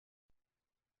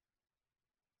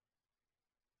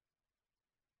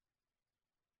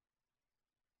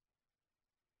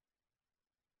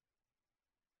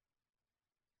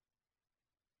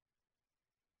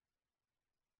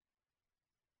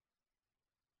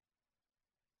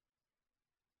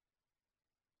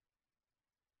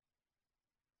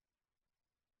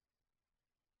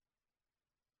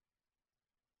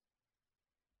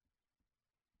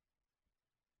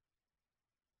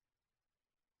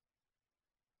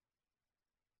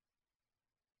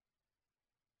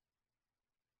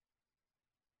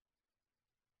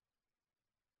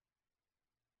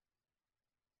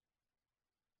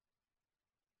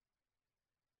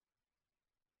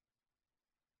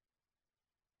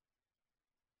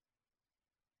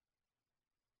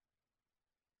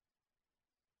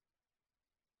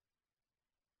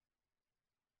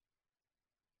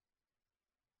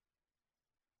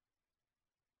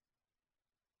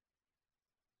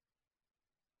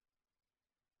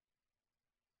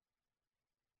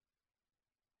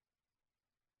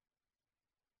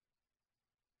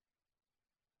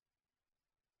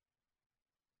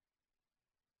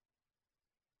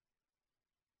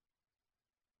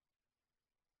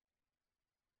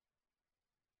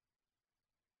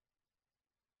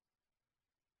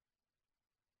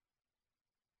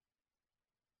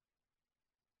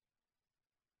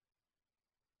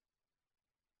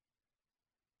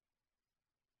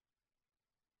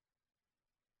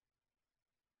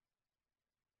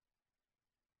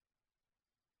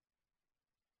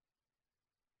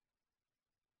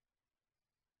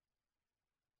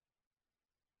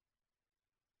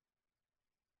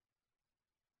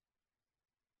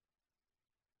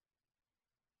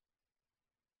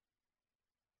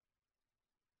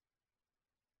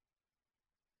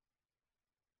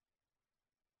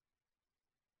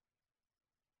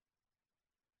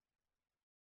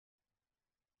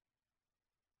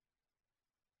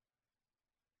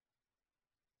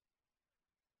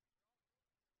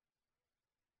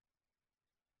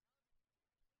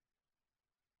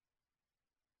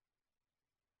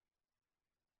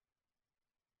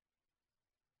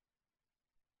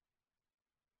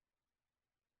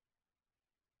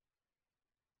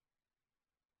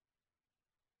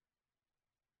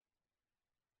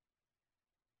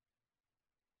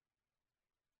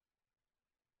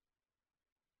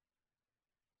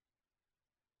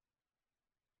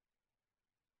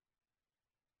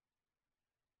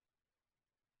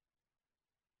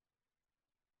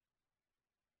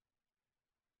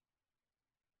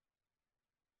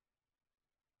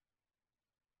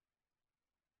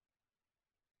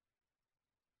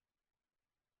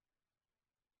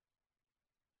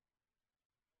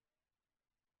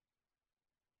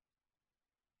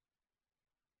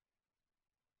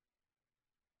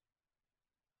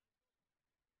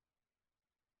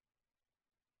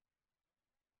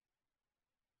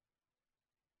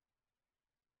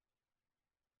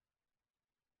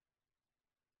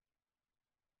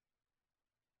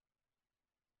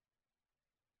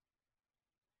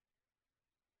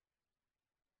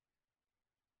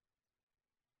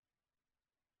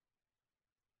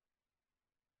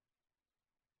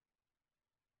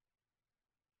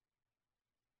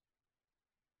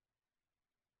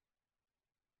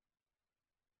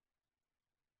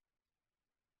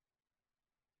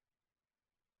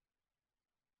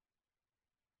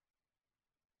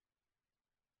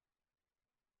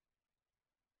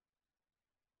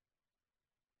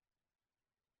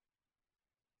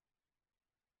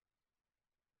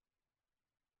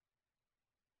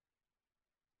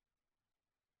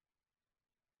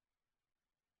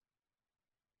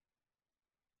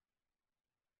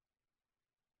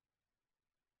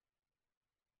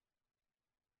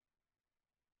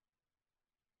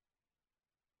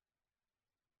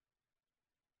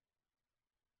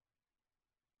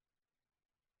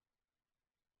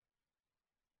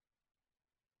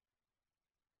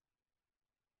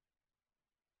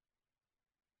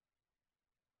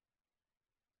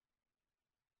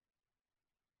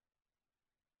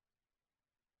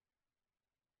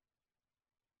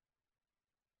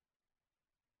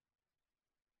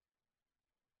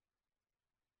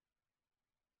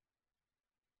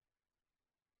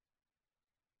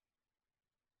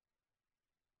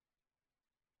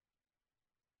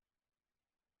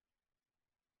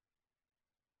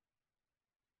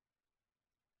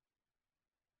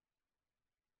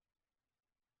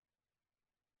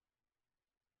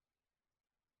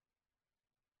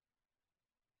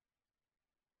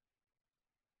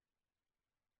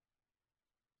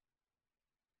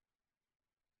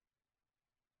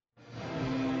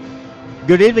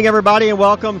Good evening, everybody, and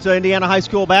welcome to Indiana High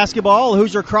School basketball.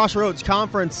 Hoosier Crossroads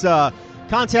Conference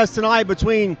contest tonight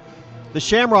between the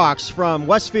Shamrocks from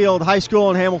Westfield High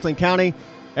School in Hamilton County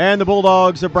and the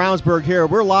Bulldogs of Brownsburg here.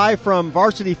 We're live from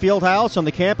Varsity Fieldhouse on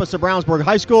the campus of Brownsburg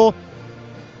High School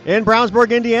in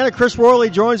Brownsburg, Indiana. Chris Worley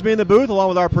joins me in the booth along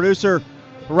with our producer,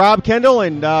 Rob Kendall.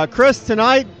 And Chris,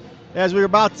 tonight, as we're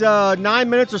about 9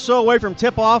 minutes or so away from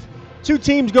tip-off, two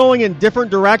teams going in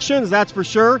different directions, that's for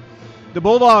sure. The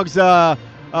Bulldogs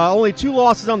only 2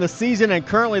 losses on the season, and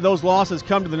currently those losses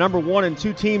come to the number 1 and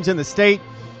 2 teams in the state,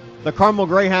 the Carmel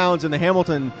Greyhounds and the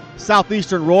Hamilton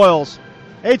Southeastern Royals.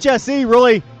 HSE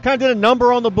really kind of did a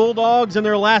number on the Bulldogs in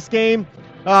their last game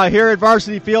here at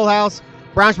Varsity Fieldhouse.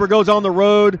 Brownsburg goes on the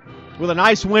road with a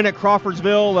nice win at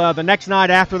Crawfordsville the next night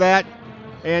after that,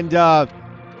 and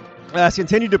has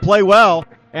continued to play well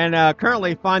and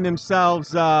currently find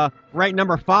themselves ranked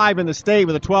number 5 in the state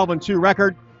with a 12-2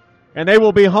 record. And they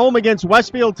will be home against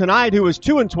Westfield tonight, who is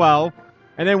 2-12.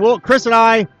 And then Chris and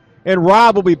I and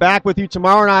Rob will be back with you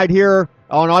tomorrow night here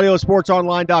on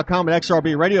audiosportsonline.com and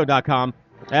xrbradio.com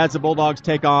as the Bulldogs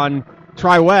take on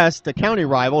Tri-West, the county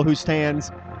rival, who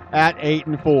stands at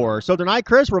 8-4. So tonight,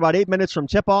 Chris, we're about 8 minutes from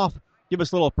tip-off. Give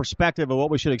us a little perspective of what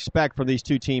we should expect from these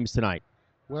two teams tonight.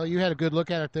 Well, you had a good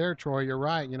look at it there, Troy. You're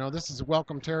right. You know, this is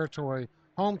welcome territory,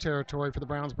 home territory for the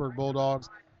Brownsburg Bulldogs.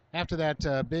 After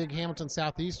that big Hamilton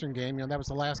Southeastern game, that was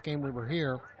the last game we were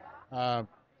here. And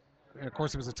of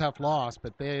course, it was a tough loss,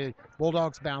 but the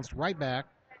Bulldogs bounced right back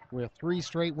with 3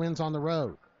 straight wins on the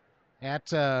road at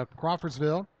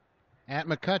Crawfordsville, at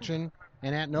McCutcheon,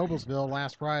 and at Noblesville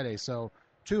last Friday. So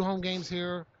 2 home games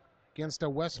here against a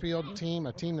Westfield team,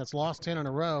 a team that's lost 10 in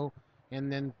a row,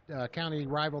 and then county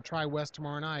rival Tri-West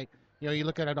tomorrow night. You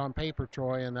look at it on paper,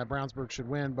 Troy, and Brownsburg should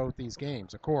win both these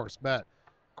games, of course, but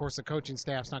of course, the coaching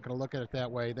staff's not going to look at it that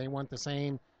way. They want the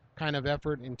same kind of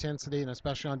effort, intensity, and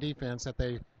especially on defense that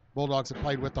the Bulldogs have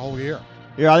played with the whole year.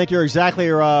 Yeah, I think you're exactly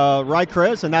right,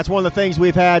 Chris, and that's one of the things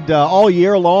we've had all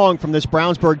year long from this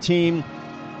Brownsburg team,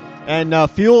 and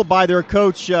fueled by their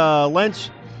coach, Lynch.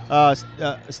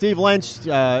 Steve Lynch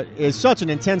is such an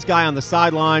intense guy on the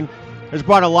sideline. Has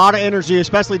brought a lot of energy,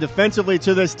 especially defensively,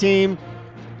 to this team.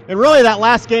 And really, that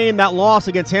last game, that loss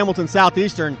against Hamilton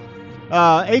Southeastern,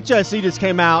 HSE just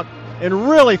came out and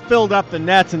really filled up the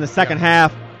nets in the second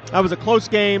half. That was a close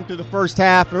game through the first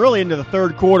half and really into the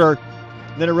third quarter.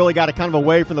 Then it really got it kind of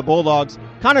away from the Bulldogs.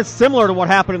 Kind of similar to what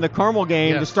happened in the Carmel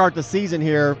game to start the season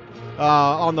here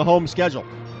on the home schedule.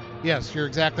 Yes, you're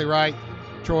exactly right,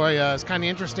 Troy. It's kind of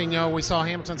interesting. We saw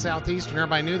Hamilton Southeastern.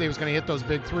 Everybody knew they was going to hit those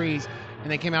big threes, and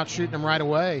they came out shooting them right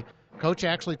away. Coach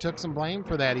actually took some blame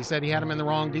for that. He said he had them in the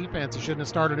wrong defense. He shouldn't have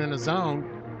started in a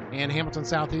zone. And Hamilton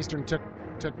Southeastern took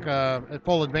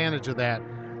full advantage of that.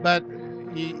 But,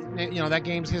 that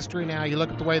game's history now. You look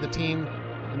at the way the team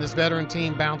and this veteran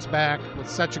team bounced back with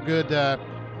such a good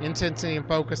intensity and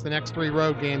focus. The next 3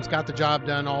 road games got the job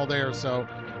done all there. So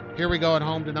here we go at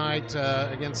home tonight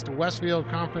against a Westfield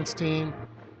Conference team.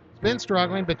 It's been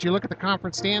struggling, but you look at the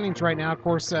conference standings right now. Of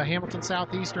course, Hamilton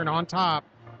Southeastern on top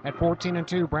at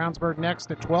 14-2. Brownsburg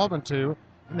next at 12-2.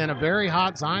 And then a very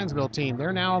hot Zionsville team.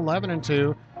 They're now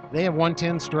 11-2. They have won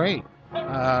 10 straight.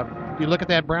 If you look at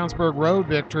that Brownsburg road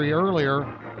victory earlier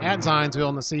at Zionsville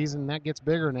in the season, that gets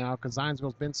bigger now because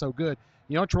Zionsville's been so good.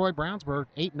 Troy, Brownsburg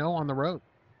 8-0 on the road.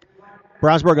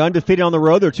 Brownsburg undefeated on the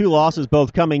road. Their 2 losses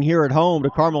both coming here at home to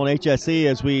Carmel and HSE,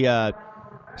 as we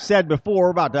said before,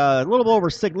 about a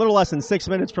little less than 6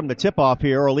 minutes from the tip-off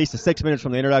here, or at least 6 minutes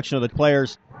from the introduction of the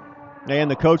players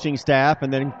and the coaching staff,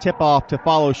 and then tip-off to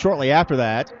follow shortly after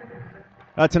that.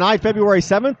 Tonight, February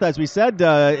 7th, as we said,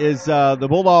 is the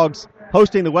Bulldogs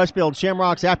hosting the Westfield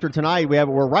Shamrocks. After tonight,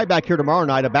 we're right back here tomorrow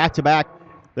night, a back-to-back,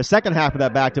 the second half of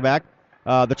that back-to-back.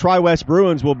 The Tri-West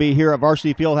Bruins will be here at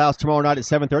Varsity Fieldhouse tomorrow night at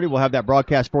 7:30. We'll have that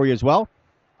broadcast for you as well.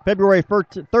 February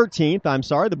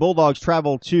 13th, the Bulldogs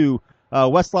travel to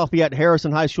West Lafayette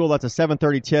Harrison High School. That's a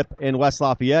 7:30 tip in West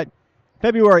Lafayette.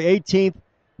 February 18th,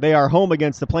 they are home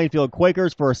against the Plainfield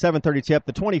Quakers for a 7:30 tip.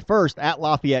 The 21st at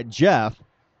Lafayette Jeff.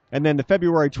 And then the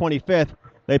February 25th,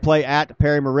 they play at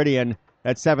Perry Meridian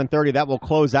at 7:30. That will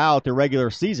close out their regular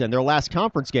season, their last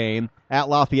conference game at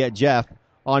Lafayette Jeff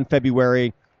on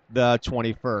February the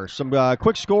 21st. Some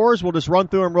quick scores. We'll just run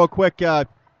through them real quick.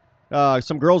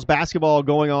 Some girls basketball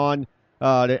going on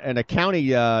and a county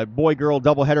boy-girl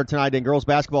doubleheader tonight in girls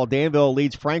basketball. Danville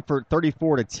leads Frankfort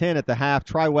 34-10 at the half.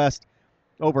 Tri-West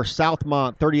over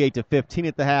Southmont 38-15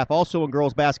 at the half. Also in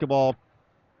girls basketball,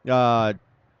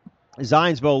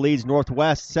 Zionsville leads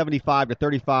Northwest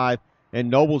 75-35, and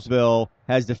Noblesville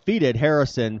has defeated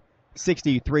Harrison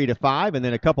 63-5. And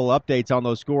then a couple updates on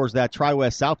those scores. That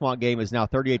Tri-West Southmont game is now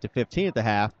 38-15 at the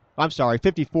half.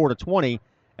 54-20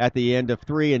 at the end of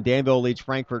 3. And Danville leads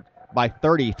Frankfort by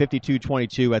 30,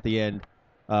 52-22 at the end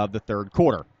of the third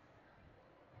quarter.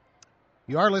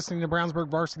 You are listening to Brownsburg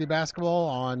Varsity Basketball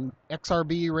on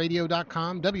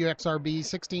xrbradio.com, WXRB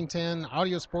 1610,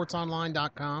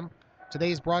 audiosportsonline.com.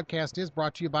 Today's broadcast is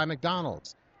brought to you by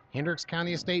McDonald's, Hendricks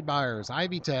County Estate Buyers,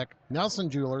 Ivy Tech, Nelson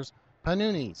Jewelers,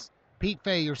 Panuni's, Pete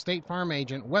Fay, your State Farm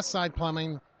agent, Westside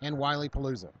Plumbing, and Wiley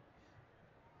Palooza.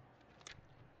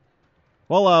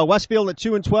 Well, Westfield at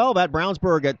 2-12, at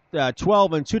Brownsburg at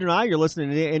 12-2 tonight. You're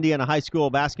listening to Indiana High School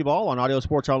Basketball on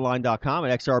audiosportsonline.com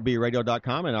and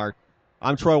xrbradio.com. And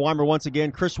I'm Troy Weimer once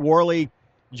again. Chris Worley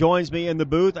joins me in the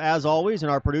booth as always,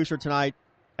 and our producer tonight,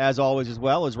 as always, as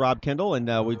well, is Rob Kendall.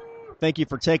 And we thank you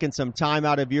for taking some time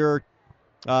out of your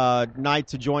night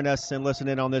to join us and listen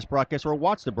in on this broadcast, or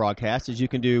watch the broadcast, as you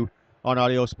can do on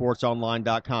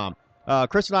audiosportsonline.com.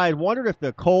 Chris and I had wondered if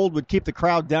the cold would keep the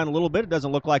crowd down a little bit. It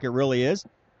doesn't look like it really is.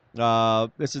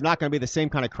 This is not going to be the same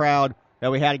kind of crowd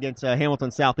that we had against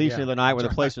Hamilton Southeastern the other night, where the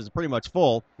place was pretty much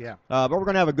full. Yeah. But we're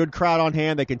going to have a good crowd on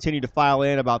hand. They continue to file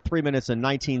in. About 3 minutes and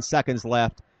 19 seconds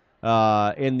left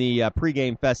in the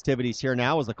pregame festivities here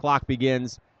now as the clock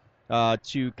begins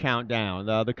to count down.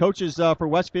 The coaches for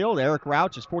Westfield, Eric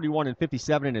Rauch is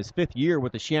 41-57 in his fifth year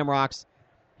with the Shamrocks.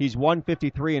 He's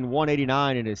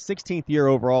 153-189 in his 16th year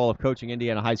overall of coaching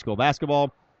Indiana high school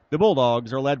basketball. The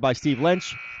Bulldogs are led by Steve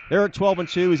Lynch. They're at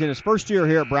 12-2. He's in his first year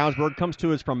here at Brownsburg. Comes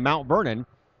to us from Mount Vernon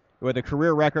with a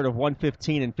career record of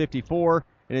 115-54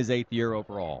 in his 8th year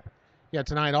overall. Yeah,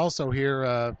 tonight also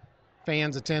here,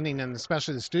 fans attending, and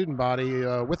especially the student body,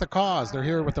 with a cause. They're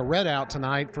here with a red out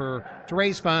tonight to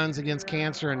raise funds against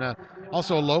cancer, and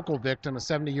also a local victim, a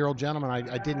 70-year-old gentleman.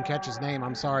 I didn't catch his name.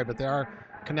 I'm sorry, but they are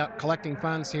collecting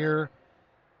funds here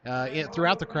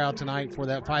throughout the crowd tonight for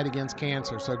that fight against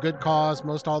cancer. So good cause.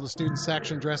 Most all the student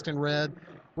section dressed in red.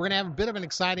 We're going to have a bit of an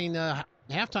exciting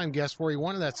halftime guest for you.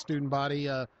 One of that student body,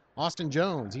 Austin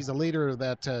Jones. He's a leader of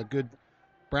that good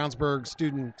Brownsburg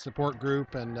student support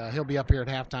group, and he'll be up here at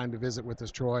halftime to visit with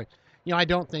us, Troy. You know, I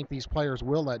don't think these players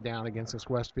will let down against this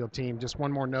Westfield team. Just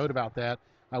one more note about that.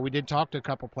 We did talk to a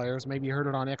couple players. Maybe you heard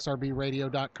it on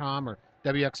xrbradio.com or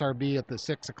WXRB at the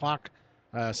 6 o'clock,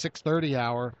 6:30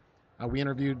 hour. We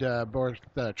interviewed both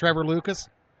Trevor Lucas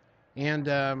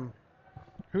and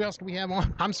who else do we have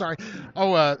on? I'm sorry.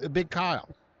 Big Kyle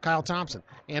Thompson.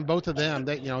 And both of them,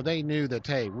 they knew that,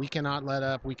 hey, we cannot let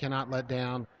up. We cannot let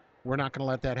down. We're not going to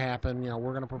let that happen.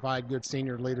 We're going to provide good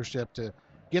senior leadership to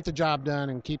get the job done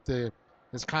and keep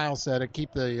as Kyle said,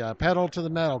 keep the pedal to the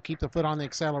metal, keep the foot on the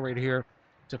accelerator here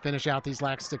to finish out these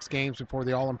last 6 games before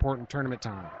the all-important tournament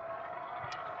time.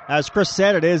 As Chris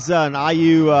said, it is an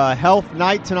IU Health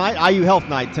Night tonight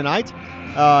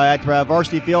at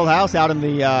Varsity Fieldhouse out in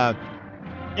the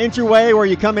entryway where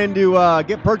you come in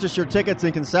to purchase your tickets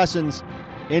and concessions.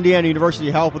 Indiana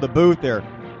University Health with a booth. They're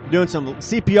doing some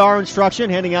CPR instruction,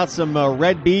 handing out some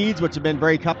red beads, which have been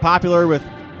very popular with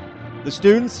the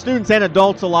students and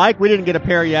adults alike. We didn't get a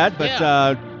pair yet,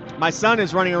 but my son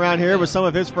is running around here with some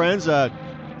of his friends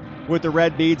with the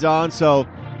red beads on. So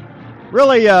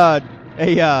really a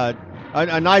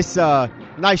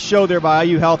nice show there by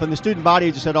IU Health, and the student body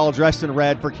just had all dressed in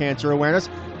red for cancer awareness.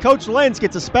 Coach Lenz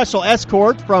gets a special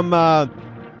escort from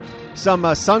some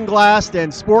sunglassed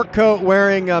and sport coat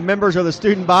wearing members of the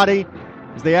student body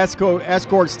as they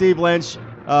escort Steve Lynch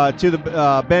to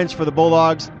the bench for the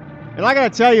Bulldogs. And I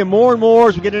got to tell you, more and more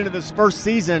as we get into this first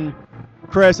season,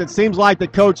 Chris, it seems like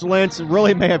that Coach Lynch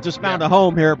really may have just found a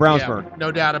home here at Brownsburg. Yeah, no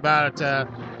doubt about it.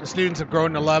 The students have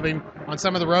grown to love him. On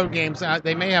some of the road games,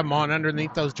 they may have him on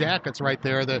underneath those jackets right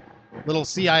there, the little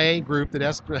CIA group that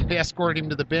escorted him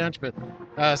to the bench. But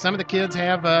some of the kids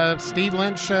have Steve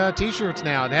Lynch T-shirts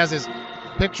now. It has his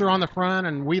picture on the front,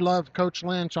 and "We love Coach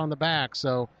Lynch" on the back.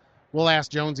 So we'll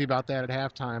ask Jonesy about that at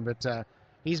halftime. But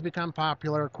he's become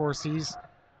popular. Of course,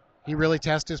 he really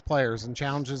tests his players and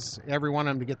challenges every one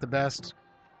of them to get the best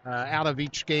out of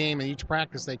each game and each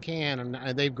practice they can.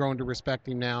 And they've grown to respect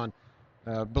him now and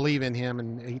believe in him.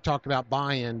 And he talked about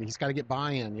buy-in. He's got to get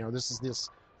buy-in. This is this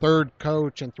third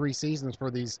coach in 3 seasons for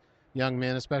these young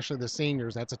men, especially the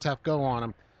seniors. That's a tough go on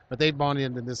them. But they've bought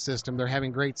into this system. They're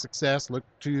having great success. Look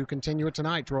to continue it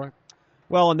tonight, Troy.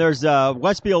 Well, and there's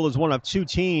Westfield is one of 2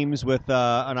 teams with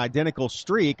an identical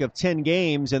streak of 10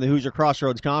 games in the Hoosier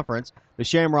Crossroads Conference. The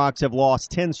Shamrocks have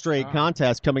lost 10 straight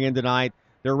contests coming in tonight.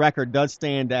 Their record does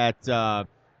stand at 2-12.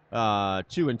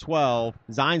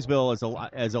 Zionsville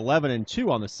is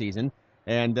 11-2 on the season,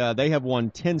 and they have won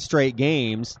 10 straight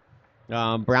games.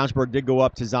 Brownsburg did go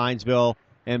up to Zionsville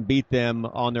and beat them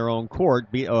on their own court,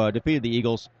 defeated the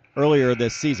Eagles earlier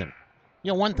this season.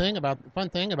 You know, fun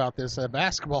thing about this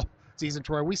basketball season,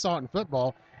 Troy, we saw it in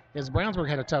football, is Brownsburg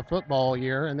had a tough football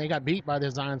year, and they got beat by the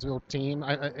Zionsville team,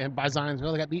 and by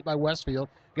Zionsville, they got beat by Westfield.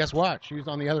 Guess what? Shoes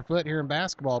on the other foot here in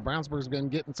basketball. Brownsburg's been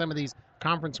getting some of these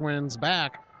conference wins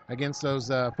back against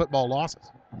those football losses.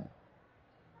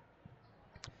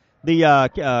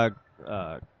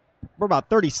 We're about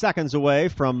 30 seconds away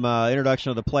from introduction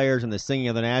of the players and the singing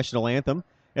of the national anthem.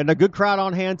 And a good crowd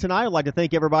on hand tonight. I'd like to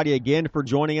thank everybody again for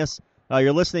joining us.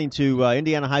 You're listening to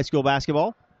Indiana High School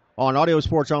basketball on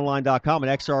audiosportsonline.com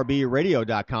and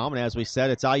xrbradio.com. And as we said,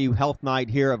 it's IU Health Night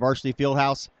here at Varsity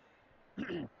Fieldhouse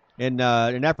in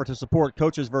an effort to support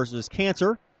Coaches versus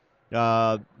Cancer.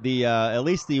 At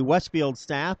least the Westfield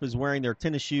staff is wearing their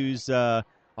tennis shoes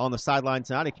on the sideline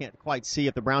tonight. I can't quite see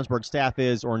if the Brownsburg staff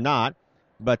is or not.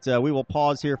 But we will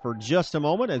pause here for just a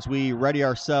moment as we ready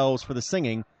ourselves for the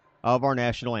singing of our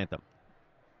national anthem.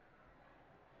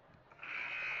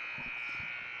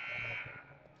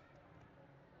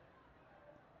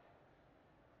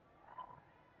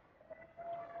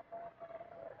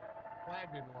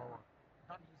 Flag didn't lower.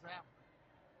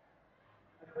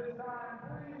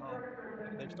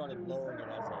 They've started lowering it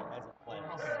as it plays.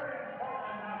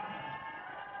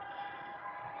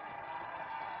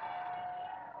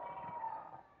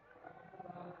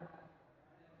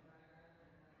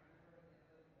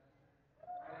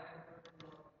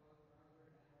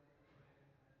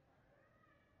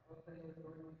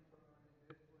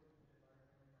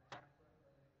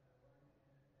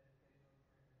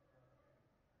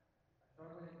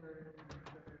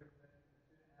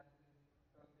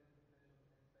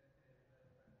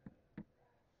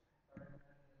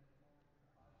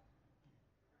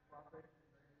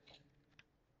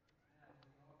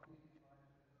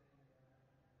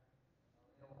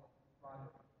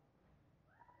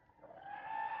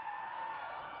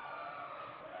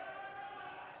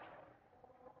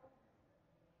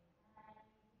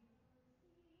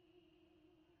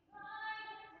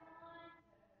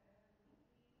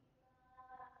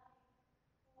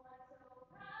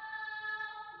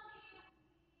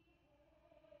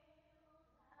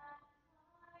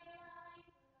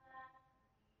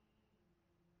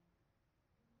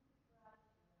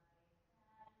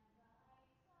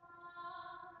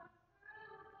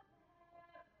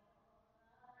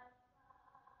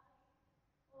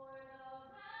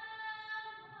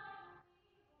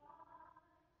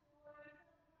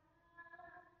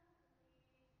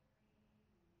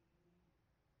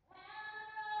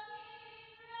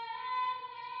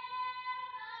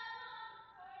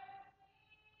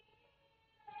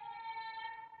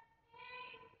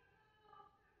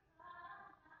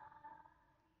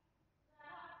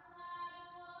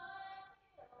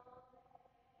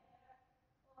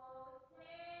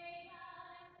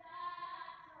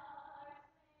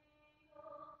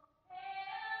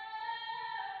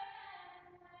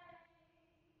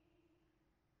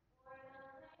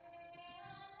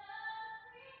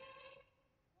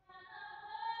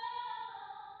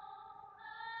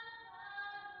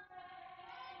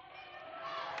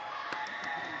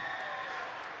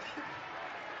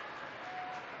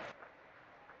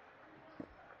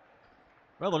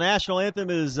 Well, the national anthem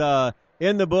is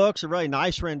in the books. A really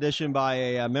nice rendition by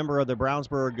a member of the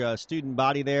Brownsburg student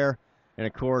body there. And,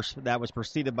 of course, that was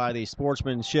preceded by the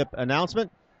sportsmanship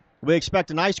announcement. We expect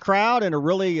a nice crowd and a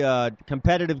really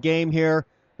competitive game here.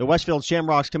 The Westfield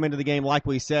Shamrocks come into the game, like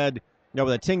we said,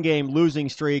 with a 10-game losing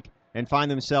streak and find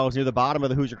themselves near the bottom of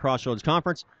the Hoosier Crossroads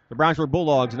Conference. The Brownsburg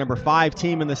Bulldogs, the number 5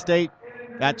 team in the state,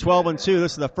 at 12-2.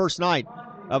 This is the first night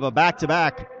of a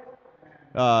back-to-back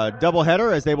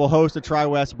doubleheader as they will host the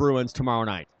Tri-West Bruins tomorrow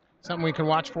night. Something we can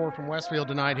watch for from Westfield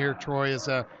tonight here, Troy, is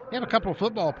they have a couple of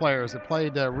football players that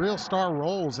played real star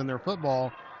roles in their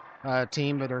football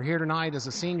team that are here tonight as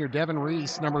a senior. Devin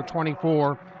Reese, number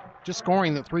 24, just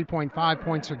scoring the 3.5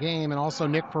 points a game, and also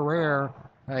Nick Ferrer,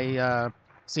 a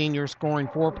senior, scoring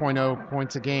 4.0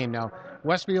 points a game. Now,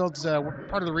 Westfield's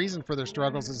part of the reason for their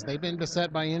struggles is they've been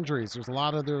beset by injuries. There's a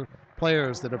lot of their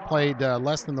players that have played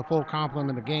less than the full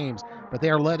complement of games, but they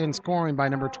are led in scoring by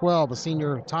number 12, a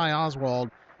senior, Ty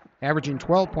Oswald, averaging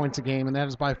 12 points a game, and that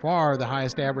is by far the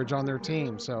highest average on their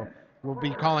team. So we'll be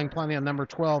calling plenty on number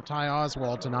 12, Ty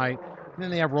Oswald, tonight. And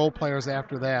then they have role players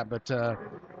after that. But,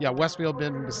 Westfield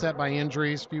been beset by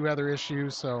injuries, a few other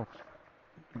issues. So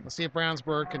we'll see if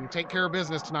Brownsburg can take care of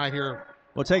business tonight here.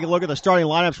 We'll take a look at the starting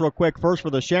lineups real quick. First for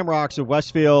the Shamrocks of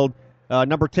Westfield,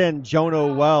 number 10,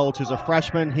 Jonah Welch, who's a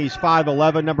freshman. He's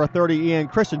 5'11". Number 30, Ian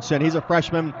Christensen. He's a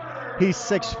freshman. He's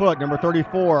 6 foot. Number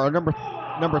 34,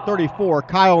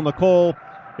 Kyle Nicole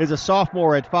is a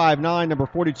sophomore at 5'9". Number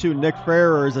 42, Nick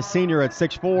Ferrer, is a senior at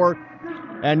 6'4".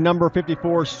 And number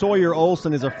 54, Sawyer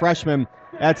Olson, is a freshman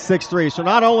at 6'3". So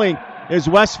not only is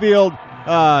Westfield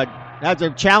has a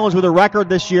challenge with a record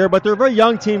this year, but they're a very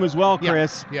young team as well,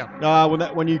 Chris. Yeah.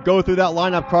 When you go through that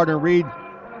lineup card and read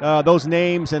those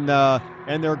names and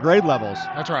their grade levels.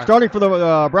 That's right. Starting for the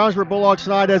Brownsburg Bulldogs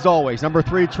tonight, as always, number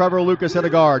 3, Trevor Lucas at a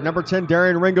guard. Number 10,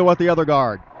 Darian Ringo at the other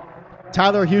guard.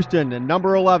 Tyler Houston, and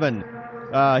number 11,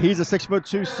 he's a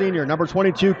 6'2" senior. Number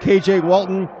 22, KJ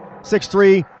Walton,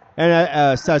 6'3", and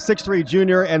a 6'3"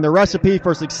 junior. And the recipe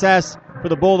for success for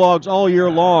the Bulldogs all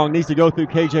year long needs to go through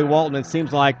KJ Walton, it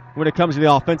seems like, when it comes to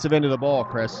the offensive end of the ball,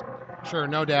 Chris. Sure,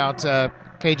 no doubt.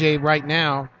 KJ right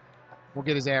now will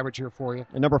get his average here for you.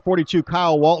 And number 42,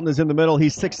 Kyle Walton, is in the middle.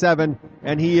 He's 6'7",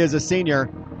 and he is a senior.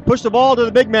 Push the ball to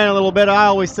the big man a little bit, I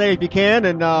always say, if you can,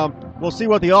 and we'll see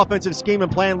what the offensive scheme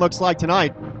and plan looks like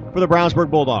tonight for the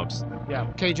Brownsburg Bulldogs. Yeah,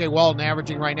 KJ Walton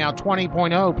averaging right now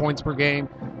 20.0 points per game.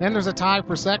 Then there's a tie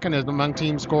for second among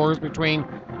team scorers between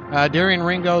Darian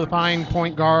Ringo, the fine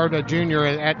point guard, a junior,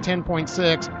 at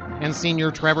 10.6, and senior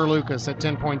Trevor Lucas at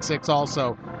 10.6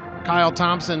 also. Kyle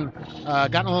Thompson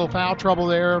got in a little foul trouble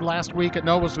there last week at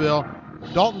Noblesville.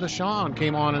 Dalton Deshawn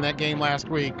came on in that game last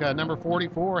week. Number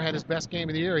 44 had his best game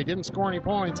of the year. He didn't score any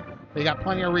points. They got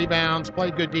plenty of rebounds,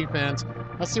 played good defense.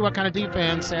 Let's see what kind of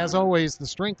defense, as always, the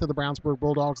strength of the Brownsburg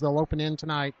Bulldogs, they'll open in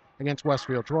tonight against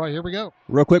Westfield. Troy, here we go.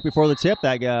 Real quick before the tip,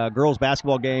 that girls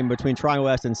basketball game between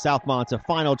Tri-West and Southmont's a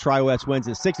final. Tri-West wins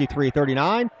at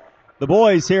 63-39. The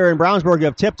boys here in Brownsburg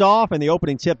have tipped off, and the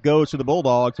opening tip goes to the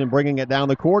Bulldogs, and bringing it down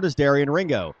the court is Darian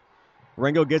Ringo.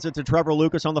 Ringo gets it to Trevor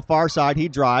Lucas on the far side. He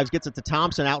drives, gets it to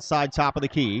Thompson outside top of the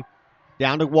key.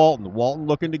 Down to Walton. Walton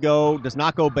looking to go, does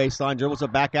not go baseline, dribbles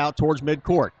it back out towards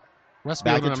midcourt.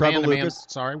 Westfield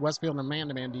in a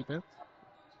man-to-man defense.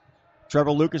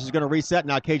 Trevor Lucas is going to reset.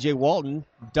 Now KJ Walton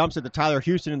dumps it to Tyler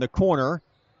Houston in the corner.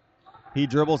 He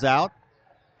dribbles out.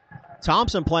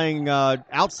 Thompson playing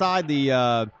outside the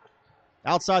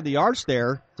arch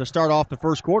there to start off the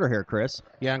first quarter here, Chris.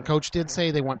 Yeah, and Coach did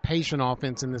say they want patient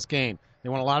offense in this game. They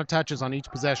want a lot of touches on each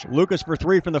possession. Lucas for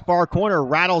 3 from the far corner,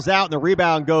 rattles out, and the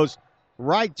rebound goes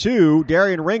right to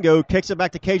Darian Ringo, kicks it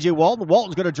back to KJ Walton.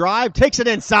 Walton's going to drive, takes it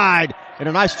inside, and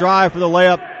a nice drive for the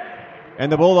layup.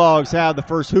 And the Bulldogs have the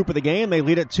first hoop of the game. They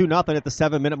lead it 2-0 at the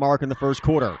 7-minute mark in the first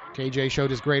quarter. KJ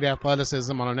showed his great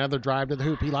athleticism on another drive to the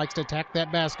hoop. He likes to attack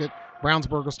that basket.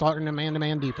 Brownsburg will start in a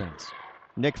man-to-man defense.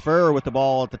 Nick Ferrer with the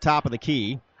ball at the top of the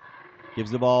key. Gives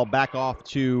the ball back off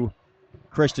to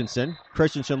Christensen.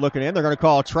 Christensen looking in. They're going to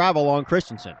call a travel on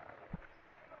Christensen.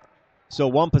 So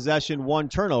 1 possession, 1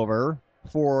 turnover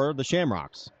for the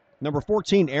Shamrocks. Number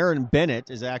 14, Aaron Bennett,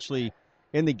 is actually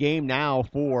in the game now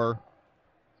for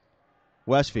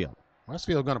Westfield.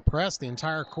 Westfield going to press the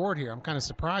entire court here. I'm kind of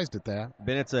surprised at that.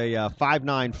 Bennett's a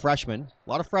 5'9" freshman. A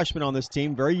lot of freshmen on this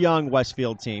team. Very young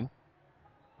Westfield team.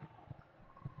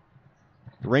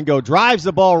 Ringo drives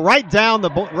the ball right down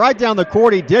the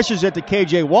court. He dishes it to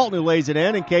KJ Walton, who lays it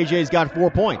in, and KJ's got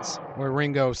 4 points. Where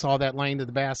Ringo saw that lane to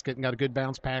the basket and got a good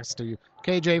bounce pass to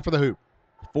KJ for the hoop.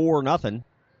 4-0.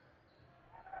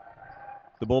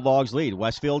 The Bulldogs lead.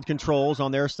 Westfield controls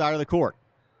on their side of the court.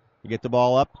 You get the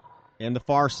ball up in the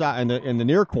far side, in the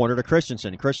near corner to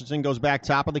Christensen. Christensen goes back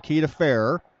top of the key to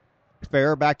Ferrer.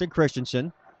 Ferrer back to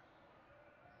Christensen.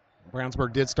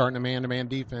 Brownsburg did start in a man-to-man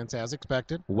defense, as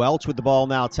expected. Welch with the ball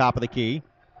now, top of the key.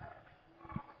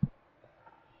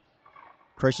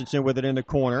 Christensen with it in the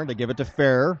corner. They give it to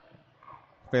Ferrer.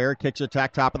 Ferrer kicks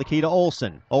attack top of the key to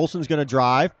Olson. Olson's going to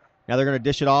drive. Now they're going to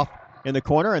dish it off in the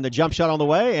corner, and the jump shot on the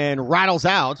way, and rattles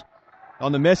out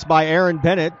on the miss by Aaron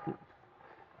Bennett.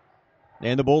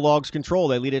 And the Bulldogs control.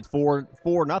 They lead it 4-0.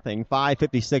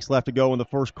 5:56 left to go in the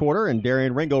first quarter, and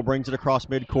Darian Ringo brings it across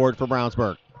midcourt for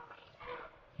Brownsburg.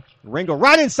 Ringo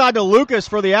right inside to Lucas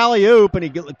for the alley-oop, and he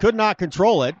could not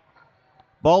control it.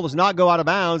 Ball does not go out of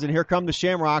bounds, and here come the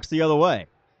Shamrocks the other way.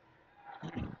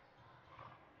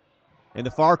 In the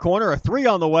far corner, a 3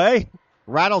 on the way.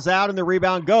 Rattles out, and the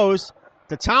rebound goes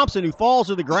to Thompson, who falls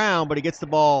to the ground, but he gets the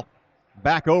ball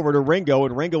back over to Ringo,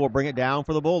 and Ringo will bring it down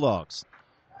for the Bulldogs.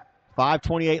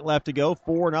 5:28 left to go,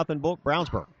 4-0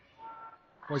 Brownsburg.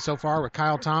 Boy, so far with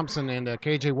Kyle Thompson and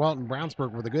KJ Walton,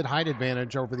 Brownsburg with a good height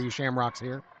advantage over these Shamrocks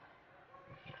here.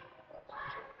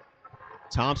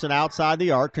 Thompson outside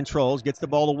the arc, controls, gets the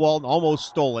ball to Walton, almost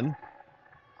stolen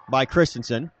by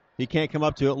Christensen. He can't come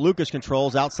up to it. Lucas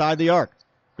controls outside the arc.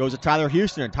 Goes to Tyler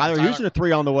Houston, and Tyler Houston a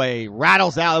 3 on the way.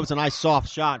 Rattles out. It was a nice soft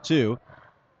shot, too.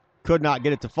 Could not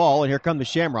get it to fall, and here come the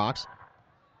Shamrocks.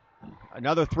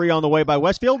 Another 3 on the way by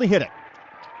Westfield. He hit it.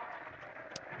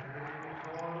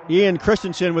 Ian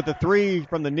Christensen with the three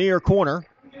from the near corner.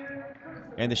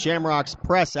 And the Shamrocks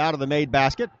press out of the made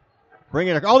basket. Bring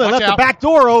it. Oh, they left the back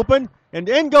door open. And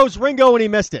in goes Ringo, and he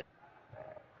missed it.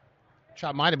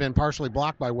 Shot might have been partially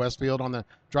blocked by Westfield on the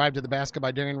drive to the basket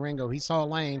by Darren Ringo. He saw a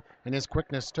lane, and his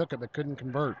quickness took it but couldn't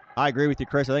convert. I agree with you,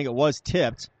 Chris. I think it was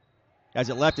tipped as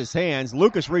it left his hands.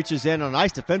 Lucas reaches in on a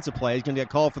nice defensive play. He's going to get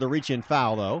called for the reach-in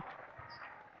foul, though.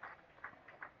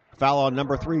 Foul on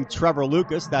number 3, Trevor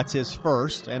Lucas. That's his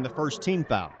first, and the first team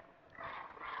foul.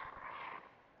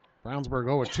 Brownsburg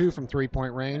 0-2 from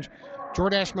three-point range.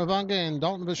 Jordash Mavunga and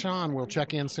Dalton Vachon will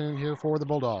check in soon here for the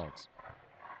Bulldogs.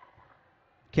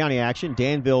 County action.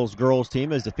 Danville's girls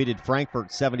team has defeated Frankfort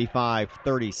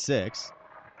 75-36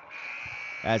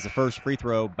 as the first free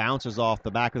throw bounces off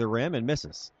the back of the rim and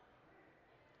misses.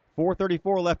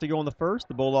 4:34 left to go in the first.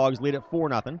 The Bulldogs lead at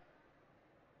 4-0.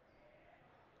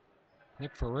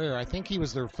 Nick Ferrer, I think he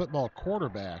was their football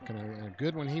quarterback, and a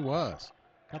good one he was.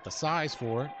 Got the size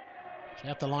for it.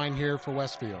 At the line here for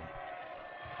Westfield.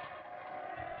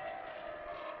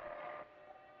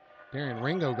 Darren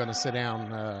Ringo going to sit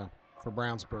down for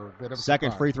Brownsburg. Bit of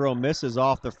second free throw misses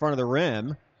off the front of the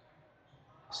rim.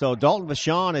 So Dalton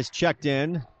Vachon has checked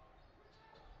in,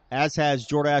 as has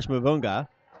Jordash Mavunga.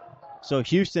 So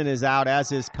Houston is out,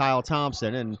 as is Kyle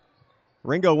Thompson. And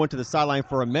Ringo went to the sideline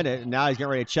for a minute, and now he's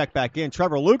getting ready to check back in.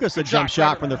 Trevor Lucas, a jump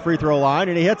shot from the free throw line,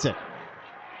 and he hits it.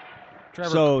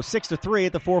 So 6-3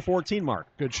 at the 4:14 mark.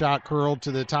 Good shot, curled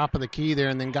to the top of the key there,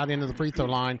 and then got into the free throw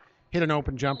line. Hit an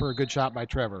open jumper. A good shot by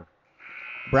Trevor.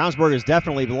 Brownsburg is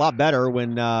definitely a lot better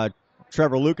when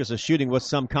Trevor Lucas is shooting with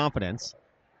some confidence.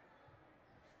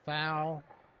 Foul.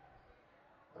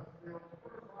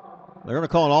 They're going to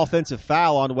call an offensive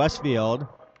foul on Westfield.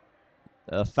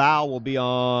 The foul will be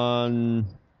on,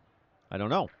 I don't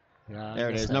know. Yeah, there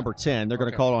it is, number 10. They're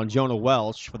going to call it on Jonah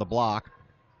Welch for the block.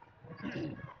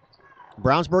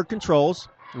 Brownsburg controls.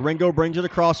 Ringo brings it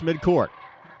across midcourt.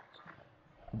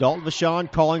 Dalton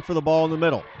Vachon calling for the ball in the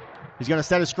middle. He's going to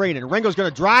set a screen, and Ringo's going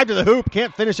to drive to the hoop.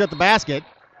 Can't finish at the basket.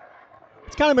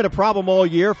 It's kind of been a problem all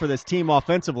year for this team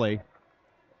offensively.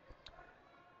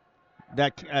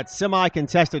 That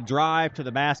semi-contested drive to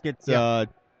the basket had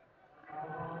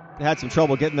some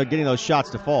trouble getting those shots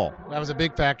to fall. That was a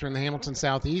big factor in the Hamilton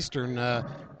Southeastern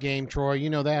game, Troy. You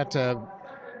know that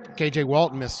K.J.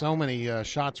 Walton missed so many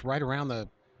shots right around the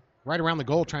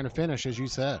goal trying to finish, as you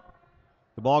said.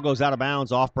 The ball goes out of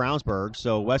bounds off Brownsburg,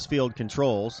 so Westfield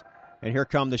controls, and here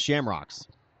come the Shamrocks.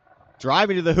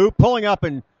 Driving to the hoop, pulling up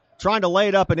and trying to lay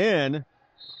it up and in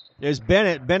is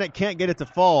Bennett. Bennett can't get it to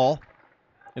fall,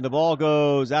 and the ball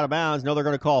goes out of bounds. No, they're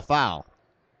going to call foul.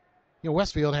 You know,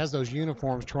 Westfield has those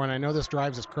uniforms, Troy, and I know this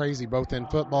drives us crazy both in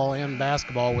football and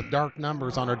basketball with dark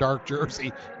numbers on a dark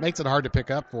jersey. Makes it hard to pick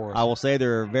up for us. I will say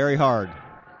they're very hard.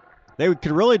 They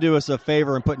could really do us a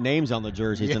favor and put names on the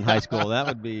jerseys in high school. That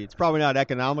would be, it's probably not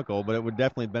economical, but it would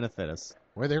definitely benefit us.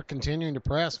 Well, they're continuing to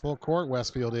press full court,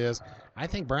 Westfield is. I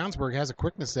think Brownsburg has a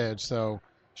quickness edge, so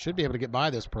should be able to get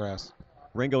by this press.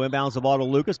 Ringo inbounds the ball to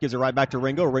Lucas, gives it right back to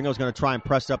Ringo. Ringo's going to try and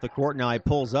press up the court. Now he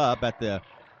pulls up at the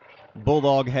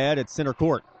Bulldog head at center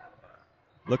court.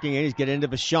 Looking in, he's getting into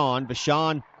Vachon.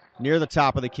 Vachon near the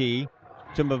top of the key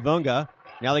to Mavunga.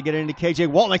 Now they get into K.J.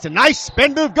 Walton. It's a nice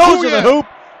spin move, goes to the hoop.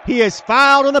 He is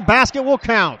fouled, and the basket will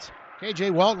count.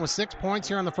 K.J. Walton with 6 points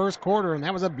here in the first quarter, and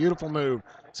that was a beautiful move.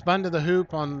 Spun to the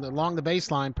hoop along the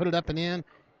baseline, put it up and in,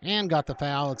 and got the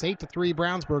foul. It's 8-3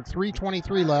 Brownsburg,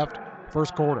 3:23 left,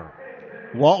 first quarter.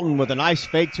 Walton with a nice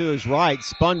fake to his right,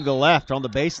 spun to the left on the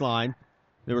baseline.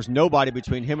 There was nobody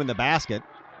between him and the basket.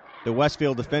 The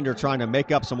Westfield defender trying to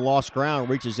make up some lost ground,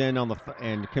 reaches in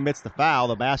and commits the foul.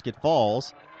 The basket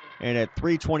falls. And at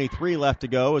 3:23 left to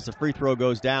go as the free throw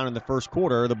goes down in the first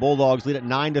quarter, the Bulldogs lead at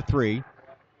 9-3.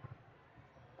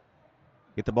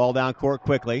 Get the ball down court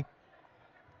quickly.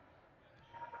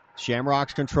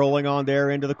 Shamrocks controlling on their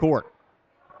end of the court.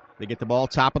 They get the ball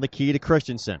top of the key to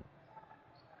Christensen.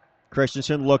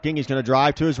 Christensen looking. He's going to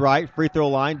drive to his right. Free throw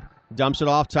line. Dumps it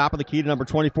off top of the key to number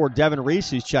 24, Devin Reese,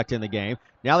 who's checked in the game.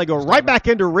 Now they go right back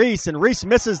into Reese, and Reese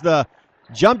misses the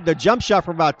jump shot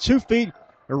from about 2 feet.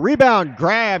 A rebound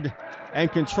grabbed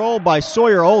and controlled by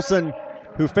Sawyer Olson,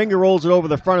 who finger rolls it over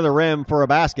the front of the rim for a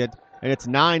basket. And it's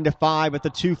 9-5 at the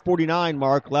 2:49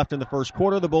 mark left in the first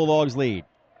quarter. The Bulldogs lead.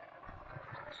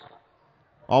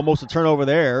 Almost a turnover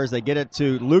there as they get it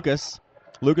to Lucas.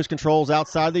 Lucas controls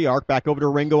outside the arc. Back over to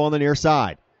Ringo on the near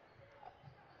side.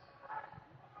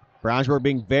 Brownsburg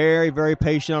being very, very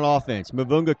patient on offense.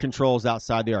 Mavunga controls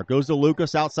outside the arc. Goes to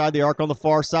Lucas outside the arc on the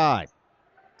far side.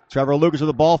 Trevor Lucas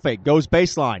with a ball fake. Goes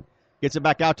baseline. Gets it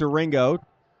back out to Ringo.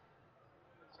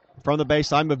 from the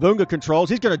baseline. Mavunga controls.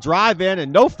 He's going to drive in,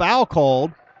 and no foul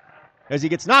called as he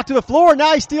gets knocked to the floor.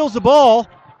 Now he steals the ball.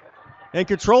 And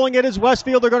controlling it is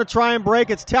Westfield. They're going to try and break.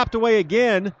 It's tapped away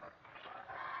again.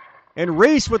 And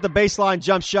Reese with the baseline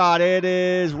jump shot. It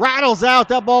is rattles out.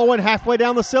 That ball went halfway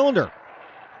down the cylinder.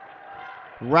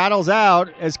 Rattles out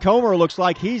as Comer looks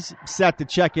like he's set to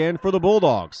check in for the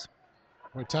Bulldogs.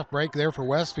 A tough break there for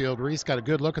Westfield. Reese got a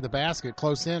good look at the basket,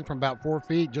 close in from about 4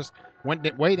 feet, just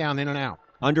went way down in and out.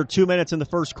 Under 2 minutes in the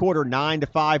first quarter,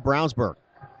 9-5 Brownsburg.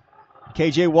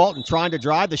 KJ Walton trying to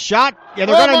drive the shot. Yeah,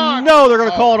 they're going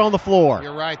to call it on the floor.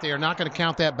 You're right. They are not going to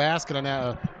count that basket on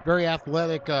a very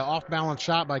athletic off-balance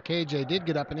shot by KJ. Did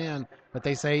get up and in, but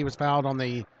they say he was fouled on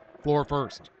the floor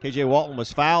first. KJ Walton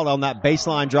was fouled on that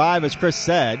baseline drive, as Chris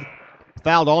said.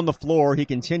 Fouled on the floor. He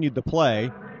continued to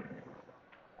play.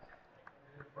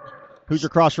 Hoosier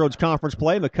Crossroads Conference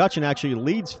play. McCutcheon actually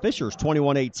leads Fishers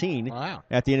 21-18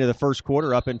 at the end of the first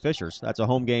quarter up in Fishers. That's a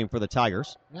home game for the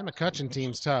Tigers. That McCutcheon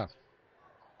team's tough.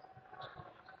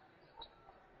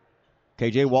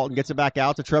 KJ Walton gets it back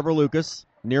out to Trevor Lucas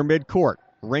near midcourt.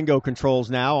 Ringo controls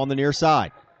now on the near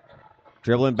side.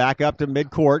 Dribbling back up to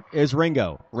midcourt is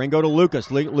Ringo. Ringo to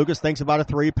Lucas. Lucas thinks about a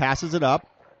three, passes it up,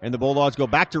 and the Bulldogs go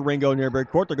back to Ringo near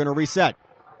midcourt. They're going to reset.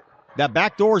 That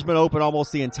back door has been open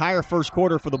almost the entire first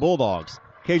quarter for the Bulldogs.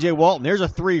 KJ Walton, there's a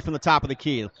three from the top of the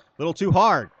key. A little too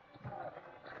hard.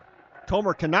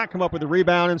 Comer cannot come up with the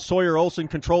rebound, and Sawyer Olsen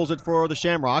controls it for the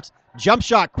Shamrocks. Jump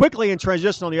shot quickly in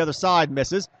transition on the other side,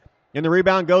 misses. And the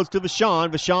rebound goes to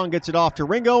Vashon. Vashon gets it off to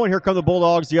Ringo, and here come the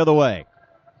Bulldogs the other way.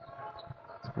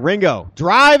 Ringo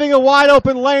driving a wide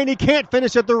open lane. He can't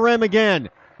finish at the rim again.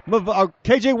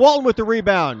 KJ Walton with the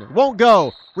rebound. Won't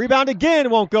go. Rebound again.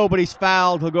 Won't go, but he's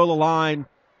fouled. He'll go to the line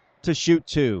to shoot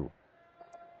two.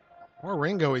 Well,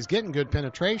 Ringo, he's getting good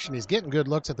penetration. He's getting good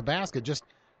looks at the basket. Just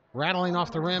rattling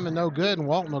off the rim and no good, and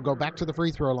Walton will go back to the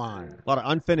free throw line. A lot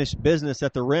of unfinished business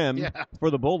at the rim for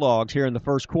the Bulldogs here in the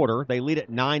first quarter. They lead at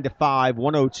 9-5,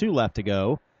 1:02 left to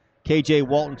go. KJ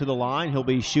Walton to the line. He'll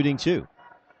be shooting two.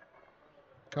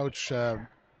 Coach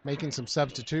making some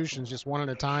substitutions, just one at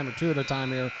a time or two at a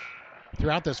time here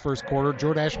throughout this first quarter.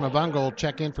 Jordash Mavunga will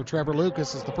check in for Trevor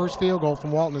Lucas as the first field goal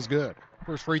from Walton is good.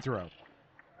 First free throw.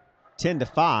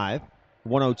 10-5,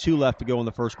 1:02 left to go in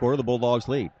the first quarter. The Bulldogs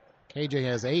lead. KJ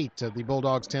has 8 of the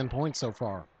Bulldogs' 10 points so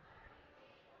far.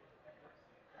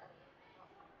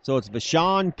 So it's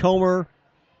Vashon, Comer,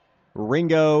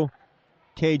 Ringo,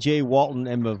 KJ Walton,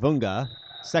 and Mavunga.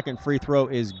 Second free throw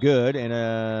is good,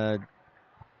 and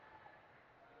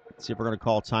let's see if we're going to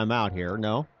call timeout here.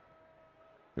 No.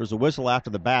 There's a whistle after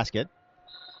the basket.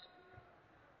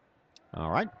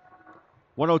 All right.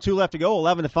 1:02 left to go.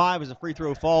 11-5 as the free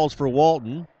throw falls for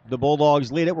Walton. The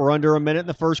Bulldogs lead it. We're under a minute in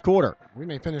the first quarter. We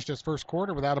may finish this first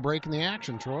quarter without a break in the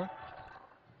action, Troy.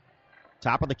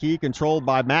 Top of the key controlled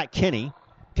by Matt Kinney.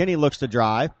 Kinney looks to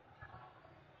drive.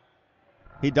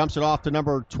 He dumps it off to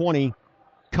number 20,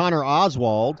 Connor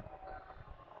Oswald.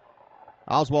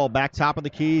 Oswald back top of the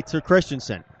key to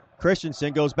Christensen.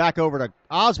 Christensen goes back over to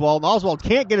Oswald, and Oswald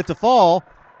can't get it to fall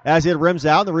as it rims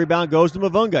out, and the rebound goes to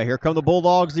Mavunga. Here come the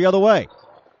Bulldogs the other way.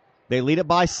 They lead it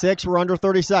by 6. We're under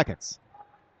 30 seconds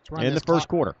in the first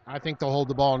quarter. I think they'll hold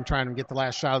the ball and try and get the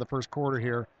last shot of the first quarter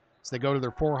here as they go to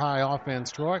their 4-high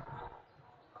offense, Troy.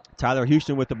 Tyler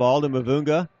Houston with the ball to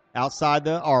Mavunga outside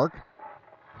the arc.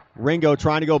 Ringo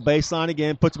trying to go baseline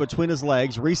again, puts it between his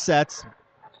legs, resets,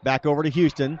 back over to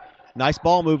Houston. Nice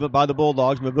ball movement by the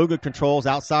Bulldogs. Mavunga controls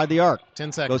outside the arc.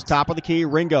 10 seconds. Goes top of the key.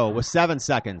 Ringo with 7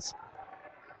 seconds.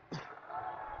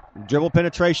 Dribble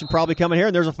penetration probably coming here,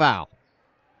 and there's a foul.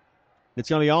 It's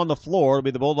going to be on the floor. It'll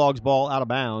be the Bulldogs' ball out of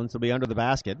bounds. It'll be under the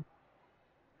basket.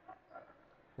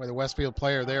 Where the Westfield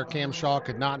player there, Cam Shaw,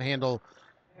 could not handle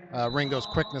Ringo's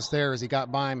quickness there as he got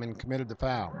by him and committed the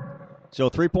foul. So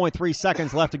 3.3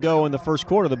 seconds left to go in the first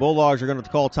quarter. The Bulldogs are going to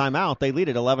call timeout. They lead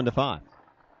it 11-5.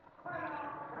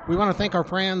 We want to thank our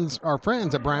friends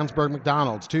at Brownsburg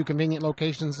McDonald's. 2 convenient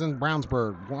locations in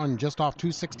Brownsburg. One just off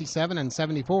 267 and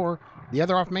 74. The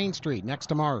other off Main Street next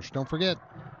to Marsh. Don't forget,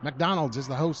 McDonald's is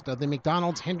the host of the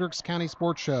McDonald's Hendricks County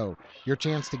Sports Show. Your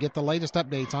chance to get the latest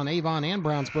updates on Avon and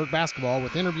Brownsburg basketball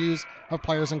with interviews of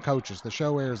players and coaches. The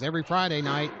show airs every Friday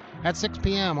night at 6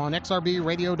 p.m. on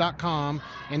xrbradio.com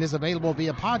and is available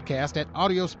via podcast at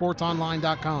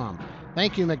audiosportsonline.com.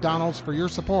 Thank you, McDonald's, for your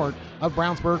support of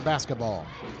Brownsburg basketball.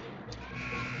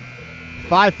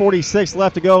 5:46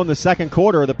 left to go in the second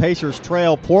quarter. The Pacers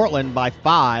trail Portland by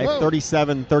 5,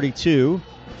 37-32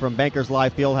 from Bankers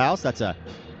Live Fieldhouse. That's a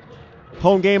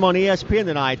home game on ESPN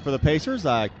tonight for the Pacers.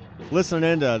 listening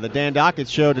into the Dan Dockett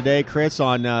show today, Chris,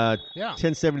 on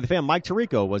 1070 The Fan. Mike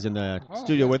Tirico was in the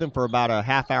studio with him for about a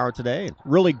half hour today.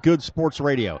 Really good sports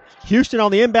radio. Houston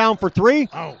on the inbound for three.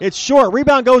 It's short.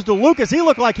 Rebound goes to Lucas. He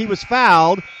looked like he was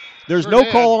fouled. There's no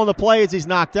call on the play as he's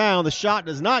knocked down. The shot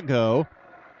does not go.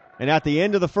 And at the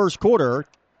end of the first quarter,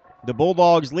 the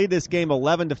Bulldogs lead this game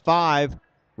 11-5.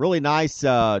 Really nice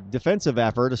defensive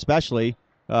effort, especially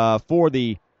for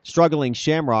the struggling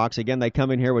Shamrocks. Again, they come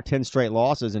in here with 10 straight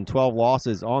losses and 12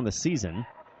 losses on the season.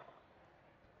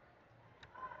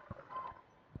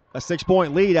 A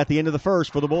 6-point lead at the end of the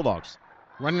first for the Bulldogs.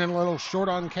 Running a little short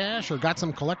on cash or got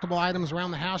some collectible items around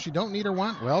the house you don't need or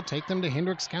want? Well, take them to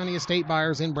Hendricks County Estate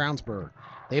Buyers in Brownsburg.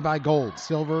 They buy gold,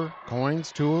 silver,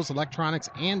 coins, tools, electronics,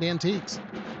 and antiques.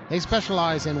 They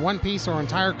specialize in one-piece or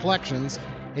entire collections.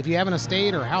 If you have an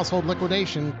estate or household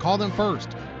liquidation, call them first.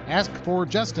 Ask for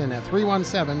Justin at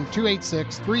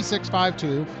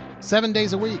 317-286-3652, 7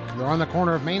 days a week. They're on the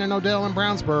corner of Main and Odell in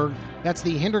Brownsburg. That's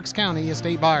the Hendricks County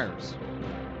Estate Buyers.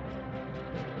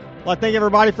 Well, I thank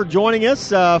everybody for joining us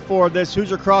for this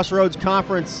Hoosier Crossroads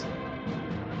Conference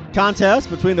contest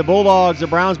between the Bulldogs of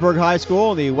Brownsburg High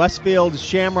School and the Westfield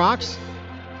Shamrocks.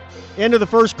 End of the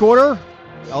first quarter,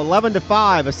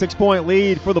 11-5, a 6-point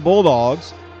lead for the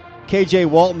Bulldogs. KJ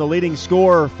Walton, the leading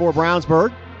scorer for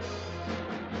Brownsburg.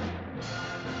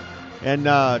 And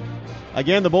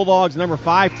again, the Bulldogs, number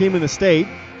 5 team in the state,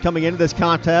 coming into this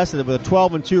contest with a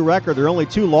 12-2 record. Their only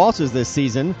 2 losses this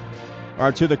season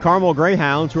are to the Carmel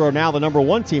Greyhounds, who are now the number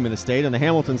 1 team in the state, and the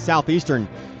Hamilton Southeastern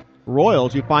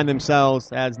Royals, who find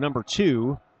themselves as number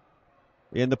 2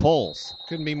 in the polls.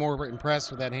 Couldn't be more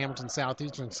impressed with that Hamilton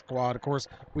Southeastern squad. Of course,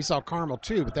 we saw Carmel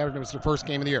too, but that was the first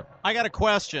game of the year. I got a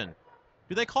question.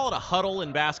 Do they call it a huddle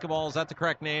in basketball? Is that the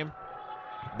correct name?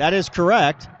 That is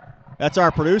correct. That's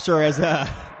our producer, as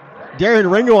Darian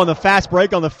Ringo on the fast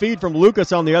break on the feed from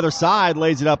Lucas on the other side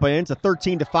lays it up in. It's a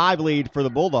 13-5 lead for the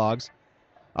Bulldogs.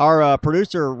 Our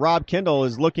producer, Rob Kendall,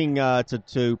 is looking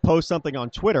to post something on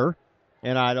Twitter,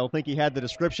 and I don't think he had the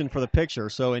description for the picture.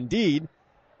 So, indeed,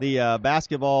 the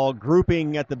basketball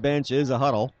grouping at the bench is a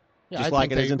huddle, just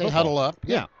like it is in football. They huddle up.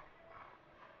 Yeah.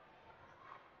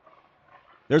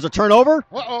 There's a turnover.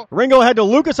 Uh-oh. Ringo head to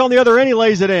Lucas on the other end. He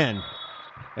lays it in.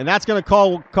 And that's going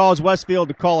to cause Westfield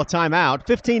to call a timeout.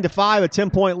 15-5, a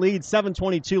 10-point lead,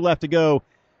 7:22 left to go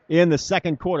in the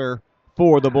second quarter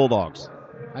for the Bulldogs.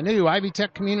 A new Ivy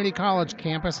Tech Community College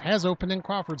campus has opened in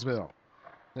Crawfordsville.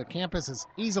 The campus is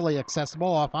easily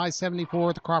accessible off I-74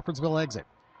 at the Crawfordsville exit.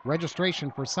 Registration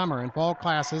for summer and fall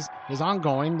classes is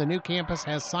ongoing. The new campus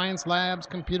has science labs,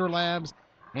 computer labs,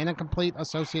 and a complete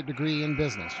associate degree in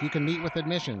business. You can meet with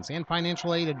admissions and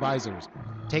financial aid advisors,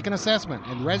 take an assessment,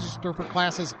 and register for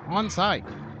classes on site.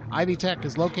 Ivy Tech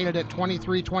is located at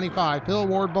 2325 Phil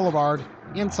Ward Boulevard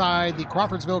inside the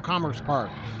Crawfordsville Commerce Park.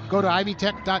 Go to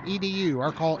ivytech.edu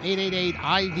or call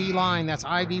 888-IV-LINE, that's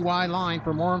IVY line,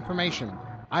 for more information.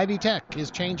 Ivy Tech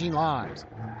is changing lives.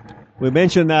 We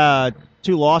mentioned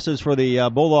 2 losses for the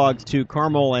Bulldogs to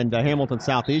Carmel and Hamilton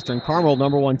Southeastern. Carmel,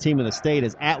 number 1 team in the state,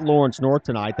 is at Lawrence North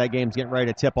tonight. That game's getting ready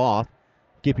to tip off.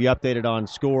 Keep you updated on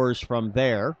scores from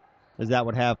there, as that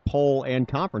would have poll and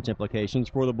conference implications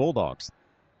for the Bulldogs.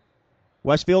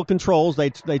 Westfield controls. They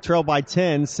trail by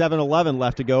 10, 7-11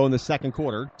 left to go in the second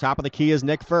quarter. Top of the key is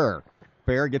Nick Ferrer.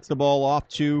 Ferrer gets the ball off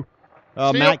to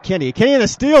Matt Kinney. Kinney in a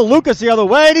steal. Lucas the other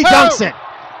way, and he dunks it.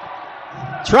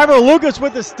 Trevor Lucas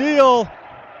with the steal.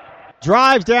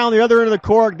 Drives down the other end of the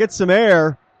court, gets some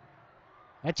air.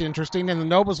 That's interesting. In the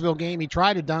Noblesville game, he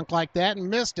tried to dunk like that and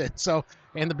missed it.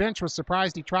 And the bench was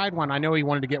surprised he tried one. I know he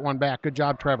wanted to get one back. Good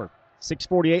job, Trevor.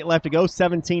 6:48 left to go,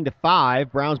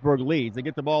 17-5. Brownsburg leads. They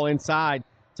get the ball inside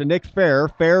to Nick Ferrer.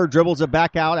 Ferrer dribbles it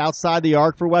back outside the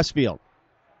arc for Westfield.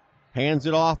 Hands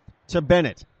it off to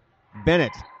Bennett.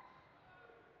 Bennett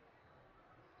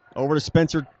over to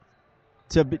Spencer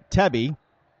to Tebby.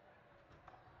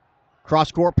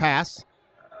 Cross-court pass.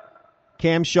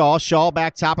 Cam Shaw. Shaw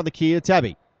back top of the key to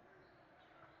Tebby.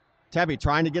 Tebby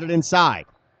trying to get it inside.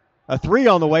 A 3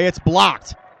 on the way. It's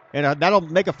blocked. And that'll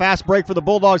make a fast break for the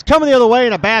Bulldogs. Coming the other way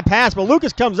and a bad pass, but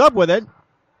Lucas comes up with it.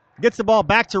 Gets the ball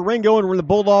back to Ringo, and the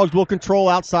Bulldogs will control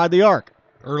outside the arc.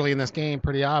 Early in this game,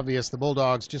 pretty obvious. The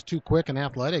Bulldogs just too quick and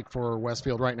athletic for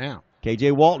Westfield right now.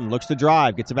 KJ Walton looks to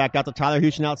drive. Gets it back out to Tyler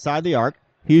Houston outside the arc.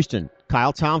 Houston.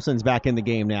 Kyle Thompson's back in the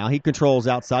game now. He controls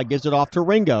outside. Gives it off to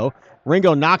Ringo.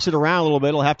 Ringo knocks it around a little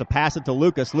bit. He'll have to pass it to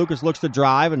Lucas. Lucas looks to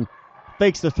drive and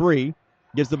fakes the 3.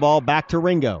 Gives the ball back to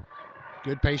Ringo.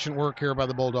 Good patient work here by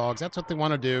the Bulldogs. That's what they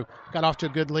want to do. Got off to a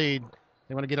good lead.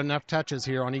 They want to get enough touches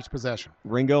here on each possession.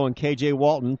 Ringo and KJ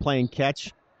Walton playing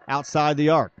catch outside the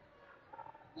arc.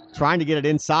 trying to get it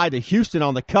inside to Houston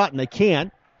on the cut, and they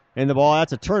can't. And the ball,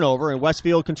 that's a turnover, and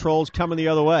Westfield controls coming the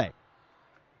other way.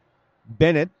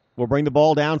 Bennett will bring the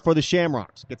ball down for the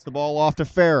Shamrocks. Gets the ball off to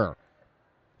Farrer.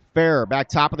 Farrer back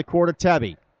top of the court to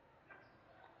Tebby.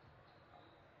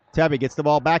 Tebby gets the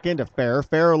ball back into Farrer.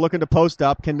 Farrer looking to post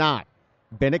up, cannot.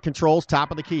 Bennett controls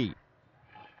top of the key.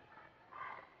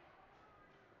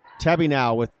 Tebby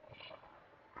now with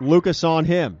Lucas on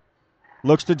him.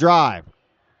 Looks to drive.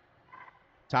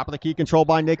 Top of the key controlled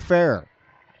by Nick Farrer.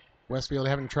 Westfield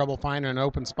having trouble finding an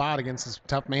open spot against this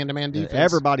tough man-to-man defense.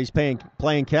 Everybody's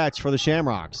playing catch for the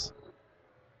Shamrocks.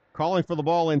 Calling for the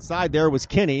ball inside there was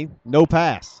Kinney. No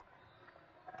pass.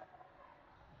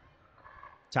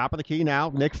 Top of the key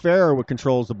now. Nick Farrer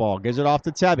controls the ball. Gives it off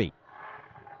to Tebby.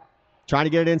 Trying to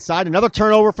get it inside. Another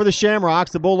turnover for the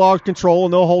Shamrocks. The Bulldogs control,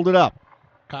 and they'll hold it up.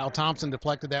 Kyle Thompson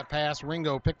deflected that pass.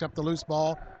 Ringo picked up the loose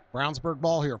ball. Brownsburg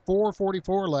ball here.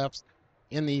 4:44 left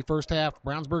in the first half.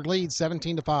 Brownsburg leads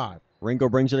 17-5. Ringo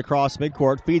brings it across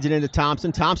midcourt, feeds it into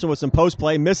Thompson. Thompson with some post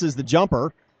play, misses the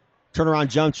jumper. Turnaround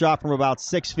jump shot from about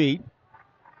 6 feet.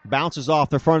 Bounces off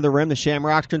the front of the rim. The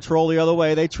Shamrocks control the other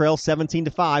way. They trail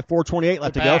 17-5. 4:28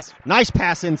 left to go. Nice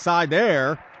pass inside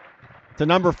there to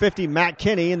number 50, Matt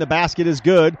Kinney, and the basket is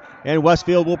good. And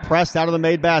Westfield will press out of the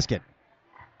made basket.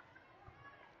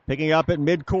 Picking up at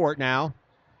midcourt now.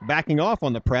 Backing off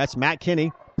on the press. Matt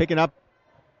Kinney picking up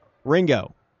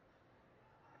Ringo.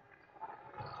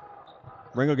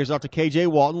 Ringo gives off to K.J.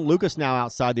 Walton. Lucas now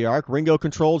outside the arc. Ringo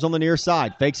controls on the near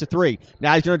side. Fakes a three.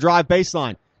 Now he's going to drive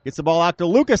baseline. Gets the ball out to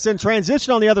Lucas in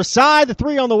transition on the other side. The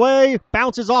three on the way.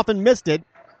 Bounces off and missed it.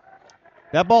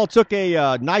 That ball took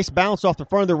a nice bounce off the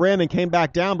front of the rim and came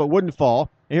back down but wouldn't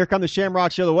fall. And here come the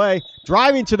Shamrocks the other way.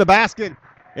 Driving to the basket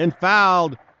and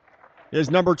fouled is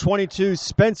number 22,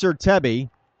 Spencer Tebby.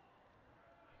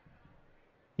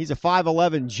 He's a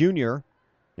 5'11 junior,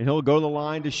 and he'll go to the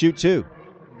line to shoot two.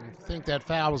 I think that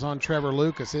foul was on Trevor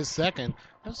Lucas, his second.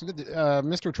 That's good.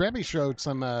 Mr. Tebby showed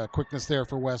some quickness there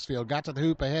for Westfield. Got to the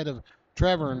hoop ahead of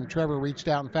Trevor, and Trevor reached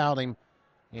out and fouled him.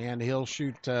 And he'll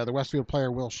shoot, the Westfield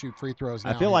player will shoot free throws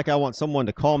now. I feel like I want someone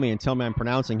to call me and tell me I'm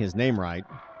pronouncing his name right,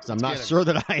 because I'm not sure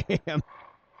that I am.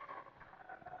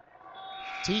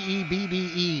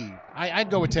 Tebbe. I'd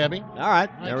go with Tebby. All right,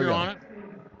 there we go. On it.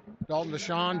 Dalton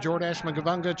Vachon, Jordash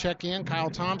Magavunga check in. Kyle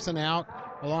Thompson out,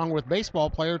 along with baseball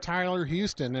player Tyler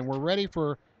Houston. And we're ready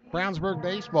for Brownsburg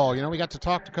baseball. You know, we got to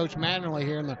talk to Coach Mattingly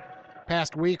here in the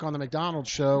past week on the McDonald's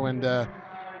show, and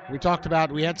we talked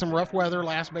about we had some rough weather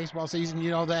last baseball season.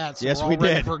 You know that. So yes, we're all we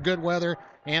ready did. For good weather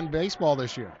and baseball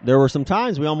this year. There were some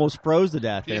times we almost froze to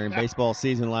death there in baseball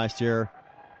season last year.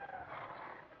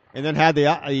 And then had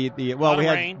we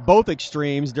had both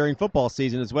extremes during football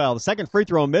season as well. The second free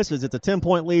throw misses. It's a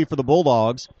 10-point lead for the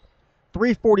Bulldogs.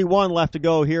 3:41 left to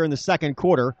go here in the second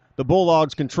quarter. The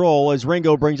Bulldogs control as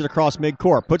Ringo brings it across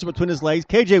midcourt. Puts it between his legs.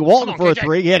 K.J. Walton for a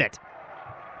three. Hit it.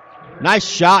 Nice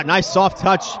shot. Nice soft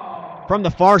touch from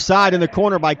the far side in the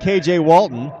corner by K.J.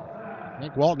 Walton. I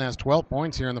think Walton has 12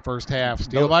 points here in the first half.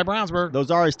 Steal by Brownsburg.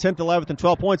 Those are his 10th, 11th, and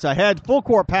 12 points ahead. Full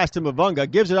court pass to Mavunga.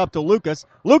 Gives it up to Lucas.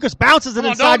 Lucas bounces it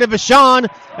inside to Vachon.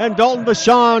 And Dalton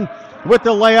Vachon with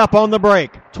the layup on the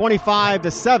break.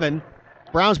 25-7.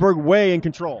 Brownsburg way in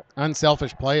control.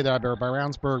 Unselfish play there by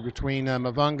Brownsburg between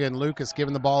Mavunga and Lucas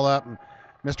giving the ball up. And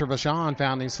Mr. Vachon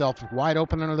found himself wide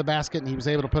open under the basket, and he was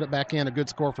able to put it back in. A good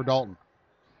score for Dalton.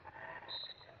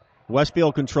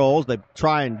 Westfield controls. They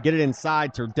try and get it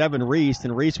inside to Devin Reese,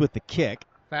 and Reese with the kick.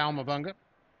 Foul Mavunga.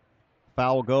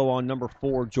 Foul will go on number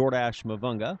 4, Jordash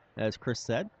Mavunga, as Chris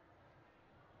said.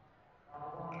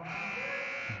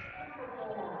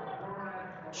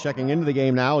 Checking into the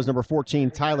game now is number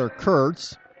 14, Tyler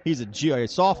Kurtz. He's a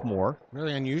sophomore.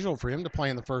 Really unusual for him to play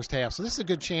in the first half. So this is a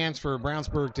good chance for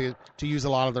Brownsburg to use a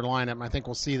lot of their lineup, and I think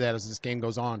we'll see that as this game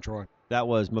goes on, Troy. That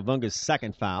was Mavunga's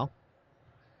second foul.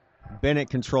 Bennett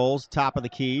controls, top of the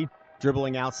key,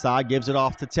 dribbling outside, gives it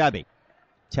off to Tebby.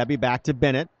 Tebby back to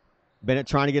Bennett. Bennett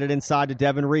trying to get it inside to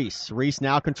Devin Reese. Reese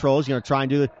now controls, going to try and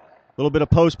do a little bit of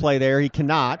post play there. He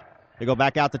cannot. They go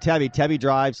back out to Tebby. Tebby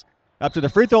drives up to the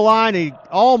free throw line. He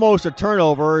almost a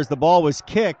turnover as the ball was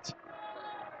kicked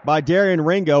by Darian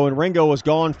Ringo, and Ringo was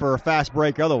gone for a fast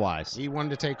break otherwise. He wanted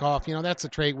to take off. You know, that's a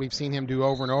trait we've seen him do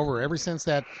over and over. Ever since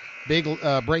that big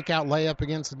breakout layup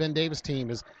against the Ben Davis team,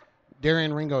 is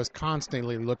Darian Ringo is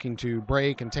constantly looking to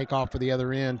break and take off for the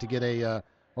other end to get a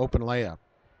open layup.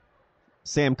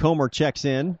 Sam Comer checks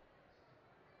in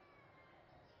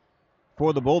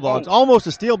for the Bulldogs. Almost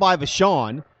a steal by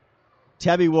Vachon.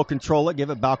 Tebby will control it,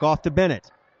 give it back off to Bennett.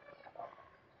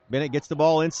 Bennett gets the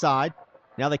ball inside.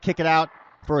 Now they kick it out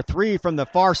for a three from the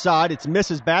far side. It's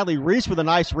misses badly. Reese with a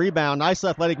nice rebound. Nice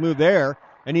athletic move there,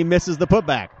 and he misses the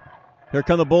putback. Here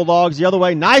come the Bulldogs the other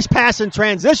way. Nice pass in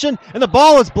transition, and the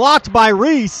ball is blocked by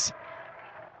Reese.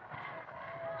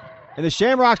 And the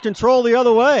Shamrocks control the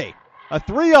other way. A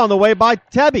three on the way by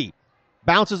Tebby.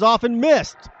 Bounces off and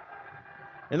missed.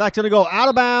 And that's going to go out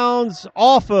of bounds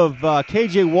off of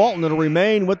K.J. Walton. It'll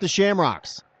remain with the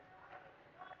Shamrocks.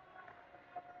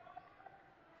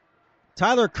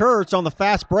 Tyler Kurtz on the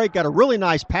fast break got a really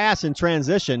nice pass in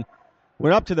transition.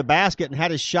 Went up to the basket and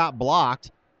had his shot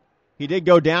blocked. He did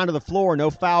go down to the floor, no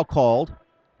foul called.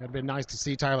 It'd been nice to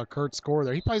see Tyler Kurtz score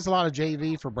there. He plays a lot of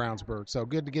JV for Brownsburg, so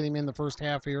good to get him in the first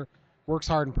half here. Works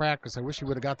hard in practice. I wish he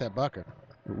would have got that bucket.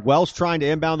 Wells trying to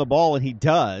inbound the ball, and he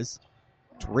does.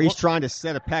 Reese trying to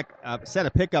set a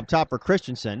pick up top for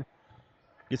Christensen.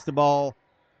 Gets the ball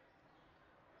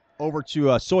over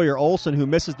to Sawyer Olson, who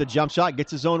misses the jump shot,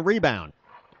 gets his own rebound.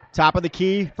 Top of the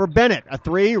key for Bennett. A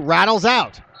three, rattles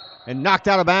out, and knocked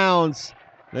out of bounds.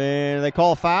 And they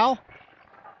call a foul?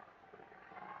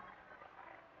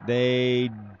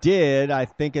 They did. I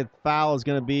think a foul is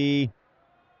going to be...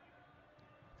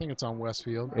 I think it's on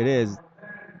Westfield. It is.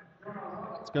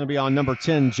 It's going to be on number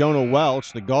 10, Jonah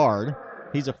Welch, the guard.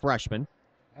 He's a freshman.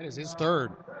 That is his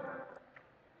third.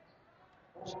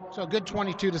 So a good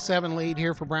 22-7 lead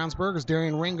here for Brownsburg as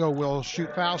Darian Ringo will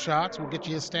shoot foul shots. We'll get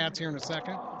you his stats here in a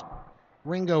second.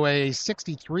 Ringo, a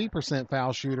 63%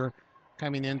 foul shooter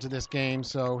coming into this game,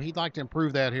 so he'd like to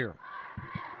improve that here.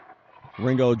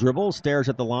 Ringo dribbles, stares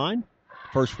at the line.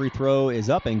 First free throw is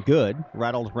up and good.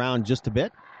 Rattled around just a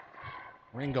bit.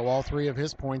 Ringo, all three of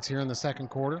his points here in the second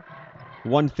quarter.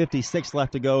 1:56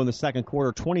 left to go in the second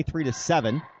quarter.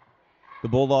 23-7. The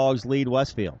Bulldogs lead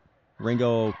Westfield.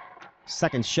 Ringo,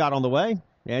 second shot on the way,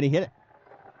 and he hit it.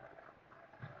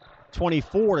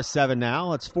 24-7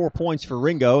 now. That's 4 points for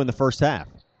Ringo in the first half.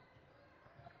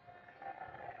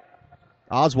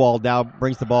 Oswald now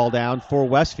brings the ball down for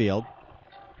Westfield.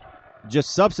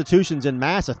 Just substitutions in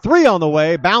mass. A three on the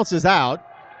way, bounces out.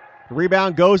 The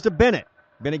rebound goes to Bennett.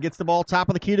 Bennett gets the ball top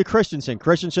of the key to Christensen.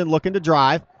 Christensen looking to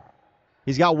drive.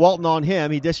 He's got Walton on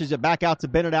him. He dishes it back out to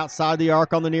Bennett outside the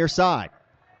arc on the near side.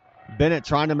 Bennett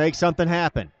trying to make something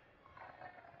happen.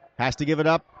 Has to give it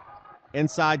up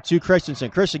inside to Christensen.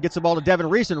 Christensen gets the ball to Devin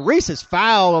Reese, and Reese is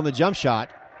fouled on the jump shot.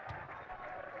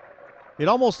 It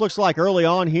almost looks like early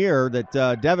on here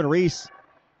that Devin Reese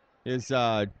is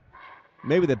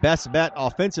maybe the best bet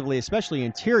offensively, especially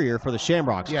interior for the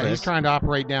Shamrocks. Yeah, Chris. he's trying to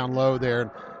operate down low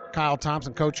there. Kyle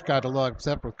Thompson, coach, got a little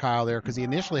upset with Kyle there because he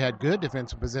initially had good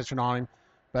defensive position on him,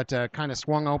 but kind of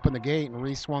swung open the gate and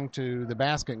Reese swung to the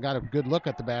basket and got a good look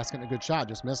at the basket and a good shot,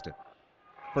 just missed it.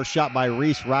 First shot by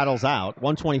Reese rattles out.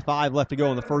 1:25 left to go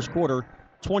in the first quarter.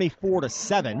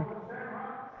 24-7.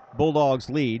 Bulldogs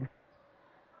lead.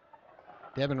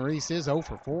 Devin Reese is 0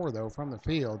 for 4, though, from the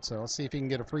field, so let's see if he can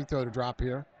get a free throw to drop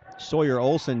here. Sawyer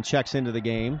Olson checks into the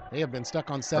game. They have been stuck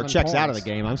on 7 Or checks points. out of the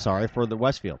game, I'm sorry, for the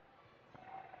Westfield.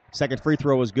 Second free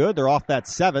throw was good. They're off that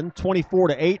 7.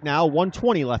 24-8 now.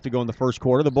 1:20 left to go in the first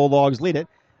quarter. The Bulldogs lead it.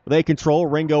 They control.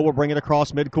 Ringo will bring it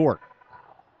across midcourt.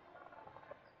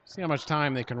 See how much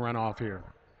time they can run off here.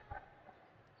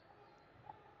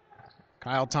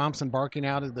 Kyle Thompson barking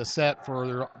out of the set for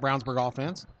the Brownsburg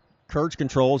offense. Kurtz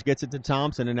controls, gets it to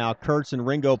Thompson, and now Kurtz and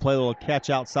Ringo play a little catch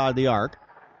outside the arc.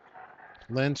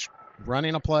 Lynch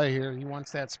running a play here. He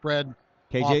wants that spread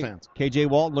offense. KJ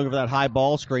Walton looking for that high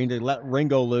ball screen to let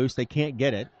Ringo loose. They can't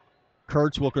get it.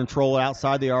 Kurtz will control it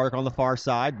outside the arc on the far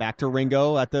side. Back to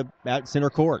Ringo at center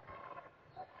court.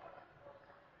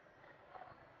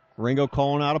 Ringo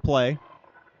calling out a play.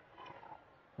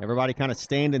 Everybody kind of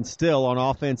standing still on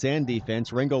offense and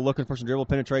defense. Ringo looking for some dribble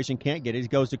penetration. Can't get it. He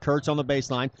goes to Kurtz on the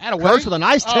baseline. Kurtz with a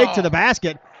nice take to the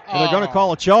basket. And they're going to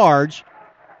call a charge.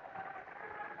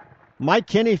 Mike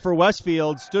Kinney for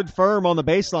Westfield stood firm on the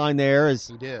baseline there as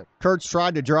he did. Kurtz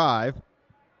tried to drive.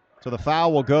 So the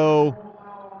foul will go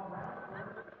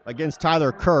against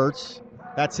Tyler Kurtz.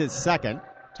 That's his second.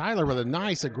 Tyler with a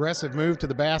nice aggressive move to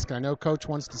the basket. I know Coach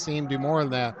wants to see him do more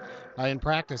of that. In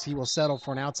practice, he will settle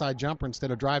for an outside jumper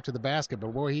instead of drive to the basket.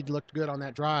 But, boy, he looked good on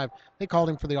that drive. They called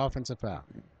him for the offensive foul.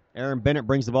 Aaron Bennett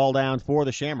brings the ball down for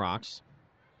the Shamrocks.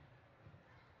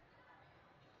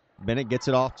 Bennett gets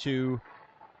it off to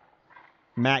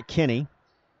Matt Kinney.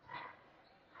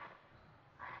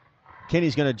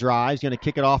 Kinney's going to drive. He's going to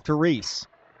kick it off to Reese.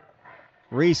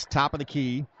 Reese, top of the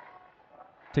key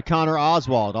to Connor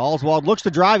Oswald. Oswald looks to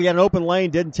drive. He had an open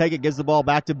lane, didn't take it, gives the ball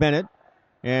back to Bennett.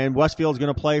 And Westfield's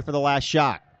going to play for the last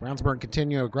shot. Brownsburg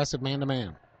continue aggressive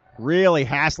man-to-man. Really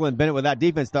hassling Bennett with that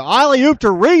defense. The alley-oop to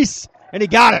Reese, and he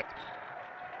got it.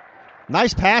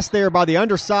 Nice pass there by the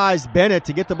undersized Bennett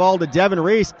to get the ball to Devin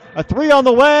Reese. A three on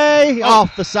the way,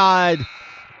 off the side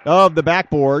of the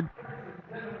backboard.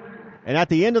 And at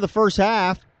the end of the first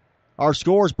half, our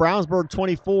scores, Brownsburg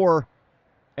 24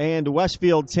 and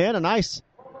Westfield 10. A nice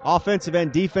offensive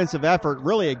and defensive effort.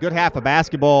 Really a good half of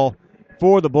basketball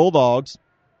for the Bulldogs.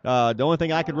 The only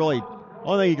thing you could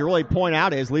really point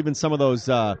out is leaving some of those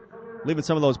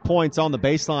points on the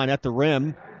baseline at the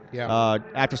rim. Yeah.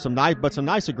 After some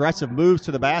nice aggressive moves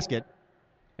to the basket,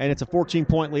 and it's a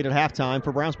 14-point lead at halftime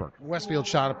for Brownsburg. Westfield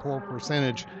shot a poor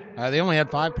percentage. They only had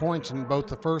 5 points in both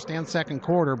the first and second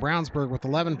quarter. Brownsburg with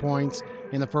 11 points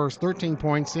in the first, 13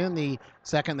 points in the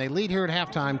second. They lead here at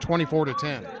halftime,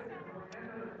 24-10.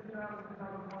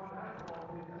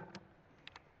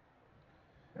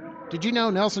 Did you know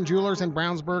Nelson Jewelers in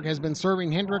Brownsburg has been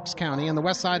serving Hendricks County and the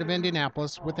west side of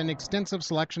Indianapolis with an extensive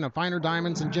selection of finer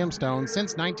diamonds and gemstones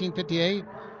since 1958?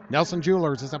 Nelson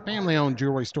Jewelers is a family-owned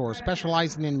jewelry store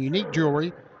specializing in unique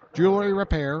jewelry, jewelry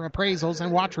repair, appraisals,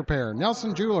 and watch repair.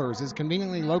 Nelson Jewelers is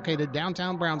conveniently located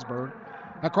downtown Brownsburg,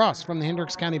 across from the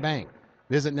Hendricks County Bank.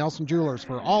 Visit Nelson Jewelers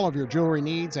for all of your jewelry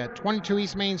needs at 22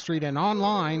 East Main Street and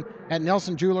online at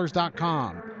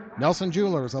nelsonjewelers.com. Nelson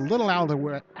Jewelers, a little out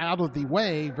of the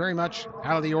way, very much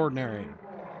out of the ordinary.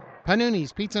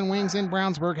 Panuni's Pizza and Wings in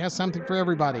Brownsburg has something for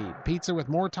everybody. Pizza with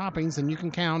more toppings than you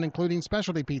can count, including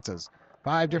specialty pizzas,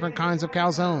 5 different kinds of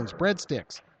calzones,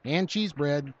 breadsticks, and cheese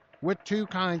bread with 2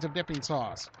 kinds of dipping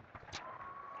sauce.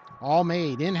 All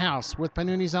made in-house with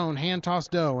Panuni's own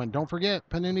hand-tossed dough. And don't forget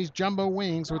Panuni's jumbo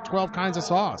wings with 12 kinds of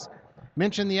sauce.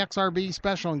 Mention the XRB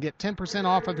special and get 10%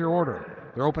 off of your order.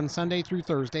 They're open Sunday through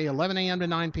Thursday, 11 a.m. to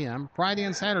 9 p.m. Friday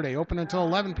and Saturday, open until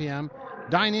 11 p.m.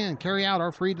 Dine in, carry out,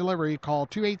 or free delivery. Call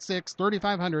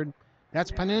 286-3500. That's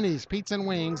Panuni's Pizza and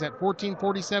Wings at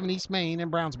 1447 East Main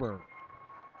in Brownsburg.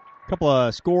 A couple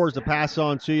of scores to pass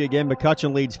on to you. Again,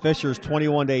 McCutcheon leads Fishers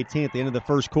 21-18 at the end of the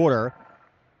first quarter.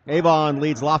 Avon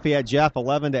leads Lafayette Jeff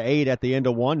 11-8 at the end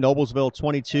of one. Noblesville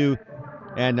 22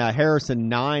 and Harrison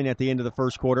 9 at the end of the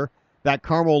first quarter. That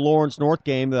Carmel-Lawrence North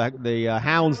game, the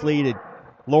Hounds lead at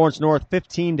Lawrence North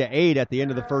 15-8 at the end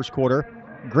of the first quarter.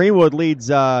 Greenwood leads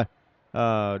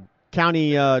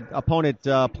county opponent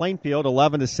Plainfield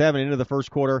 11-7 into the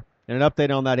first quarter. And an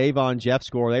update on that Avon Jeff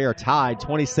score. They are tied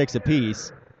 26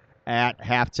 apiece at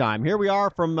halftime. Here we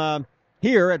are from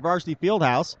here at Varsity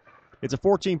Fieldhouse. It's a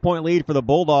 14-point lead for the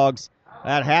Bulldogs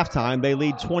at halftime. They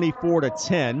lead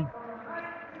 24-10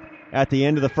 at the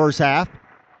end of the first half.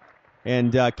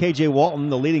 And K.J. Walton,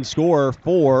 the leading scorer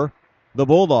for the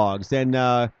Bulldogs. And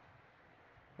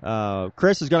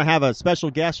Chris is going to have a special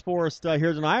guest for us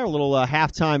here tonight, a little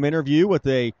halftime interview with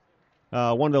one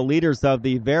of the leaders of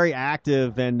the very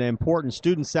active and important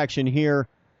student section here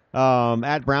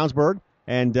at Brownsburg.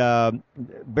 And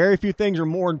very few things are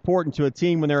more important to a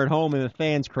team when they're at home than the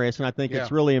fans, Chris. And I think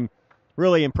it's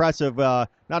really impressive, not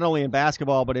only in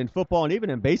basketball, but in football and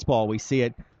even in baseball. We see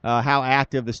it, how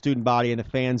active the student body and the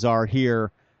fans are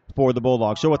here for the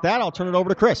Bulldogs. So with that, I'll turn it over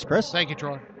to Chris. Chris? Thank you,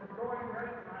 Troy.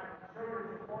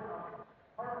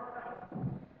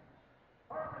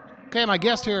 Okay, my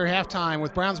guest here at halftime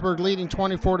with Brownsburg leading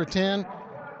 24-10.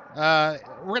 We're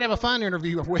going to have a fun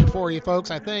interview for you folks.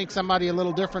 I think somebody a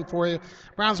little different for you.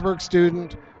 Brownsburg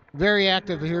student, very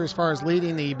active here as far as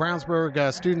leading the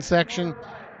Brownsburg student section,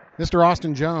 Mr.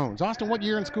 Austin Jones. Austin, what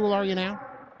year in school are you now?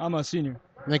 I'm a senior.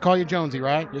 And they call you Jonesy,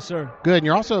 right? Yes, sir. Good. And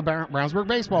you're also a Brownsburg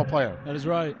baseball player. That is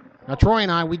right. Now, Troy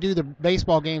and I, we do the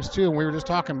baseball games too, and we were just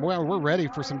talking, well, we're ready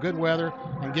for some good weather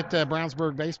and get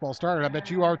Brownsburg baseball started. I bet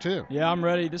you are too. Yeah, I'm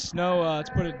ready. This snow, it's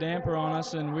put a damper on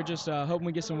us, and we're just hoping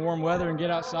we get some warm weather and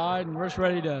get outside, and we're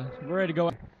ready to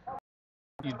go.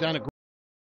 You've done a great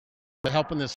job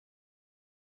helping this,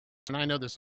 and I know the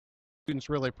students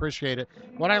really appreciate it.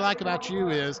 What I like about you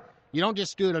is you don't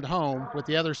just do it at home with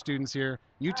the other students here.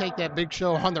 You take that big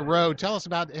show on the road. Tell us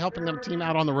about helping them team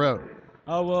out on the road.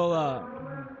 Oh, well,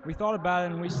 we thought about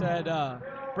it, and we said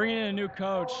bringing in a new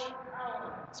coach,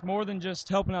 it's more than just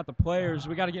helping out the players.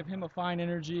 We got to give him a fine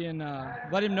energy and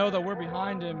let him know that we're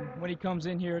behind him when he comes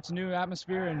in here. It's a new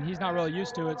atmosphere, and he's not really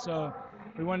used to it, so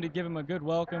we wanted to give him a good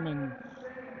welcome and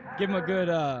give him a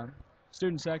good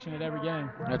student section at every game.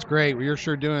 That's great. Well, you're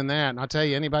sure doing that. And I'll tell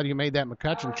you, anybody who made that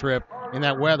McCutcheon trip in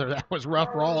that weather, that was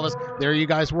rough for all of us. There you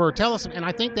guys were. Tell us, and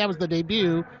I think that was the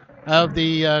debut of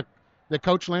the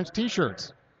Coach Lynch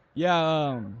T-shirts.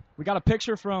 Yeah, we got a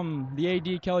picture from the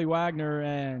AD, Kelly Wagner,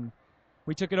 and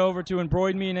we took it over to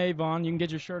Embroid Me in Avon. You can get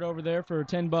your shirt over there for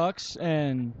 $10,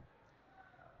 and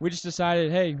we just decided,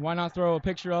 hey, why not throw a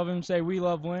picture of him, say we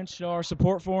love Lynch, show our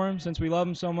support for him since we love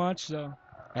him so much. So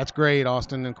That's great,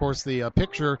 Austin. And of course, the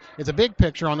picture is a big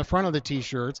picture on the front of the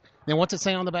T-shirts. Then what's it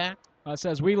say on the back? It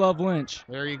says, "We love Lynch."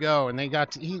 There you go. And they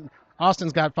got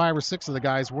Austin's got 5 or 6 of the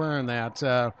guys wearing that.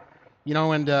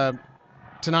 And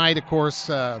tonight, of course,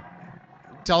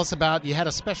 tell us about, you had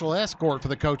a special escort for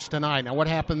the coach tonight. Now, what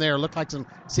happened there? Looked like some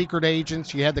secret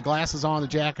agents. You had the glasses on, the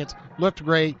jackets. Looked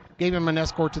great. Gave him an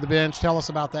escort to the bench. Tell us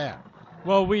about that.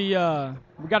 Well, we got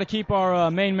to keep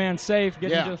our main man safe,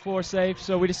 get him to the floor safe.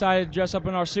 So we decided to dress up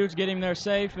in our suits, get him there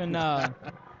safe, and just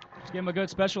give him a good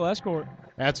special escort.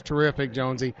 That's terrific,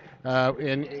 Jonesy.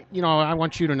 And I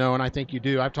want you to know, and I think you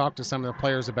do, I've talked to some of the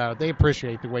players about it. They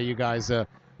appreciate the way you guys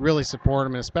really support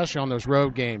them, and especially on those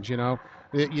road games,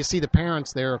 You see the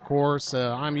parents there, of course.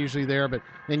 I'm usually there, but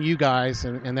then you guys,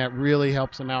 and that really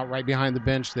helps them out right behind the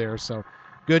bench there. So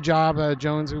good job,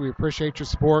 Jonesy. We appreciate your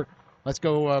support. Let's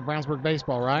go Brownsburg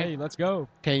baseball, right? Hey, let's go.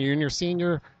 Okay, you're in your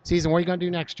senior season. What are you going to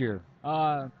do next year?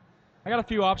 I got a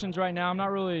few options right now. I'm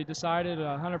not really decided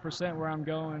 100% where I'm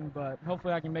going, but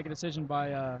hopefully I can make a decision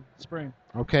by spring.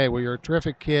 Okay, well, you're a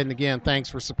terrific kid, and again, thanks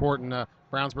for supporting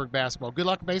Brownsburg basketball. Good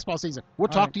luck in baseball season. We'll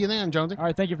talk to you then, Jonesy. All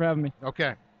right, thank you for having me.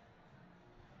 Okay.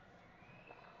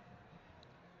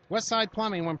 Westside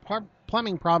Plumbing, when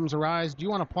plumbing problems arise, do you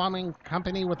want a plumbing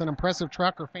company with an impressive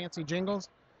truck or fancy jingles?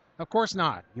 Of course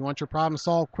not. You want your problem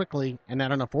solved quickly and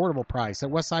at an affordable price.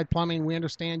 At Westside Plumbing, we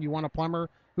understand you want a plumber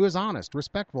who is honest,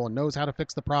 respectful, and knows how to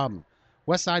fix the problem.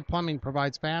 Westside Plumbing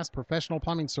provides fast, professional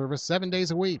plumbing service 7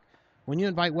 days a week. When you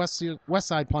invite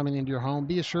Westside Plumbing into your home,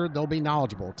 be assured they'll be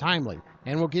knowledgeable, timely,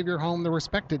 and will give your home the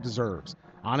respect it deserves.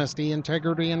 Honesty,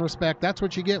 integrity, and respect, that's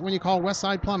what you get when you call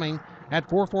Westside Plumbing at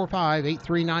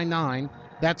 445-8399.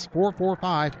 That's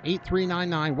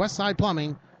 445-8399. Westside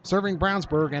Plumbing, serving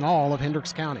Brownsburg and all of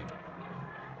Hendricks County.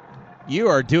 You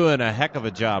are doing a heck of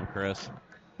a job, Chris.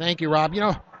 Thank you, Rob.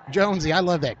 Jonesy, I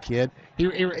love that kid.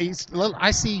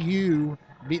 I see you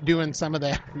doing some of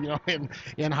that,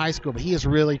 in high school, but he is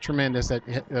really tremendous at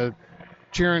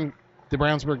cheering the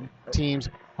Brownsburg teams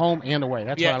home and away.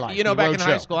 That's what I like. Back in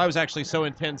high school, I was actually so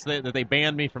intense that they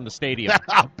banned me from the stadium.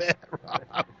 I'll bet,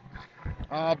 Rob.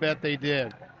 I'll bet they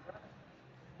did.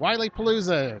 Wiley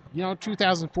Palooza,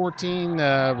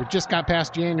 2014, we just got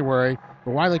past January,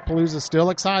 but Wiley Palooza is still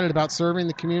excited about serving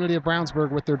the community of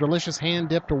Brownsburg with their delicious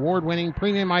hand-dipped, award-winning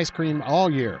premium ice cream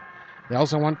all year. They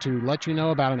also want to let you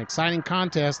know about an exciting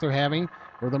contest they're having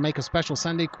where they'll make a special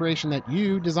Sunday creation that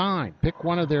you design. Pick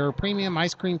one of their premium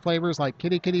ice cream flavors like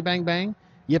Kitty Kitty Bang Bang,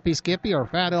 Yippee Skippy, or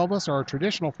Fat Elvis, or a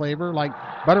traditional flavor like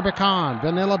Butter Pecan,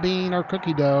 Vanilla Bean, or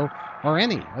Cookie Dough, or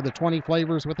any of the 20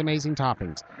 flavors with amazing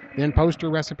toppings. Then post your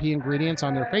recipe ingredients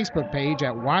on their Facebook page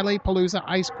at Wiley Palooza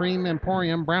Ice Cream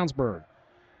Emporium, Brownsburg.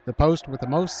 The post with the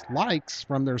most likes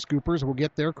from their scoopers will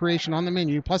get their creation on the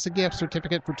menu, plus a gift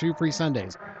certificate for 2 free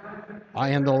Sundays.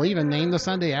 And they'll even name the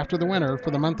Sunday after the winner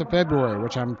for the month of February,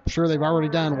 which I'm sure they've already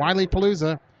done. Wiley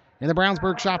Palooza in the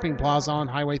Brownsburg Shopping Plaza on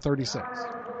Highway 36.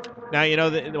 Now,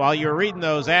 while you were reading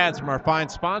those ads from our fine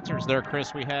sponsors there,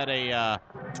 Chris, we had a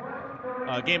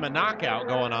game of knockout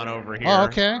going on over here. Oh,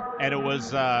 okay. And it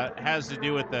was has to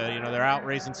do with they're out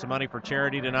raising some money for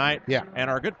charity tonight. Yeah. And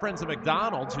our good friends at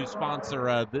McDonald's, who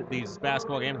sponsor these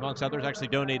basketball games amongst others, actually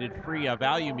donated free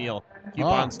value meal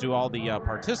coupons to all the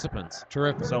participants.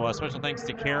 Terrific. So special thanks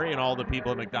to Carrie and all the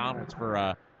people at McDonald's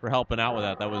for helping out with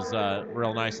that. That was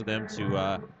real nice of them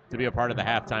to be a part of the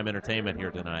halftime entertainment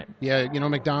here tonight. Yeah,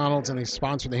 McDonald's, and they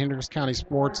sponsor the Hendricks County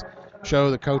Sports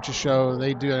Show, the coaches show.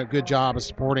 They do a good job of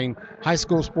supporting high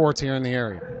school sports here in the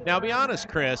area. Now, be honest,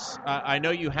 Chris, I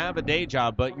know you have a day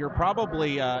job, but you're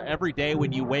probably every day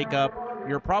when you wake up,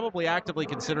 you're probably actively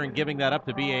considering giving that up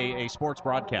to be a sports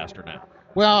broadcaster now.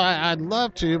 Well, I'd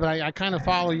love to, but I kind of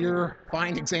follow your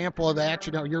fine example of that.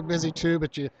 You're busy too,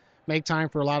 but you make time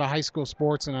for a lot of high school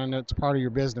sports, and I know it's part of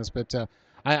your business. But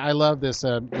I love this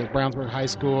the Brownsburg High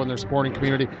School and their sporting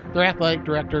community. Their athletic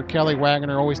director, Kelly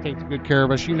Wagner, always takes good care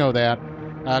of us. You know that.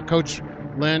 Coach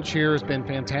Lynch here has been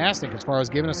fantastic as far as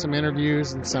giving us some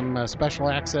interviews and some special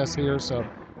access here. So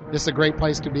this is a great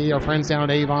place to be. Our friends down at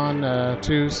Avon,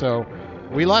 too, so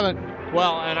we love it.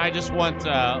 Well, and I just want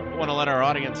to let our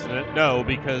audience know,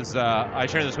 because I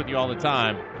share this with you all the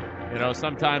time.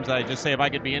 Sometimes I just say if I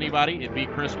could be anybody, it'd be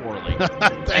Chris Worley.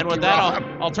 And with that,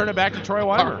 I'll turn it back to Troy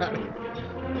Weimer.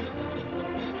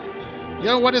 You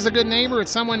know what is a good neighbor?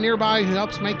 It's someone nearby who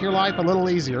helps make your life a little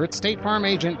easier. It's State Farm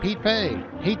agent Pete Fay.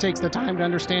 He takes the time to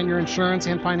understand your insurance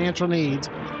and financial needs.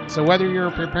 So whether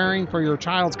you're preparing for your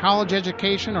child's college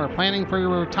education or planning for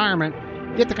your retirement,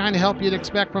 get the kind of help you'd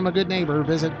expect from a good neighbor.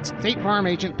 Visit State Farm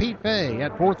agent Pete Fay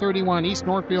at 431 East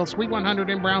Northfield, Suite 100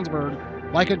 in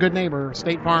Brownsburg. Like a good neighbor,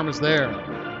 State Farm is there.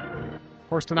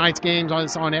 course, tonight's game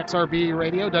is on XRB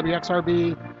Radio,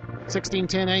 WXRB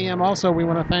 1610 AM. Also, we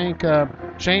want to thank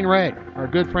Shane Ray, our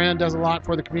good friend, does a lot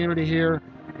for the community here,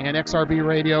 and XRB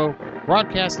Radio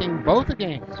broadcasting both the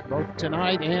games, both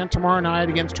tonight and tomorrow night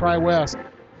against Tri-West.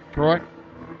 Troy?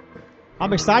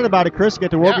 I'm excited about it, Chris.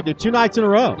 Get to work with you 2 nights in a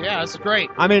row. Yeah, this is great.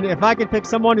 I mean, if I could pick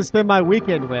someone to spend my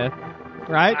weekend with,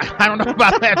 right? I don't know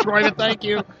about that, Troy, but thank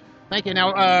you. Thank you.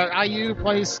 Now, IU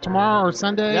plays tomorrow or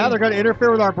Sunday? Yeah, they're going to interfere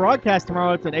with our broadcast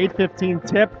tomorrow. It's an 8:15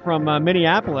 tip from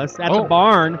Minneapolis at the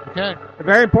barn. Okay. A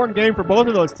very important game for both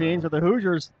of those teams. With the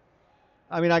Hoosiers,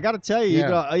 I mean, I got to tell you,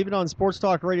 even on Sports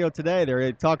Talk Radio today,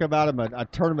 they talk about them a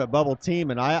tournament bubble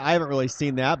team, and I haven't really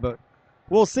seen that, but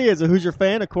we'll see. As a Hoosier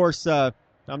fan, of course,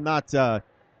 I'm not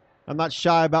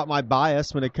shy about my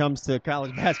bias when it comes to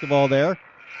college basketball there.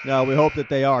 We hope that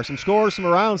they are. Some scores from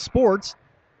around sports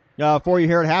for you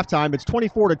here at halftime. It's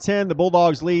 24-10. The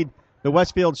Bulldogs lead the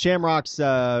Westfield Shamrocks.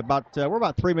 We're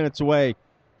about 3 minutes away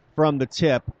from the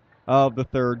tip of the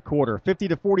third quarter.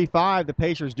 50-45. The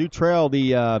Pacers do trail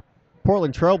the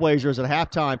Portland Trailblazers at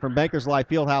halftime from Bankers Life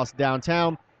Fieldhouse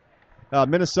downtown.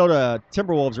 Minnesota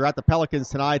Timberwolves are at the Pelicans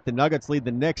tonight. The Nuggets lead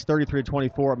the Knicks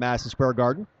 33-24 at Madison Square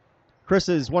Garden.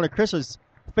 One of Chris's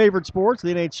favorite sports,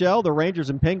 the NHL. The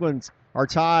Rangers and Penguins are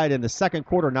tied in the second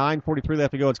quarter. 9:43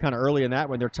 left to go. It's kind of early in that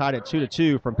when they're tied at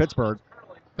 2-2 from Pittsburgh.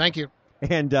 Thank you.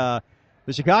 And the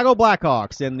Chicago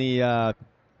Blackhawks and the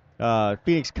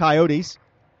Phoenix Coyotes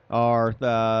are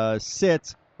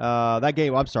sit. That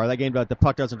game, the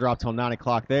puck doesn't drop till 9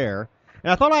 o'clock there.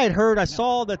 And I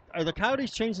saw that the Coyotes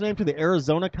changed the name to the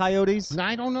Arizona Coyotes.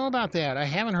 I don't know about that. I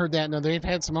haven't heard that. No, they've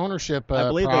had some ownership I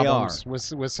believe problems they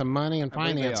are. with some money and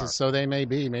finances, so they may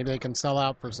be. Maybe they can sell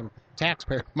out for some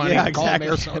taxpayer money. Yeah, exactly.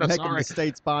 Make them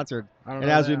state-sponsored. And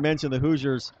as we mentioned, the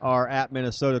Hoosiers are at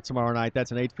Minnesota tomorrow night. That's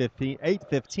an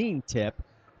 8:15 tip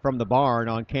from the barn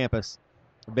on campus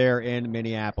there in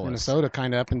Minneapolis. Minnesota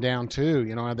kind of up and down, too.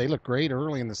 They looked great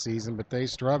early in the season, but they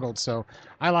struggled. So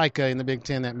I like in the Big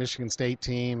Ten that Michigan State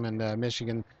team and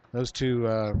Michigan, those two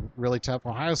really tough.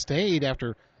 Ohio State,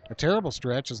 after a terrible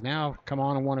stretch, has now come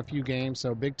on and won a few games.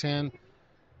 So Big Ten,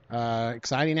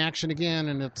 exciting action again,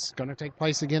 and it's going to take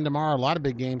place again tomorrow. A lot of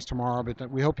big games tomorrow, but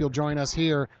we hope you'll join us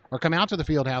here or come out to the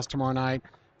Fieldhouse tomorrow night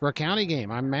for a county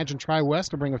game. I imagine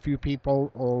Tri-West will bring a few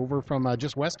people over from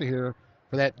just west of here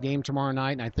for that game tomorrow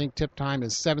night, and I think tip time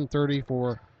is 7:30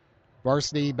 for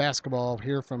varsity basketball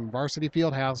here from Varsity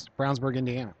Fieldhouse, Brownsburg,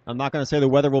 Indiana. I'm not going to say the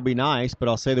weather will be nice, but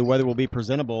I'll say the weather will be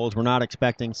presentable, as we're not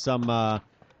expecting some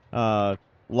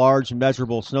large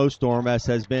measurable snowstorm, as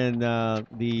has been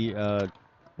the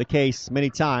case many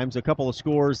times. A couple of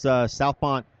scores.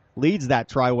 Southmont leads that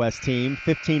Tri-West team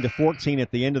 15-14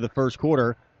 at the end of the first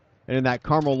quarter, and in that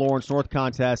Carmel-Lawrence North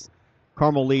contest,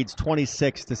 Carmel leads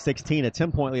 26-16, a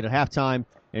 10-point lead at halftime,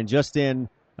 and Justin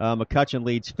McCutcheon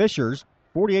leads Fishers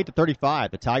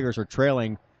 48-35. The Tigers are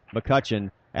trailing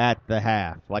McCutcheon at the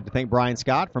half. I'd like to thank Brian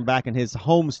Scott from back in his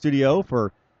home studio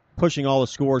for pushing all the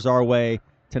scores our way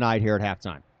tonight here at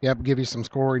halftime. Yep, give you some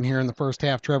scoring here in the first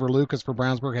half. Trevor Lucas for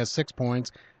Brownsburg has 6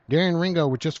 points. Darian Ringo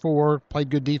with just 4, played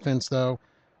good defense though.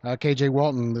 KJ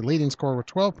Walton, the leading scorer, with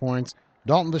 12 points.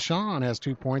 Dalton Deshawn has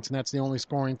 2 points, and that's the only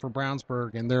scoring for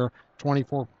Brownsburg, and they're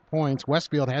 24 points.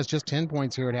 Westfield has just 10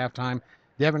 points here at halftime.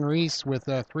 Devin Reese with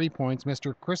 3 points.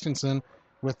 Mr. Christensen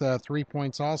with 3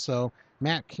 points also.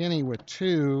 Matt Kinney with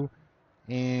 2,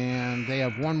 and they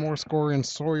have one more scorer in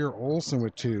Sawyer Olson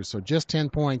with 2, so just 10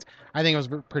 points. I think it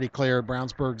was pretty clear.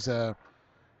 Brownsburg's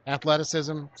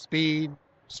athleticism, speed,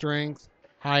 strength,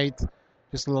 height,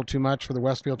 just a little too much for the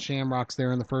Westfield Shamrocks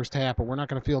there in the first half, but we're not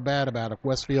going to feel bad about it.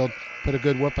 Westfield put a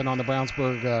good whooping on the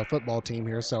Brownsburg football team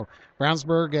here. So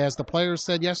Brownsburg, as the players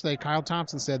said yesterday, Kyle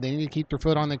Thompson said they need to keep their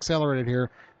foot on the accelerator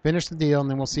here, finish the deal, and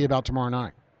then we'll see about tomorrow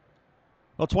night.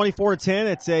 Well, 24-10,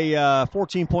 it's a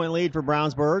 14-point lead for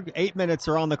Brownsburg. 8 minutes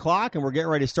are on the clock, and we're getting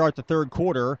ready to start the third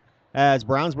quarter as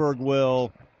Brownsburg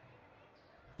will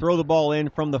throw the ball in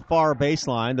from the far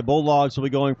baseline. The Bulldogs will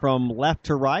be going from left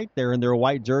to right. They're in their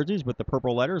white jerseys with the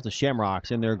purple letters. The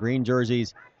Shamrocks in their green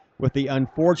jerseys with the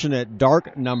unfortunate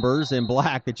dark numbers in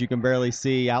black that you can barely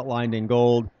see outlined in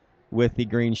gold, with the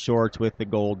green shorts with the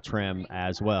gold trim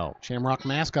as well. Shamrock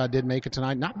mascot did make it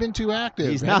tonight. Not been too active.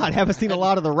 He's not. Haven't seen a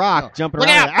lot of the Rock jumping Look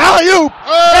around. out. Alley-oop!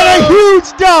 Oh! And a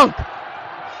huge dunk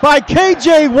by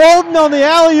K.J. Walton on the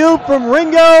alley-oop from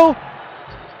Ringo.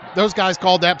 Those guys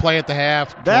called that play at the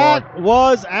half. That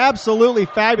was absolutely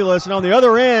fabulous. And on the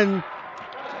other end,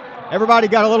 everybody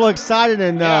got a little excited,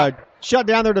 and shut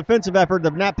down their defensive effort.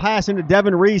 The net pass into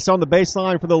Devin Reese on the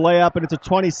baseline for the layup, and it's a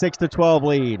 26-12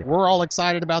 lead. We're all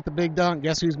excited about the big dunk.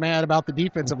 Guess who's mad about the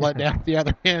defensive letdown at the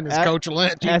other end? Is Coach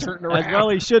Lynch. He turned around. As well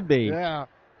he should be. Yeah,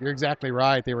 you're exactly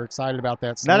right. They were excited about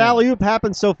that. That alley-oop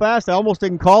happened so fast, I almost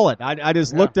didn't call it. I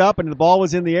just looked up, and the ball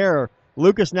was in the air.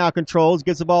 Lucas now controls,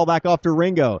 gets the ball back off to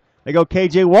Ringo. They go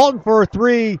K.J. Walton for a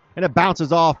three, and it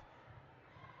bounces off.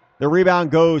 The rebound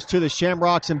goes to the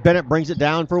Shamrocks, and Bennett brings it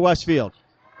down for Westfield.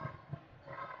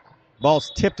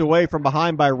 Ball's tipped away from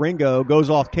behind by Ringo,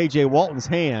 goes off K.J. Walton's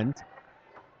hand,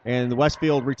 and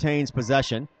Westfield retains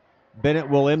possession. Bennett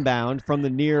will inbound from the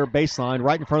near baseline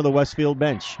right in front of the Westfield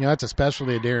bench. Yeah, that's a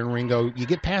specialty of Darren Ringo. You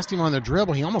get past him on the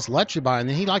dribble, he almost lets you by, and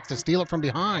then he likes to steal it from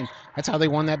behind. That's how they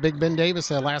won that big Ben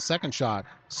Davis last second shot.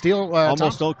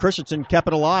 Almost stole. Christensen kept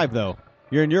it alive, though.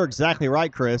 You're exactly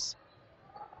right, Chris.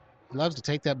 He loves to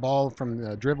take that ball from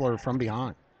the dribbler from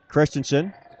behind.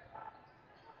 Christensen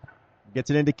gets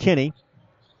it into Kenny.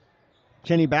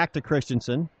 Kenny back to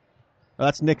Christensen. Oh,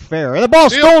 that's Nick Fair. And the ball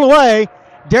stolen away.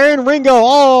 Darren Ringo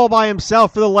all by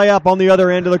himself for the layup on the other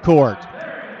end of the court.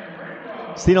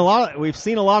 We've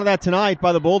seen a lot of that tonight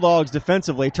by the Bulldogs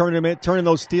defensively, turning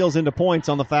those steals into points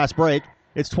on the fast break.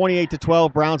 It's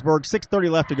 28-12 Brownsburg, 6:30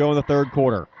 left to go in the third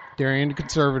quarter. Darren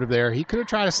conservative there. He could have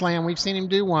tried a slam. We've seen him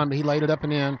do one, but he laid it up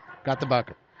and in, got the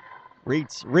bucket.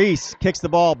 Reese kicks the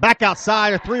ball back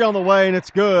outside, a three on the way, and it's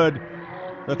good.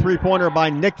 The three-pointer by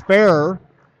Nick Farrer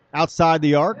outside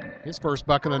the arc. His first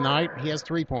bucket of the night. He has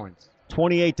 3 points.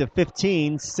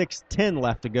 28-15, 6:10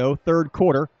 left to go, third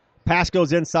quarter. Pass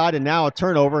goes inside, and now a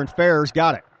turnover, and Farrer's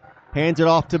got it. Hands it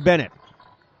off to Bennett.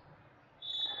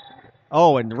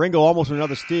 Oh, and Ringo almost with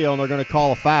another steal, and they're going to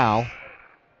call a foul.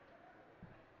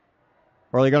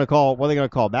 Or are they going to call, what are they going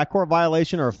to call, backcourt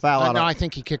violation or a foul? No, I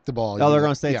think he kicked the ball. No, they're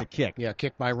going to say it's a kick. Yeah,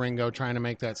 kick by Ringo trying to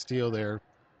make that steal there.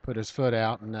 Put his foot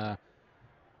out, and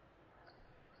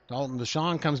Dalton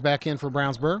Deshawn comes back in for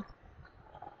Brownsburg.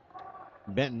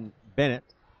 Bennett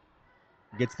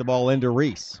gets the ball into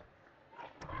Reese.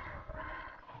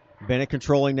 Bennett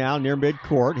controlling now near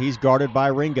midcourt. He's guarded by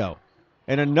Ringo.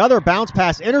 And another bounce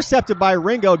pass intercepted by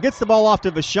Ringo. Gets the ball off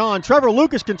to Vashon. Trevor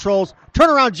Lucas controls.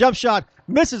 Turnaround jump shot.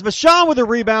 Misses. Vashon with a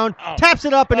rebound. Taps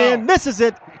it up and in. Misses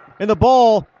it. And the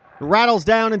ball rattles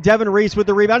down, and Devin Reese with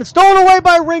the rebound. It's stolen away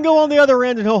by Ringo on the other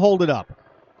end, and he'll hold it up.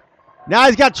 Now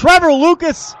he's got Trevor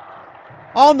Lucas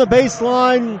on the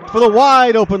baseline for the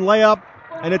wide open layup.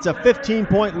 And it's a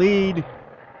 15-point lead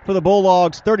for the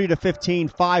Bulldogs, 30-15,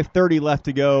 5:30 left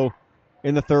to go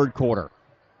in the third quarter.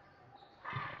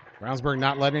 Brownsburg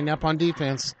not letting up on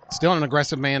defense. Still an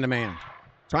aggressive man-to-man.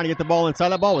 Trying to get the ball inside.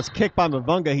 That ball was kicked by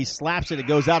Mavunga. He slaps it. It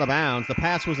goes out of bounds. The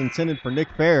pass was intended for Nick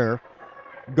Fair,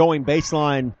 going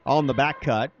baseline on the back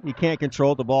cut. He can't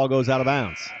control it. The ball goes out of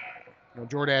bounds.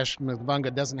 Jordash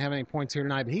Mavunga doesn't have any points here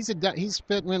tonight, but he's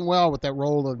fitting in well with that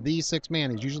role of the sixth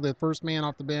man. He's usually the first man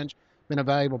off the bench. Been a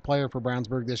valuable player for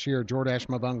Brownsburg this year, Jordash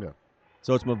Mavunga.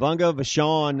 So it's Mavunga,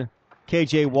 Vashon,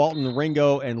 K.J. Walton,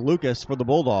 Ringo, and Lucas for the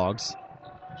Bulldogs.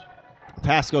 The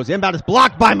pass goes inbound. It's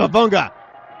blocked by Mavunga.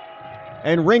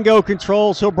 And Ringo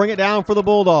controls. He'll bring it down for the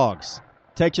Bulldogs.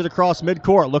 Takes it across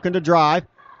midcourt, looking to drive.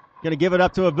 Going to give it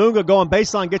up to Mavunga, going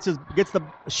baseline, gets the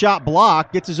shot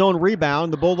blocked, gets his own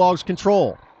rebound. The Bulldogs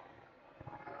control.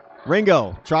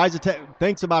 Ringo tries to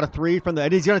thinks about a three from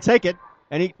and he's going to take it.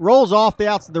 And he rolls off the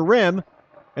outside the rim,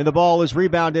 and the ball is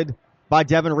rebounded by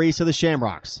Devin Reese of the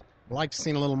Shamrocks. I'd like to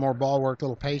see a little more ball work, a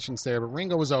little patience there, but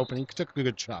Ringo was open. He took a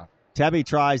good shot. Tebby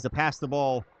tries to pass the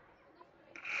ball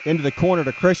into the corner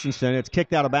to Christensen. It's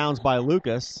kicked out of bounds by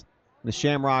Lucas. The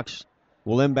Shamrocks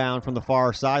will inbound from the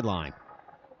far sideline.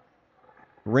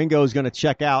 Ringo's going to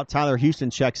check out. Tyler Houston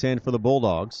checks in for the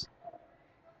Bulldogs.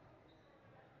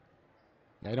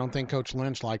 I don't think Coach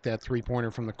Lynch liked that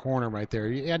three-pointer from the corner right there.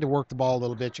 You had to work the ball a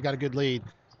little bit. You got a good lead.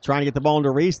 Trying to get the ball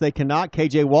into Reese. They cannot.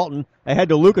 K.J. Walton ahead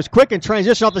to Lucas. Quick in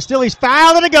transition off the steal. He's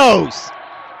fouled, and it goes.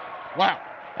 Wow.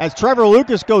 As Trevor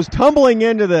Lucas goes tumbling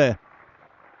into the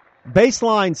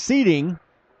baseline seating,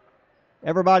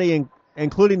 everybody,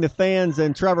 including the fans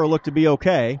and Trevor, look to be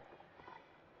okay.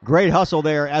 Great hustle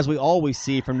there, as we always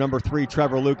see from number 3,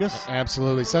 Trevor Lucas.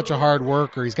 Absolutely. Such a hard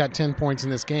worker. He's got 10 points in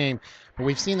this game. But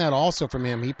we've seen that also from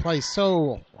him. He plays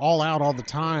so all out all the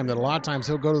time that a lot of times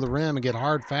he'll go to the rim and get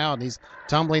hard fouled. And he's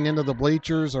tumbling into the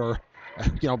bleachers or,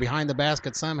 behind the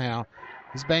basket somehow.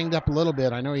 He's banged up a little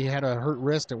bit. I know he had a hurt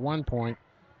wrist at one point,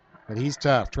 but he's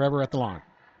tough. Trevor at the line.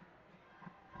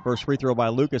 First free throw by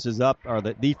Lucas is up, or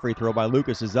the free throw by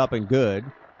Lucas is up and good.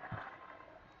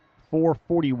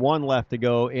 4:41 left to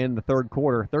go in the third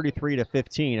quarter,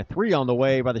 33-15. A three on the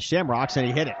way by the Shamrocks, and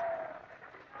he hit it.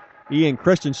 Ian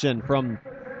Christensen from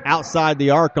outside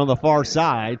the arc on the far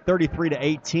side.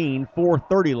 33-18,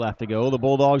 4:30 left to go. The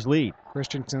Bulldogs lead.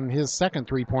 Christensen, his second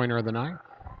three-pointer of the night.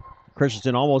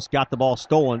 Christensen almost got the ball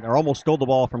stolen, or almost stole the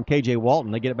ball from K.J.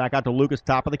 Walton. They get it back out to Lucas,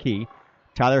 top of the key.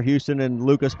 Tyler Houston and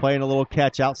Lucas playing a little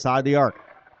catch outside the arc.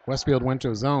 Westfield went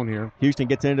to a zone here. Houston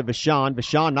gets into Vashon.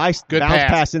 Vashon, nice good bounce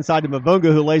pass inside to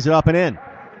Mavunga, who lays it up and in.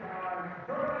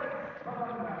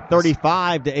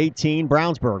 35-18,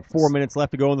 Brownsburg. 4 minutes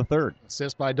left to go in the third.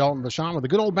 Assist by Dalton Vashon with a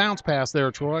good old bounce pass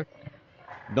there, Troy.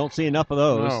 Don't see enough of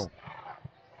those. No.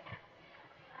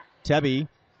 Tebby,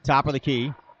 top of the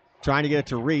key, trying to get it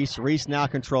to Reese. Reese now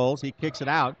controls. He kicks it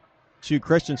out to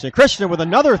Christensen. Christensen with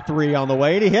another three on the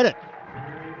way to hit it.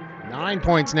 9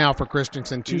 points now for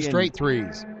Christensen, two straight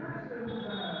threes.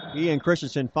 Ian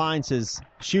Christensen finds his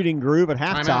shooting groove at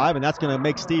halftime, and that's going to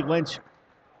make Steve Lynch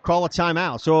call a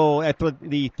timeout. So at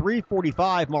the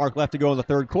 3:45 mark left to go in the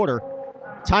third quarter,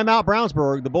 timeout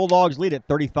Brownsburg. The Bulldogs lead it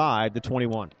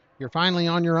 35-21. You're finally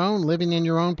on your own, living in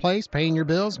your own place, paying your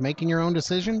bills, making your own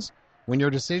decisions. When your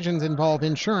decisions involve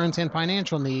insurance and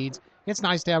financial needs, it's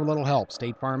nice to have a little help.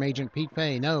 State Farm agent Pete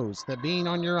Fay knows that being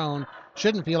on your own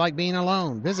shouldn't feel like being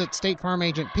alone. Visit State Farm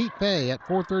agent Pete Fay at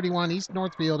 431 East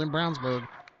Northfield in Brownsburg.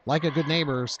 Like a good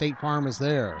neighbor, State Farm is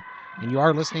there. And you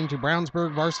are listening to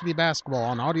Brownsburg Varsity Basketball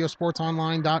on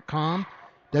audiosportsonline.com,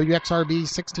 WXRB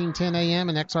 1610 AM,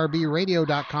 and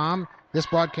XRBradio.com. This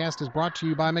broadcast is brought to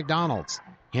you by McDonald's,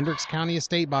 Hendricks County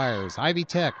Estate Buyers, Ivy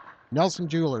Tech, Nelson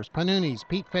Jewelers, Panuni's,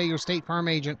 Pete Fay, your State Farm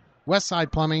agent,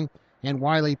 Westside Plumbing, and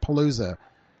Wiley Palooza.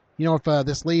 You know, if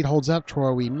this lead holds up,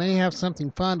 Troy, we may have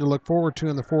something fun to look forward to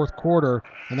in the fourth quarter,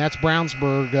 and that's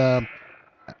Brownsburg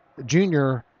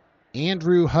junior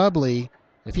Andrew Hubley.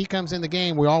 If he comes in the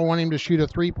game, we all want him to shoot a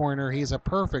three-pointer. He's a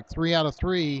perfect 3 out of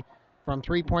 3 from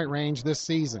three-point range this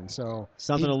season. So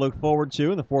something to look forward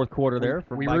to in the fourth quarter there.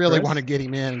 We really want to get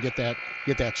him in and get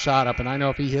that shot up, and I know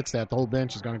if he hits that, the whole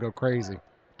bench is going to go crazy.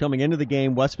 Coming into the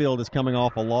game, Westfield is coming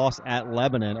off a loss at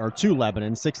Lebanon, or to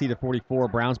Lebanon,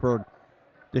 60-44. Brownsburg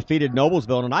defeated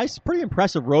Noblesville in a nice, pretty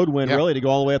impressive road win, really, to go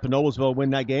all the way up to Noblesville,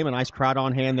 win that game. A nice crowd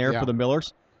on hand there for the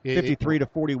Millers.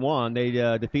 53-41, they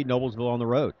defeat Noblesville on the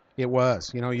road. It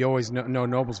was. You know, you always know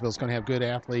Noblesville's going to have good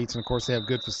athletes, and, of course, they have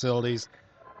good facilities.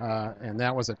 And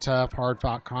that was a tough,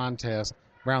 hard-fought contest.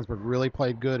 Brownsburg really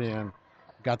played good in,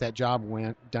 got that job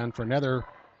done for another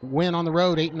win on the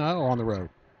road, 8-0 on the road.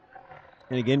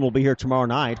 And again, we'll be here tomorrow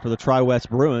night for the Tri-West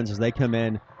Bruins as they come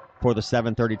in for the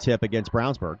 7:30 tip against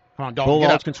Brownsburg. Come on, Dalton,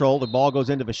 Bulldogs control. The ball goes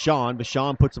into Vashon.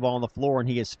 Vashon puts the ball on the floor, and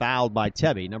he is fouled by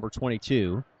Tebby, number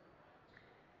 22.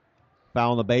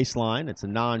 Foul on the baseline. It's a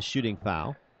non-shooting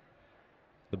foul.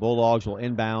 The Bulldogs will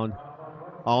inbound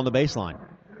on the baseline.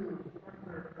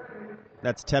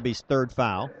 That's Tebby's third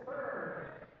foul.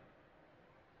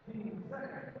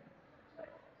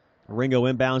 Ringo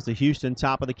inbounds to Houston,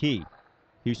 top of the key.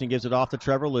 Houston gives it off to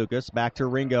Trevor Lucas. Back to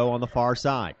Ringo on the far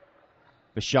side.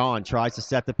 Vashon tries to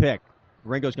set the pick.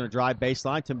 Ringo's going to drive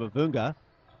baseline to Mavunga.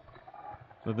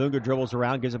 Mavunga dribbles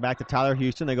around, gives it back to Tyler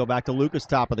Houston. They go back to Lucas,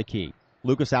 top of the key.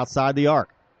 Lucas outside the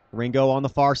arc. Ringo on the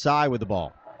far side with the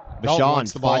ball.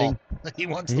 Vashon fighting. He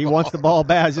wants the ball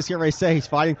bad. I was just getting ready to say he's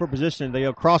fighting for position. They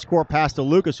go cross-court pass to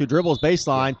Lucas, who dribbles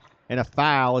baseline, and a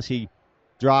foul as he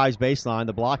drives baseline.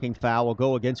 The blocking foul will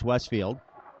go against Westfield.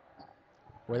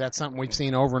 Well, that's something we've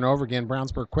seen over and over again.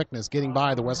 Brownsburg quickness, getting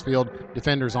by the Westfield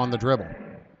defenders on the dribble.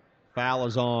 Foul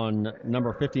is on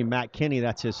number 50, Matt Kinney.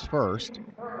 That's his first.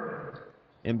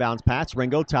 Inbounds pass.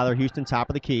 Ringo, Tyler Houston, top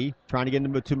of the key. Trying to get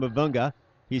into to Mavunga.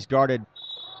 He's guarded,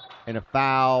 and a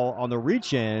foul on the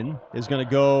reach-in is going to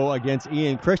go against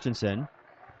Ian Christensen.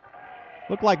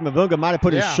 Looked like Mavunga might have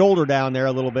put his shoulder down there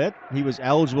a little bit. He was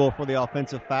eligible for the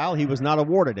offensive foul. He was not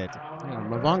awarded it.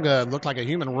 Mavunga looked like a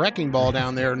human wrecking ball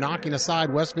down there, knocking aside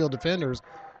Westfield defenders.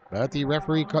 But the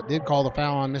referee did call the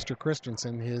foul on Mr.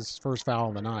 Christensen, his first foul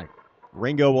of the night.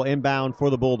 Ringo will inbound for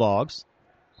the Bulldogs.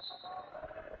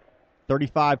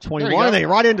 35-21. And they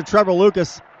right into Trevor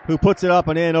Lucas, who puts it up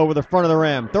and in over the front of the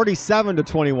rim.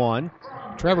 37-21.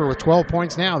 Trevor with 12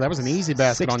 points now. That was an easy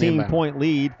basket on the inbound. 16-point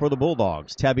lead for the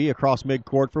Bulldogs. Tebby across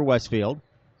midcourt for Westfield.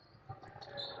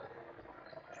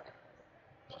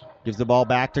 Gives the ball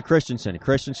back to Christensen.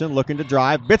 Christensen looking to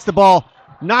drive. Bits the ball.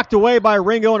 Knocked away by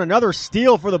Ringo, and another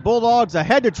steal for the Bulldogs.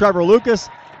 Ahead to Trevor Lucas,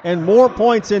 and more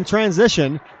points in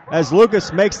transition as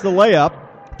Lucas makes the layup.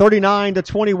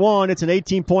 39-21. It's an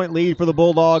 18-point lead for the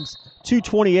Bulldogs.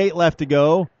 2:28 left to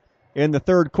go in the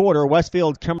third quarter.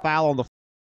 Westfield come foul on the.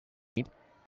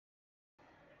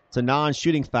 It's a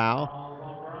non-shooting foul.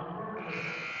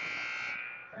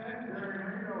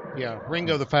 Yeah,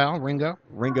 Ringo the foul.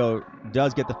 Ringo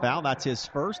does get the foul. That's his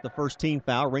first, the first team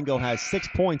foul. Ringo has 6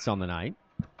 points on the night.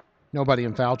 Nobody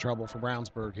in foul trouble for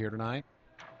Brownsburg here tonight.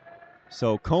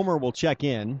 So Comer will check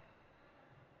in.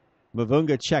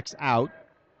 Mavunga checks out.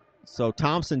 So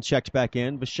Thompson checks back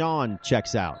in. Vashon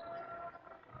checks out.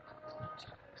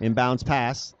 Inbounds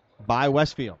pass by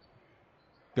Westfield.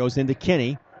 Goes into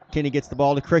Kinney. Kinney gets the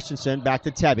ball to Christensen. Back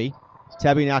to Tebby.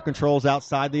 Tebby now controls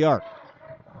outside the arc.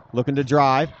 Looking to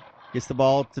drive. Gets the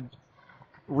ball to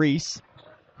Reese.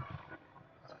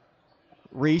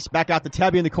 Reese back out to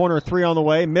Tebby in the corner. 3 on the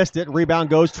way. Missed it. Rebound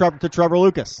goes to Trevor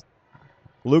Lucas.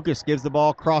 Lucas gives the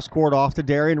ball cross court off to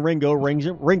Darian Ringo.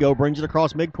 Ringo brings it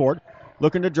across midcourt.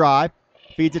 Looking to drive.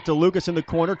 Feeds it to Lucas in the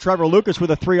corner. Trevor Lucas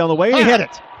with a 3 on the way. He hit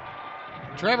it.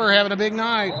 Trevor having a big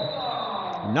night.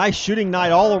 Nice shooting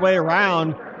night all the way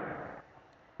around,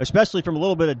 especially from a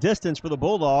little bit of distance for the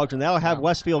Bulldogs, and that'll have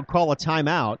Westfield call a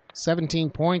timeout.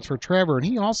 17 points for Trevor, and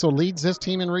he also leads this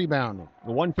team in rebounding.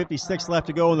 1:56 left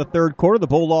to go in the third quarter. The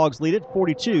Bulldogs lead it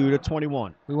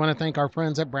 42-21. We want to thank our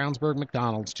friends at Brownsburg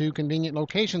McDonald's. 2 convenient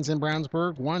locations in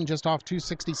Brownsburg, one just off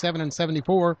 267 and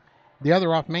 74, the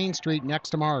other off Main Street next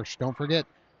to Marsh. Don't forget,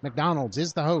 McDonald's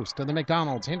is the host of the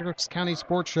McDonald's Hendricks County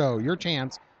Sports Show, your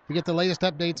chance to get the latest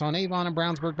updates on Avon and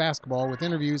Brownsburg basketball with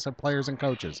interviews of players and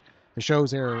coaches. The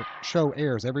show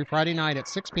airs every Friday night at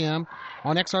 6 p.m.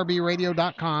 on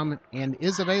xrbradio.com and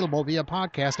is available via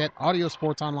podcast at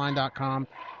audiosportsonline.com.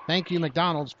 Thank you,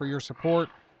 McDonald's, for your support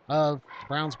of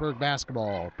Brownsburg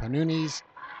basketball. Panuni's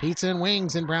Pizza and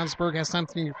Wings in Brownsburg has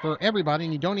something for everybody,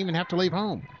 and you don't even have to leave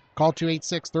home. Call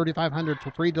 286-3500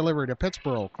 for free delivery to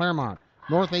Pittsboro, Claremont,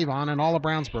 North Avon, and all of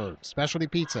Brownsburg. Specialty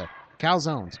pizza,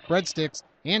 calzones, breadsticks,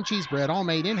 and cheese bread, all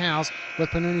made in-house with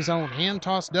Panuni's own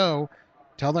hand-tossed dough.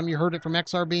 Tell them you heard it from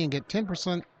XRB and get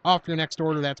 10% off your next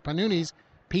order. That's Panuni's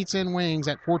Pizza and Wings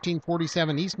at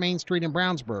 1447 East Main Street in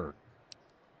Brownsburg.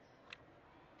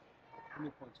 How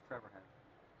many points Trevor had?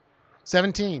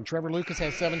 17. Trevor Lucas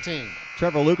has 17.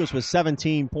 Trevor Lucas with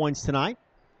 17 points tonight.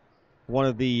 One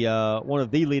of the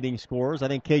leading scorers. I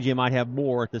think KJ might have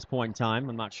more at this point in time.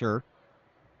 I'm not sure.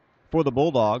 For the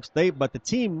Bulldogs, but the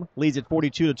team leads at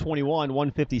 42-21.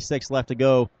 1:56 left to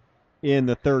go in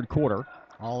the third quarter.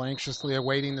 All anxiously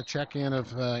awaiting the check-in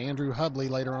of Andrew Hudley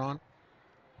later on.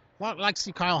 Well, I'd like to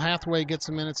see Kyle Hathaway get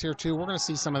some minutes here, too. We're going to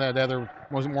see some of that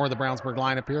more of the Brownsburg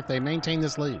lineup here if they maintain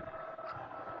this lead.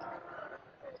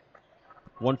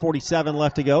 1:47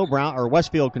 left to go.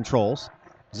 Westfield controls.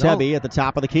 Tebby at the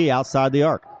top of the key outside the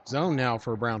arc. Zone now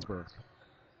for Brownsburg.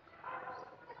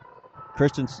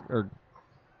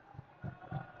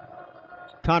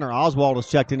 Connor Oswald has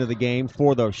checked into the game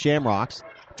for the Shamrocks.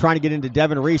 Trying to get into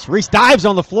Devin Reese. Reese dives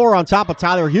on the floor on top of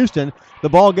Tyler Houston. The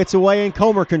ball gets away and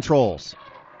Comer controls.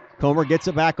 Comer gets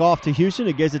it back off to Houston.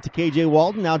 It gives it to KJ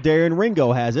Walton. Now Darian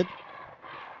Ringo has it.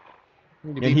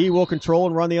 And he will control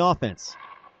and run the offense.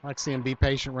 I'd like to see him be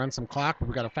patient, run some clock, but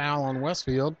we've got a foul on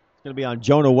Westfield. It's going to be on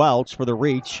Jonah Welch for the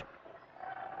reach.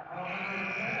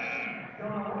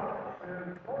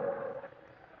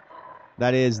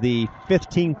 That is the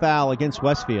 15th foul against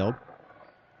Westfield.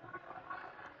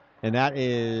 And that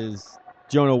is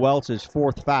Jonah Welch's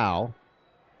 4th foul.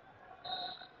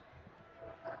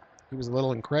 He was a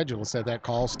little incredulous at that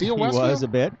call. Steal He Westfield? was a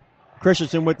bit.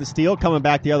 Christensen with the steal, coming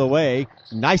back the other way.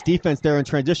 Nice defense there in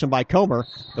transition by Comer.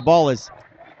 The ball is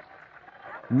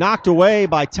knocked away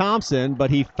by Thompson,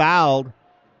 but he fouled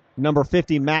number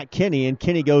 50, Matt Kinney, and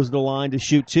Kinney goes to the line to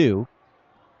shoot 2.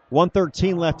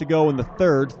 1:13 left to go in the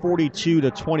third,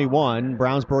 42-21.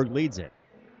 Brownsburg leads it.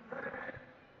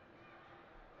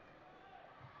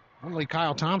 Only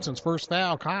Kyle Thompson's first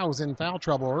foul. Kyle was in foul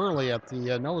trouble early at the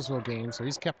Noblesville game, so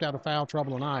he's kept out of foul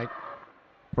trouble tonight.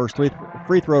 First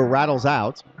free throw rattles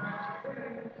out.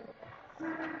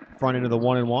 Front end of the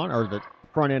 1-and-1, or the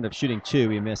front end of shooting 2,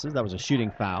 he misses. That was a shooting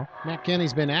foul. Matt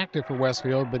Kenny's been active for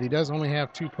Westfield, but he does only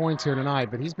have 2 points here tonight.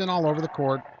 But he's been all over the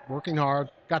court, working hard.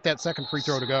 Got that second free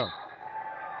throw to go.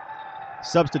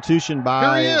 Substitution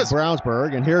by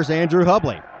Brownsburg, and here's Andrew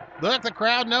Hubley. Look, the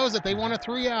crowd knows that they want a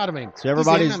 3 out of him. So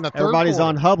everybody's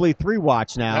on Hubley 3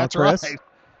 watch now. That's Chris. Right.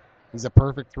 He's a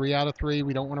perfect 3 out of 3.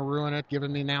 We don't want to ruin it, give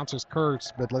him the announcer's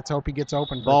curse, but let's hope he gets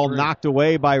open. Ball knocked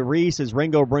away by Reese as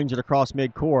Ringo brings it across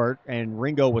midcourt, and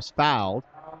Ringo was fouled.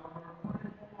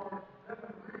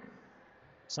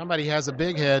 Somebody has a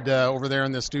big head over there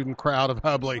in the student crowd of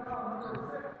Hubley.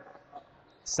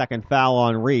 Second foul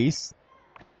on Reese.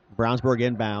 Brownsburg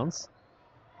inbounds.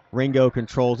 Ringo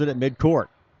controls it at midcourt.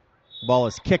 Ball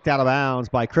is kicked out of bounds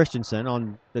by Christensen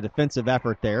on the defensive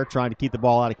effort there, trying to keep the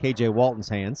ball out of KJ Walton's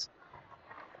hands.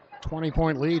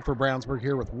 20-point lead for Brownsburg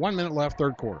here with 1 minute left,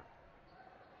 third quarter.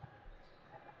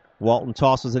 Walton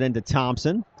tosses it into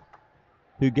Thompson,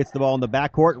 who gets the ball in the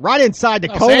backcourt. Right inside to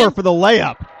Comer for the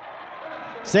layup.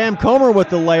 Sam Comer with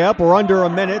the layup. We're under a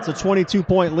minute. It's a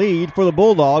 22-point lead for the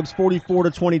Bulldogs,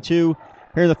 44-22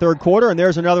 here in the third quarter, and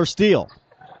there's another steal.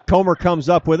 Comer comes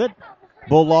up with it.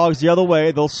 Bulldogs the other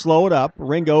way. They'll slow it up.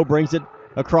 Ringo brings it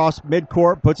across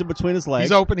midcourt, puts it between his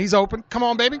legs. He's open. Come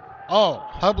on, baby. Oh,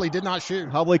 Hubley did not shoot.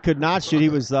 Hubley could not shoot. He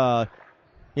was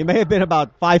he may have been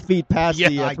about 5 feet past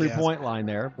the three-point line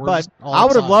there. But I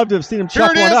would have loved to have seen him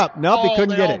chuck one up. Nope, he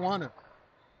couldn't get it.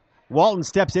 Walton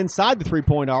steps inside the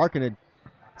three-point arc, and a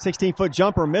 16-foot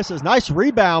jumper misses. Nice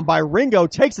rebound by Ringo.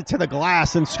 Takes it to the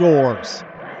glass and scores.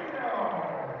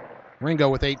 Ringo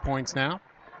with 8 points now.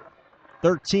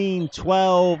 13,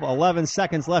 12, 11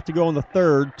 seconds left to go in the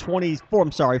third.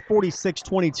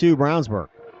 46-22 Brownsburg.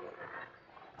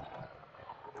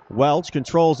 Welch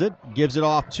controls it, gives it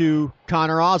off to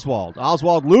Connor Oswald.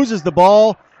 Oswald loses the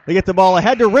ball. They get the ball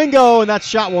ahead to Ringo, and that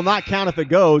shot will not count if it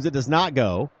goes. It does not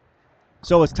go.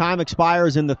 So as time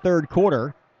expires in the third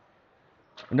quarter,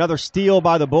 another steal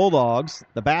by the Bulldogs.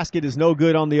 The basket is no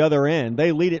good on the other end.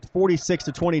 They lead it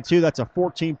 46-22. That's a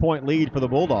 14-point lead for the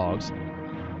Bulldogs.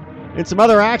 In some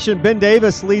other action, Ben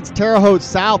Davis leads Terre Haute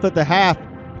South at the half,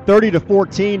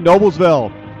 30-14.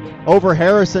 Noblesville over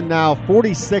Harrison now,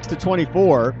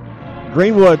 46-24.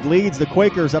 Greenwood leads the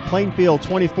Quakers at Plainfield,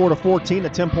 24-14, a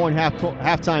 10-point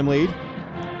halftime lead.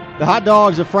 The Hot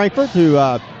Dogs of Frankfort, who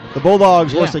the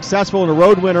Bulldogs were successful in a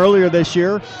road win earlier this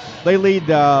year, they lead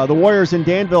the Warriors in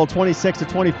Danville,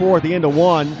 26-24 at the end of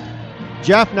one.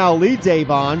 Jeff now leads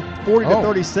Avon,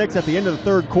 40-36 at the end of the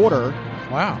third quarter.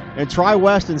 Wow. And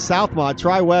Tri-West and Southmont.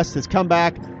 Tri-West has come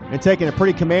back and taken a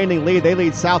pretty commanding lead. They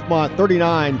lead Southmont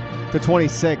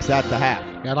 39-26 at the half.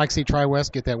 Yeah, I'd like to see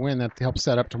Tri-West get that win. That helps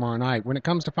set up tomorrow night. When it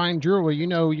comes to fine jewelry, you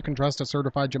know you can trust a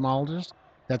certified gemologist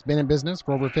that's been in business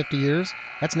for over 50 years.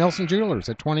 That's Nelson Jewelers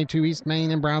at 22 East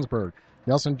Main in Brownsburg.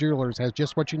 Nelson Jewelers has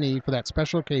just what you need for that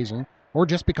special occasion or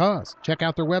just because. Check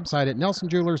out their website at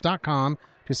nelsonjewelers.com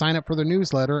to sign up for their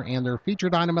newsletter and their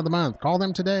featured item of the month. Call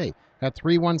them today at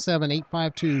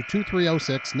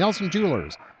 317-852-2306. Nelson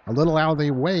Jewelers, a little out of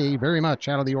the way, very much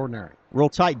out of the ordinary. Real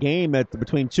tight game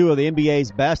between two of the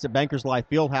NBA's best at Bankers Life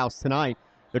Fieldhouse tonight.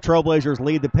 The Trailblazers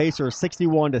lead the Pacers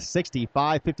 61-60,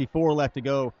 5:54 left to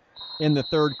go in the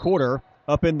third quarter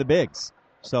up in the Bigs.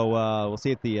 So we'll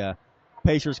see if the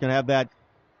Pacers can have that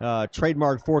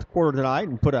trademark fourth quarter tonight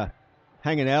and put a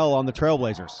hanging L on the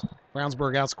Trailblazers.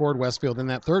 Brownsburg outscored Westfield in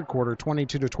that third quarter,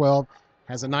 22-12,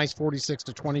 has a nice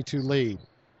 46-22 lead.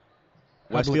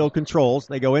 Westfield controls.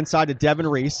 They go inside to Devin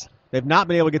Reese. They've not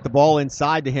been able to get the ball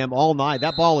inside to him all night.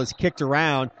 That ball is kicked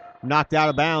around, knocked out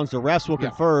of bounds. The refs will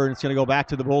confer, and it's going to go back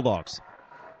to the Bulldogs.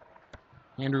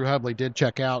 Andrew Hubley did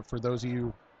check out, for those of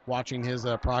you watching his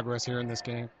progress here in this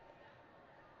game.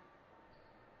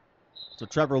 So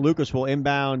Trevor Lucas will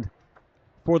inbound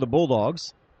for the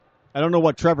Bulldogs. I don't know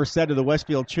what Trevor said to the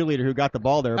Westfield cheerleader who got the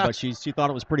ball there, but she thought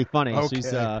it was pretty funny. Okay.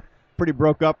 She's pretty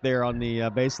broke up there on the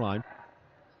baseline.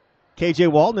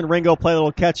 KJ Walton and Ringo play a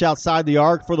little catch outside the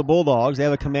arc for the Bulldogs. They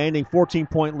have a commanding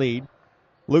 14-point lead.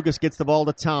 Lucas gets the ball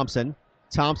to Thompson.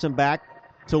 Thompson back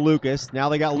to Lucas. Now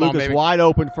they got Lucas wide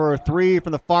open for a three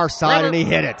from the far side, and he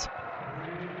hit it.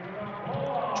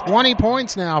 20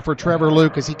 points now for Trevor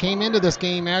Lucas. He came into this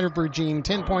game averaging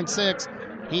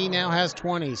 10.6. He now has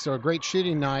 20, so a great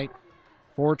shooting night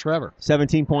for Trevor.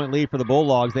 17-point lead for the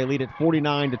Bulldogs. They lead at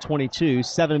 49-22.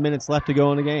 7 minutes left to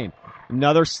go in the game.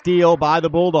 Another steal by the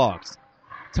Bulldogs.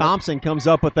 Thompson comes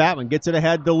up with that one, gets it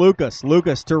ahead to Lucas.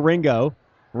 Lucas to Ringo.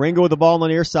 Ringo with the ball on the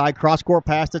near side. Cross-court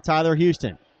pass to Tyler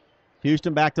Houston.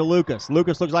 Houston back to Lucas.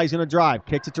 Lucas looks like he's going to drive.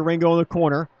 Kicks it to Ringo in the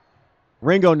corner.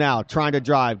 Ringo now trying to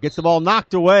drive. Gets the ball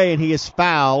knocked away, and he is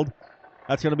fouled.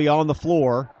 That's going to be on the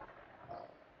floor.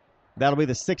 That'll be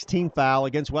the 16th foul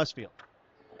against Westfield.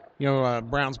 You know,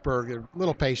 Brownsburg, a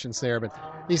little patience there, but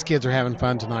these kids are having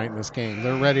fun tonight in this game.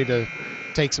 They're ready to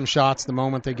take some shots the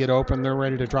moment they get open. They're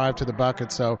ready to drive to the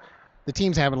bucket, so the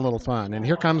team's having a little fun. And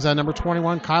here comes number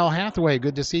 21, Kyle Hathaway.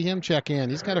 Good to see him check in.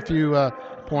 He's got a few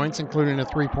points, including a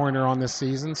three-pointer on this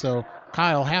season. So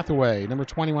Kyle Hathaway, number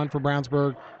 21 for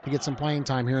Brownsburg, to get some playing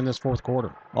time here in this fourth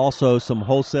quarter. Also some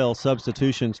wholesale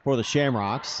substitutions for the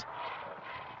Shamrocks.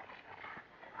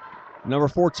 Number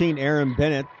 14, Aaron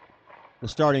Bennett, the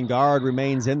starting guard,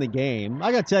 remains in the game.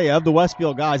 I got to tell you, of the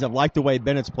Westfield guys, I've liked the way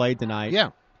Bennett's played tonight.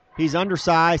 Yeah. He's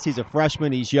undersized. He's a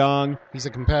freshman. He's young. He's a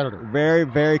competitor. Very,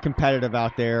 very competitive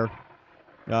out there,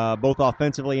 both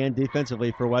offensively and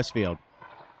defensively for Westfield.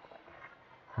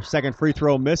 Second free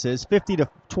throw misses.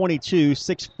 50-22,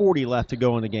 6:40 left to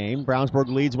go in the game. Brownsburg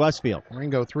leads Westfield.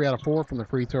 Ringo 3 out of 4 from the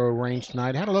free throw range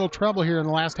tonight. Had a little trouble here in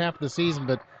the last half of the season,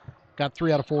 but got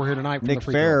 3 out of 4 here tonight from Nick the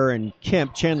free Farrer throw.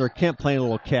 and Chandler Kemp playing a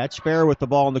little catch. Farrer with the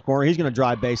ball in the corner. He's going to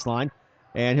drive baseline.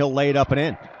 and he'll lay it up and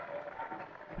in.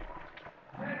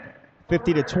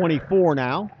 50-24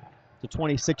 now. It's a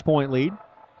 26-point lead.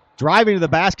 Driving to the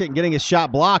basket and getting his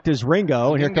shot blocked is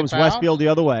Ringo, and here comes Westfield the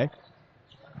other way.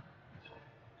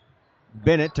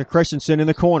 Bennett to Christensen in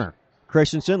the corner.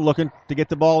 Christensen looking to get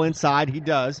the ball inside. He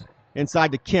does.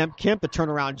 Inside to Kemp. Kemp, the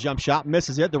turnaround jump shot,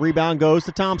 misses it. The rebound goes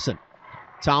to Thompson.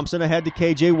 Thompson ahead to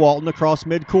K.J. Walton across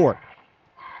midcourt.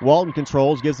 Walton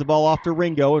controls, gives the ball off to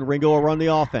Ringo, and Ringo will run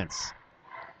the offense.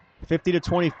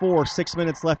 50-24, 6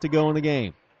 minutes left to go in the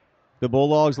game. The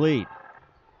Bulldogs lead.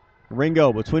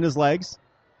 Ringo between his legs.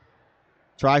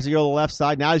 Tries to go to the left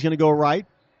side. Now he's going to go right.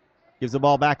 Gives the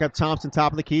ball back up. Thompson,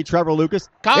 top of the key. Trevor Lucas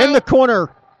in the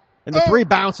corner. And the three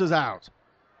bounces out.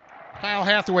 Kyle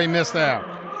Hathaway missed out.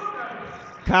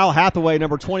 Kyle Hathaway,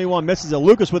 number 21, misses it.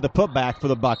 Lucas with the putback for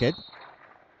the bucket.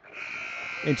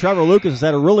 And Trevor Lucas has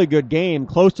had a really good game,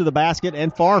 close to the basket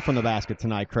and far from the basket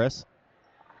tonight, Chris.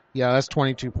 Yeah, that's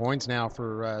 22 points now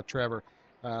for Trevor.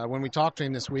 When we talked to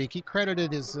him this week, he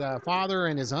credited his father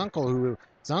and his uncle,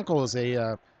 his uncle is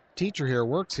a teacher here,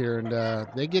 works here, and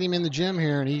they get him in the gym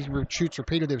here, and he shoots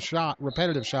repetitive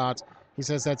shots. He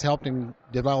says that's helped him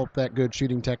develop that good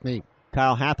shooting technique.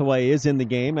 Kyle Hathaway is in the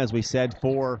game, as we said,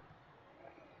 for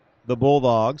the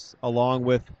Bulldogs, along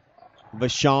with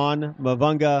Vashon,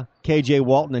 Mavunga, K.J.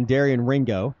 Walton, and Darian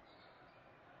Ringo.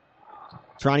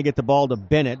 Trying to get the ball to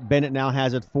Bennett. Bennett now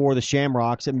has it for the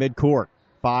Shamrocks at midcourt.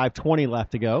 5:20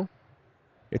 left to go.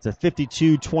 It's a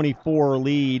 52-24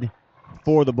 lead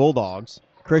for the Bulldogs.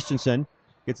 Christensen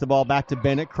gets the ball back to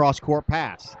Bennett. Cross-court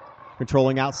pass.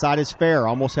 Controlling outside is Fair.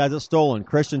 Almost has it stolen.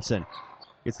 Christensen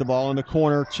gets the ball in the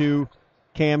corner to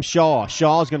Cam Shaw.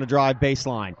 Shaw's going to drive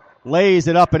baseline. Lays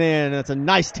it up and in. And it's a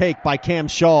nice take by Cam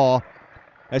Shaw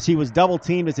as he was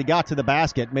double-teamed as he got to the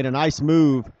basket. Made a nice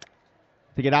move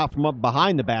to get out from up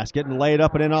behind the basket and lay it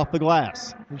up and in off the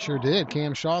glass. He sure did.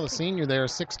 Cam Shaw, the senior there,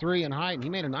 6'3" in height, and he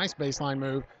made a nice baseline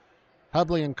move.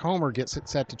 Hubley and Comer gets it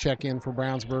set to check in for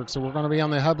Brownsburg, so we're going to be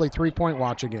on the Hubley three-point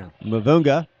watch again.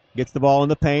 Mavunga gets the ball in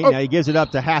the paint. Now he gives it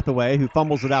up to Hathaway, who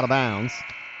fumbles it out of bounds.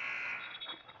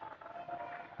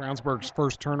 Brownsburg's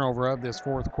first turnover of this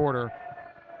fourth quarter.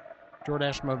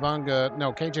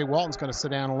 KJ Walton's going to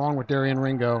sit down along with Darian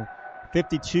Ringo.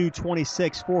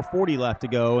 52-26, 4:40 left to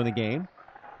go in the game.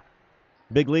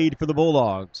 Big lead for the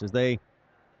Bulldogs as we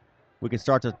can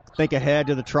start to think ahead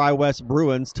to the Tri-West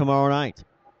Bruins tomorrow night.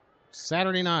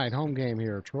 Saturday night, home game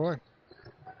here, Troy.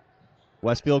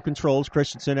 Westfield controls.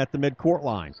 Christensen at the midcourt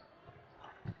line.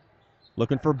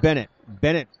 Looking for Bennett.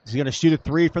 Bennett is going to shoot a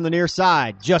three from the near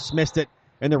side. Just missed it,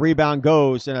 and the rebound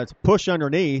goes, and it's push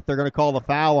underneath. They're going to call the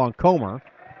foul on Comer.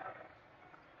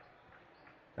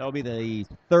 That'll be the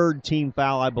third team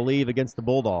foul, I believe, against the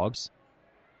Bulldogs.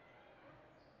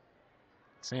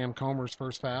 Sam Comer's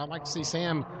first foul. I'd like to see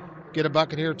Sam get a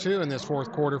bucket here, too, in this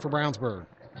fourth quarter for Brownsburg.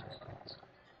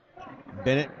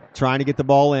 Bennett trying to get the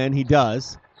ball in. He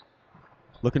does.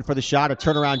 Looking for the shot, a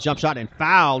turnaround jump shot, and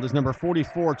fouled is number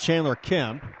 44, Chandler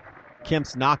Kemp.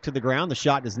 Kemp's knocked to the ground. The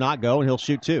shot does not go, and he'll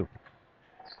shoot two.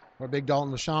 Well, Big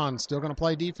Dalton LaShawn still going to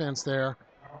play defense there.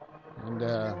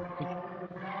 And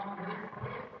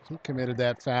he committed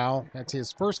that foul. That's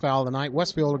his first foul of the night.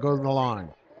 Westfield will go to the line.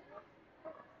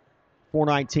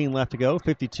 4:19 left to go,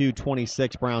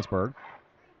 52-26 Brownsburg.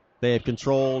 They have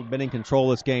been in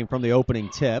control of this game from the opening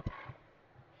tip.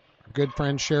 Good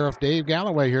friend Sheriff Dave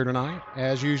Galloway here tonight.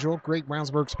 As usual, great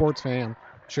Brownsburg sports fan,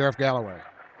 Sheriff Galloway.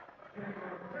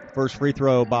 First free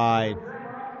throw by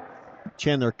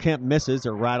Chandler Kemp misses.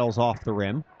 It rattles off the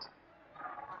rim.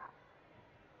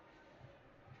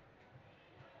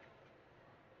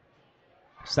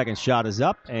 Second shot is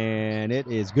up, and it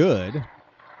is good.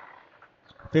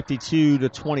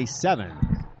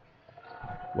 52-27.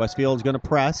 Westfield's going to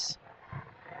press.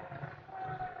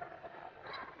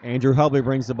 Andrew Hubley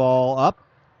brings the ball up,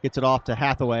 gets it off to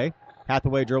Hathaway.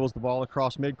 Hathaway dribbles the ball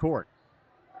across midcourt.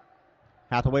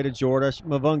 Hathaway to Jordash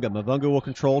Mavunga. Mavunga will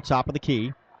control top of the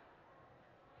key.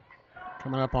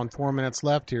 Coming up on 4 minutes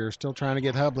left here. Still trying to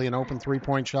get Hubley an open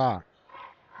three-point shot.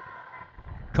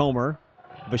 Comer.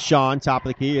 Vashon, top of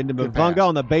the key, into Mavunga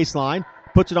on the baseline.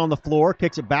 Puts it on the floor,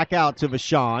 kicks it back out to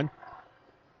Vashon.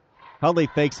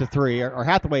 Hubley fakes the three, or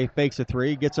Hathaway fakes the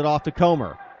three, gets it off to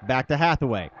Comer. Back to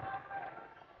Hathaway.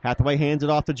 Hathaway hands it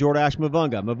off to Jordash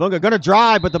Mavunga. Mavunga going to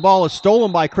drive, but the ball is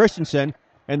stolen by Christensen,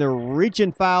 and they're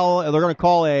reaching foul. They're going to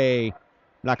call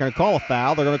not going to call a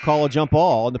foul. They're going to call a jump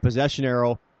ball, and the possession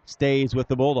arrow stays with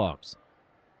the Bulldogs.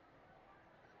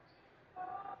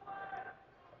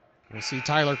 We'll see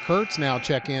Tyler Kurtz now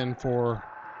check in for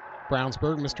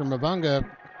Brownsburg. Mr. Mavunga,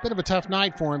 bit of a tough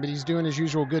night for him, but he's doing his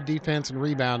usual good defense and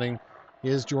rebounding.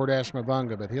 is Jordash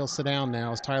Mavunga, but he'll sit down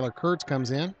now as Tyler Kurtz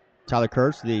comes in. Tyler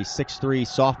Kurtz, the 6'3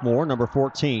 sophomore, number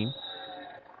 14.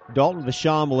 Dalton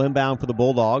Vachon will inbound for the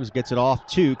Bulldogs. Gets it off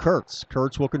to Kurtz.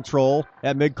 Kurtz will control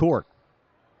at midcourt.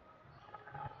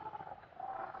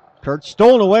 Kurtz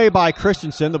stolen away by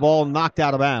Christensen. The ball knocked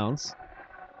out of bounds.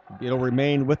 It'll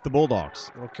remain with the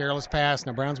Bulldogs. A little careless pass.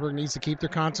 Now Brownsburg needs to keep their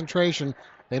concentration.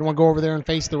 They don't want to go over there and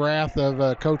face the wrath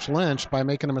of Coach Lynch by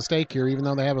making a mistake here, even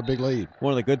though they have a big lead.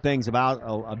 One of the good things about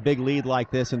a big lead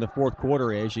like this in the fourth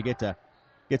quarter is you get to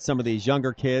get some of these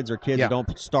younger kids or kids that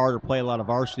don't start or play a lot of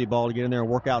varsity ball to get in there and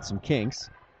work out some kinks.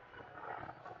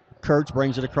 Kurtz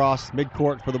brings it across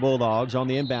midcourt for the Bulldogs on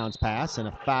the inbounds pass, and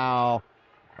a foul.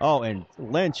 Oh, and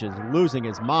Lynch is losing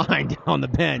his mind on the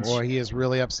bench. Boy, he is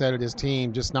really upset at his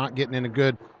team, just not getting in a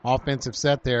good offensive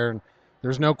set there. And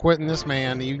there's no quitting this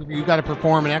man. You got to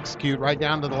perform and execute right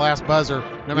down to the last buzzer,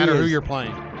 no matter who you're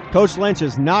playing. Coach Lynch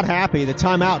is not happy. The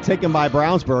timeout taken by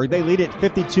Brownsburg. They lead it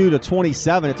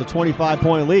 52-27. It's a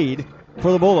 25-point lead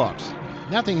for the Bulldogs.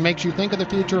 Nothing makes you think of the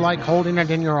future like holding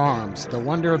it in your arms. The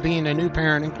wonder of being a new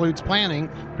parent includes planning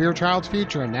for your child's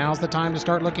future, and now's the time to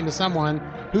start looking to someone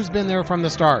who's been there from the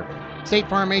start. State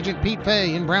Farm agent Pete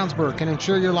Fay in Brownsburg can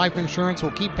ensure your life insurance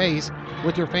will keep pace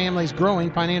with your family's growing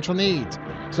financial needs.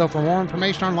 So for more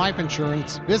information on life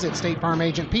insurance, visit State Farm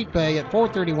agent Pete Fay at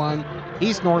 431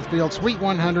 East Northfield, Suite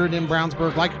 100 in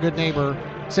Brownsburg. Like a good neighbor,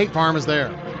 State Farm is there.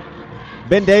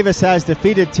 Ben Davis has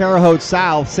defeated Terre Haute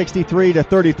South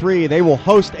 63-33. They will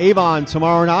host Avon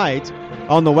tomorrow night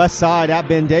on the west side at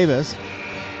Ben Davis.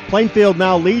 Plainfield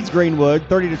now leads Greenwood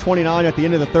 30-29 at the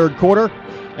end of the third quarter.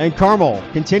 And Carmel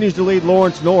continues to lead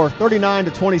Lawrence North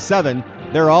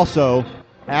 39-27. They're also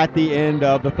at the end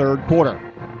of the third quarter.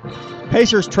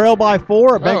 Pacers trail by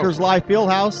 4 at Bankers Life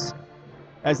Fieldhouse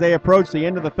as they approach the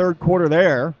end of the third quarter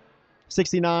there,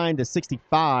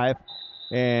 69-65.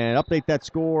 And update that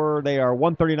score. They are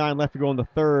 1:39 left to go in the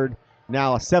third.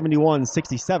 Now a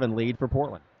 71-67 lead for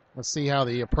Portland. Let's see how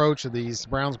the approach of these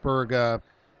Brownsburg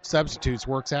substitutes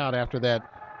works out after that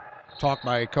talk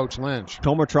by Coach Lynch.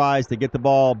 Comer tries to get the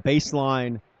ball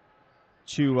baseline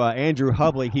to Andrew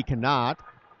Hubley. He cannot.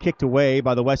 Kicked away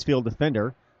by the Westfield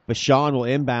defender. Vachon will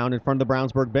inbound in front of the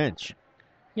Brownsburg bench.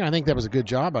 Yeah, I think that was a good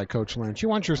job by Coach Lynch. You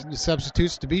want your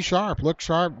substitutes to be sharp, look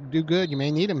sharp, do good. You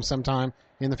may need them sometime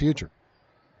in the future.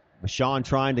 Vachon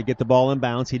trying to get the ball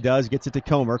inbounds. He does, gets it to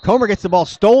Comer. Comer gets the ball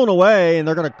stolen away, and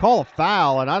they're going to call a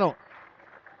foul. And I don't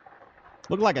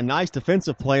look like a nice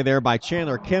defensive play there by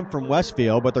Chandler Kemp from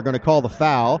Westfield, but they're going to call the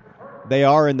foul. They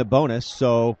are in the bonus,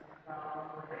 so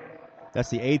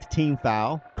that's the 8th team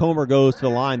foul. Comer goes to the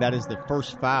line. That is the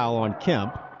first foul on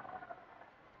Kemp.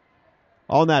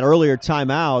 On that earlier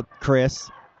timeout,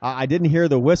 Chris, I didn't hear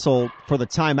the whistle for the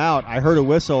timeout. I heard a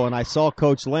whistle, and I saw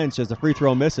Coach Lynch as the free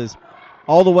throw misses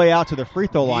all the way out to the free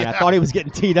throw line. Yeah. I thought he was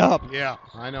getting teed up. Yeah,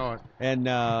 I know it. And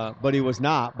but he was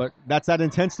not. But that's that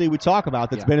intensity we talk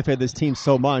about that's benefited this team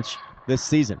so much this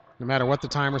season. No matter what the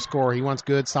timer score, he wants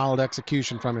good, solid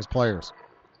execution from his players.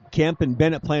 Kemp and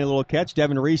Bennett playing a little catch.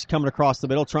 Devin Reese coming across the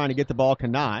middle, trying to get the ball,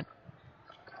 cannot.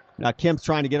 Now Kemp's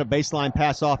trying to get a baseline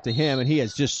pass off to him, and he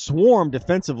has just swarmed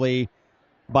defensively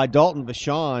by Dalton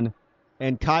Vachon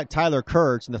and Tyler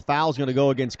Kurtz, and the foul's going to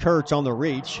go against Kurtz on the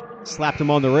reach. Slapped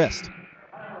him on the wrist.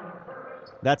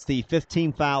 That's the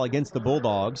 15th foul against the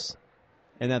Bulldogs,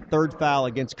 and that third foul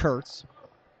against Kurtz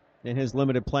in his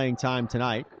limited playing time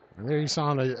tonight. And there you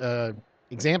saw an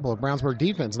example of Brownsburg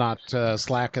defense not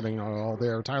slackening all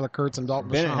there. Tyler Kurtz and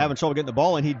Dalton Bennett Vachon having trouble getting the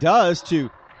ball, and he does to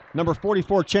number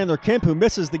 44, Chandler Kemp, who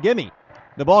misses the gimme.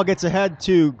 The ball gets ahead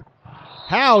to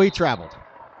Howe. He traveled.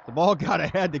 The ball got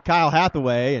ahead to Kyle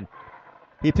Hathaway, and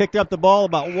he picked up the ball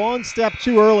about one step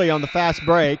too early on the fast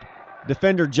break.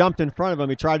 Defender jumped in front of him.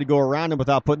 He tried to go around him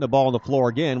without putting the ball on the floor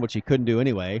again, which he couldn't do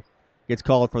anyway. Gets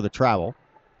called for the travel.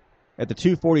 At the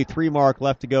 2:43 mark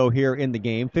left to go here in the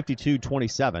game,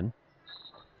 52-27.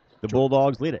 The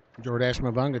Bulldogs lead it. Jordash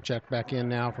Mavunga checked back in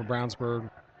now for Brownsburg.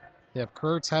 They have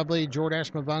Kurtz, Hubley,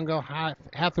 Jordash Mavunga,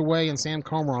 Hathaway, and Sam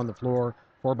Comer on the floor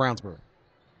for Brownsburg.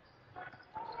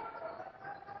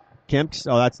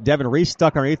 That's Devin Reese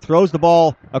stuck underneath, throws the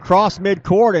ball across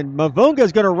midcourt, and Mavunga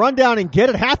is going to run down and get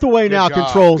it. Hathaway now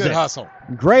controls it. Good hustle.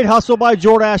 Great hustle by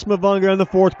Jordash Mavunga in the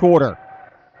fourth quarter.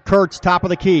 Kurtz, top of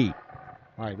the key.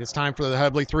 All right, it's time for the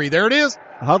Hubley three. There it is.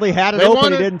 Hubley had it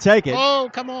open. He didn't take it. Oh,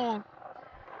 come on.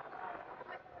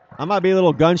 I might be a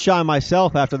little gun shy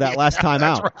myself after that last time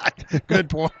out. That's right. Good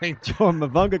point.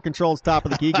 Mavunga controls top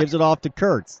of the key, gives it off to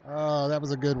Kurtz. Oh, that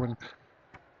was a good one.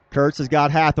 Kurtz has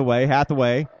got Hathaway.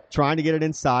 Hathaway trying to get it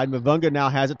inside. Mavunga now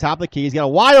has it top of the key. He's got a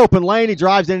wide open lane. He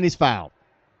drives in and he's fouled.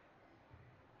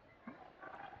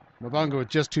 Mavunga with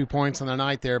just 2 points on the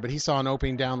night there, but he saw an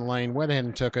opening down the lane, went ahead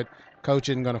and took it. Coach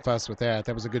isn't going to fuss with that.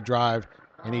 That was a good drive,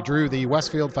 and he drew the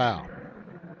Westfield foul.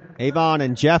 Avon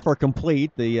and Jeff are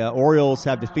complete. The Orioles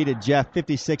have defeated Jeff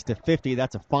 56-50.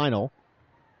 That's a final.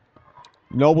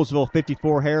 Noblesville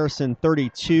 54, Harrison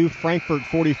 32, Frankfort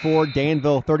 44,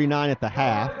 Danville 39 at the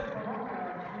half.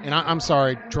 And I'm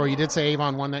sorry, Troy, you did say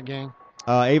Avon won that game?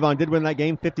 Avon did win that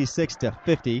game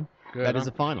 56-50. Good. That is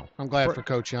a final. I'm glad for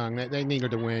Coach Young. They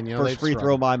needed to win. First free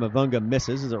throw by Mavunga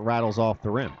misses as it rattles off the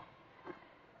rim.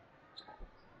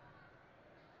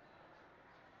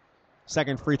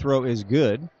 Second free throw is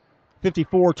good.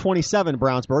 54-27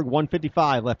 Brownsburg.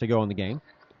 1:55 left to go in the game.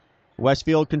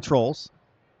 Westfield controls.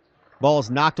 Ball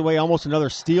is knocked away. Almost another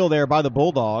steal there by the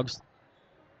Bulldogs.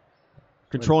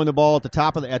 Controlling the ball at the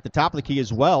top of the key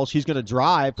as well. She's going to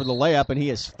drive for the layup, and he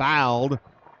is fouled.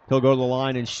 He'll go to the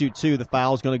line and shoot two. The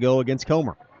foul is going to go against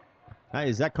Comer.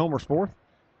 Is that Comer's fourth?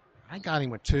 I got him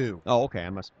with 2. Oh, okay.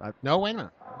 No, wait a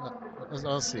minute.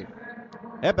 Let's see.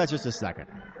 Yep, that's just a second.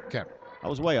 Okay. I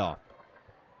was way off.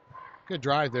 Good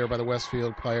drive there by the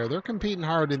Westfield player. They're competing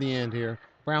hard in the end here.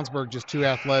 Brownsburg just too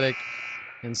athletic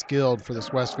and skilled for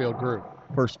this Westfield group.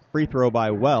 First free throw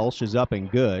by Welsh is up and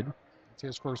good. It's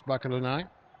his first bucket of the night.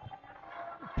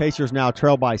 Pacers now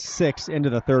trail by 6 into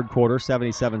the third quarter,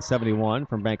 77-71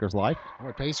 from Bankers Life.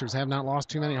 Boy, Pacers have not lost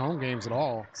too many home games at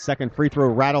all. Second free throw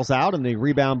rattles out, and the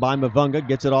rebound by Mavunga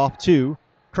gets it off to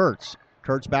Kurtz.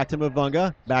 Kurtz back to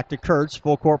Mavunga, back to Kurtz.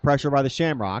 Full court pressure by the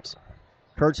Shamrocks.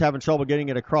 Kurtz having trouble getting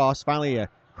it across. Finally a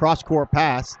cross-court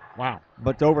pass. Wow.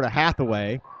 But over to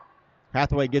Hathaway.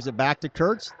 Hathaway gives it back to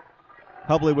Kurtz.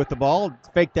 Hubley with the ball.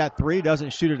 Fake that three.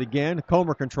 Doesn't shoot it again.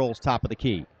 Comer controls top of the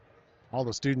key. All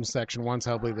the student section wants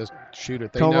Hubley to shoot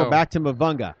it. They Comer know. back to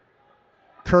Mavunga.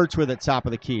 Kurtz with it top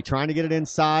of the key. Trying to get it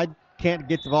inside. Can't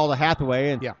get the ball to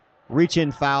Hathaway. And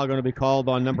reach-in foul going to be called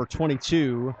on number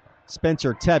 22,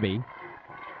 Spencer Tebby.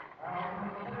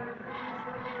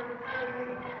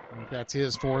 That's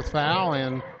his fourth foul,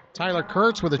 and Tyler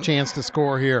Kurtz with a chance to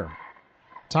score here.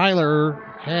 Tyler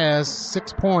has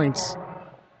 6 points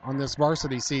on this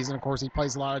varsity season. Of course, he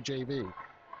plays a lot of JV.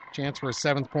 Chance for a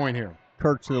 7th point here.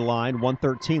 Kurtz to the line,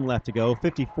 1:13 left to go,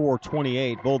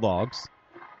 54-28 Bulldogs.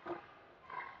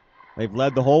 They've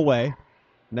led the whole way.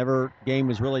 Game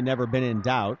has really never been in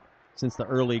doubt since the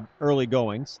early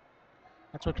goings.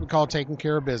 That's what we call taking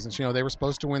care of business. You know, they were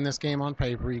supposed to win this game on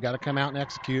paper. You got to come out and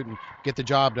execute and get the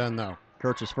job done, though.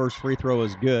 Kurtz's first free throw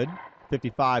is good.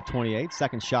 55-28.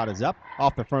 Second shot is up.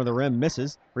 Off the front of the rim,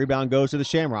 misses. Rebound goes to the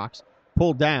Shamrocks.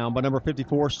 Pulled down by number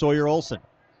 54, Sawyer Olson.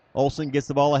 Olson gets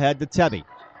the ball ahead to Tebby.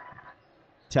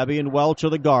 Tebby and Welch are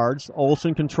the guards.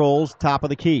 Olson controls top of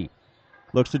the key.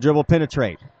 Looks to dribble,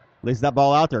 penetrate. Leaves that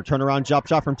ball out there. Turnaround jump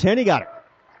shot from 10. He got it.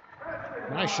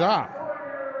 Nice shot.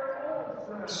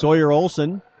 Sawyer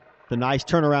Olson, the nice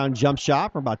turnaround jump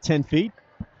shot from about 10 feet.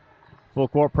 Full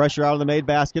court pressure out of the made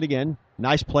basket again.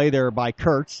 Nice play there by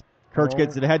Kurtz. Kurtz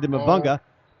gets it ahead to Mavunga.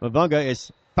 Mavunga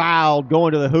is fouled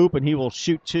going to the hoop, and he will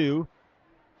shoot two.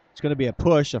 It's going to be a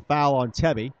push, a foul on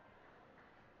Tebby.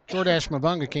 Jordash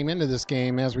Mavunga came into this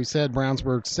game, as we said,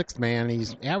 Brownsburg's sixth man. He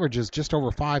averages just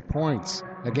over 5 points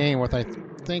a game, with I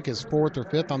think is 4th or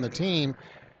 5th on the team.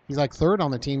 He's like 3rd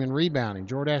on the team in rebounding.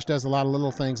 Jordash does a lot of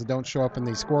little things that don't show up in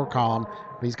the score column,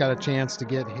 but he's got a chance to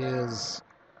get his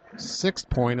 6th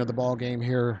point of the ball game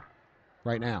here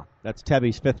right now. That's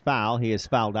Tebby's 5th foul. He is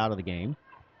fouled out of the game.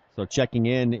 So checking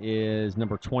in is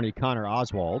number 20, Connor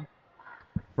Oswald.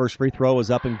 First free throw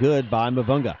is up and good by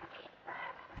Mavunga.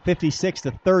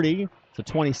 56-30. It's a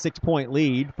 26-point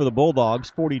lead for the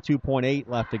Bulldogs. 42.8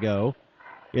 left to go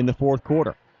in the fourth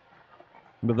quarter.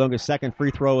 Mavunga's second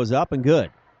free throw is up and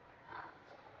good.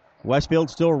 Westfield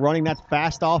still running that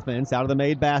fast offense out of the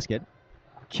made basket.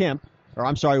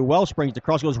 Welsh brings the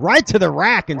cross, goes right to the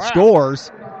rack and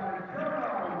scores.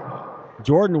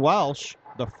 Jordan Welsh,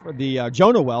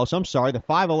 Jonah Welsh, the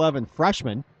 5'11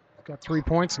 freshman. Got 3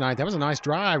 points tonight. That was a nice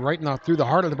drive right through the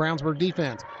heart of the Brownsburg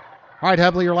defense. All right,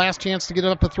 Hubley, your last chance to get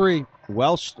it up to 3.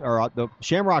 The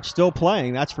Shamrocks still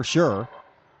playing, that's for sure.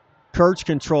 Kurtz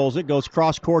controls it, goes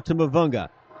cross court to Mavunga.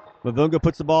 Mavunga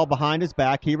puts the ball behind his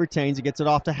back. He retains it, gets it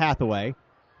off to Hathaway.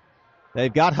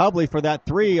 They've got Hubley for that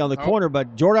 3 on the corner,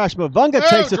 but Jordash Mavunga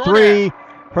takes a 3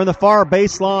 from the far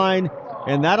baseline,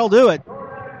 and that'll do it.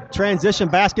 Transition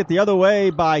basket the other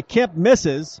way by Kemp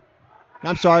misses.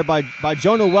 By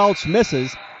Jonah Welch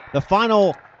misses. The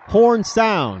final horn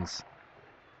sounds.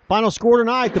 Final score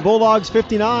tonight, the Bulldogs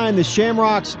 59, the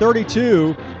Shamrocks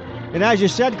 32. And as you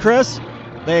said, Chris,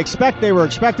 they were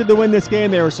expected to win this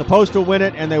game. They were supposed to win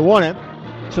it, and they won it.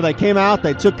 So they came out,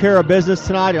 they took care of business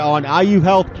tonight on IU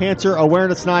Health Cancer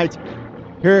Awareness Night.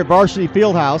 here at Varsity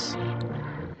Fieldhouse.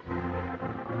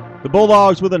 The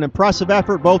Bulldogs with an impressive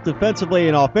effort both defensively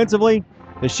and offensively.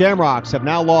 The Shamrocks have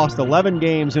now lost 11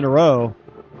 games in a row.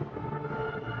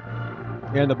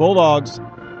 And the Bulldogs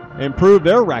improved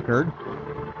their record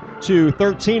to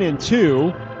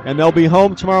 13-2, and they'll be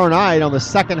home tomorrow night on the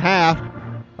second half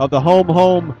of the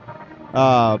home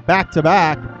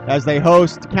back-to-back as they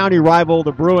host county rival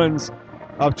the Bruins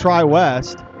of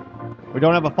Tri-West. We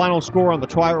don't have a final score on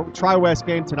the Tri-West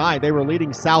game tonight. They were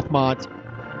leading Southmont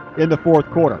in the fourth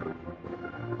quarter.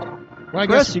 Well,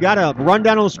 Chris, you got a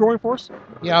rundown on the scoring for us?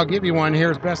 Yeah, I'll give you one here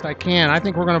as best I can. I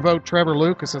think we're going to vote Trevor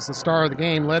Lucas as the star of the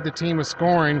game, led the team with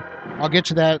scoring. I'll get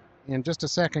you that in just a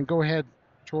second. Go ahead,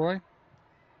 Troy.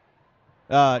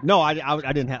 No, I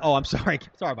didn't have. Oh, I'm sorry.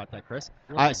 Sorry about that, Chris.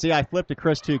 I flipped to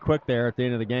Chris too quick there at the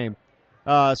end of the game.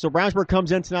 So Brownsburg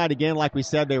comes in tonight again. Like we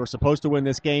said, they were supposed to win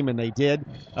this game, and they did.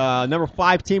 Number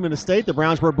 5 team in the state, the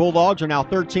Brownsburg Bulldogs, are now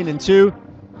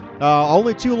 13-2.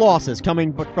 Only 2 losses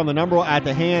coming from the number at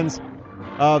the hands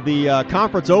of the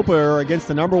conference opener against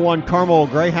the number 1 Carmel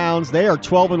Greyhounds. They are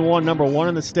 12-1, number 1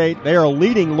 in the state. They are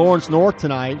leading Lawrence North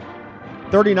tonight,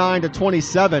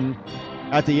 39-27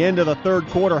 at the end of the third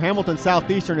quarter. Hamilton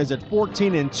Southeastern is at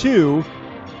 14-2.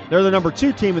 They're the number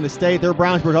 2 team in the state. They're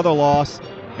Brownsburg's other loss,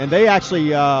 and they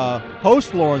actually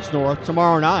host Lawrence North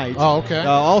tomorrow night. Oh, okay.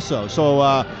 Also,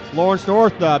 so Lawrence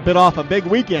North bit off a big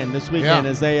weekend this weekend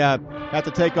as they have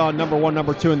to take on number 1,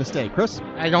 number 2 in the state. Chris?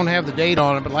 I don't have the date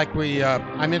on it, but like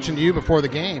I mentioned to you before the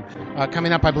game,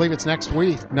 coming up, I believe it's next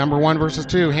week, number 1 versus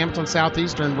 2, Hamilton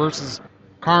Southeastern versus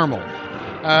Carmel.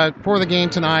 For the game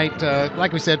tonight,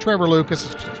 like we said, Trevor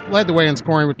Lucas led the way in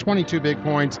scoring with 22 big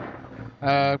points.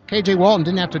 KJ Walton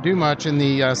didn't have to do much in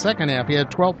the second half. He had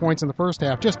 12 points in the first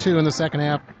half, just 2 in the second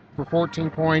half for 14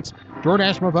 points.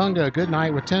 Jordash Mavunga, a good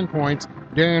night with 10 points.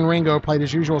 Darian Ringo played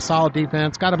his usual solid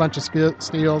defense, got a bunch of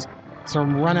steals,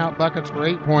 some run-out buckets for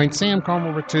 8 points. Sam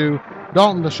Comer with 2,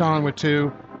 Dalton Deshawn with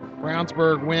 2.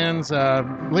 Brownsburg wins.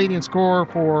 Leading scorer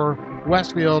for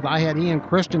Westfield, I had Ian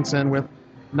Christensen with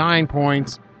 9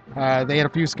 points. They had a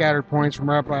few scattered points from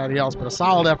everybody else, but a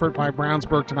solid effort by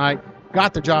Brownsburg tonight.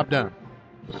 Got the job done.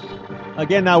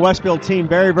 Again, that Westfield team,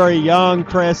 very, very young,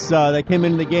 Chris. They came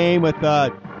into the game with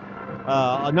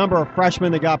a number of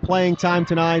freshmen that got playing time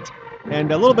tonight,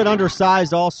 and a little bit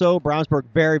undersized also. Brownsburg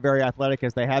very, very athletic,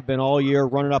 as they have been all year,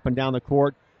 running up and down the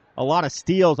court. A lot of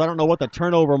steals. I don't know what the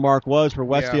turnover mark was for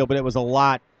Westfield, but it was a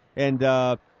lot. And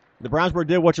the Brownsburg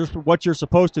did what you're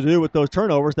supposed to do with those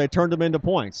turnovers. They turned them into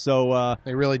points. So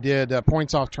they really did.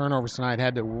 Points off turnovers tonight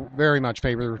had to very much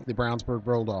favor the Brownsburg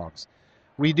Bulldogs.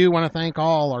 We do want to thank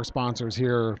all our sponsors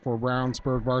here for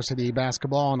Brownsburg Varsity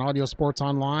Basketball and Audio Sports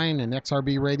Online and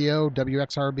XRB Radio,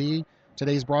 WXRB.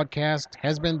 Today's broadcast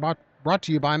has been brought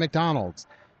to you by McDonald's,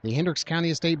 the Hendricks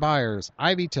County Estate Buyers,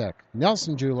 Ivy Tech,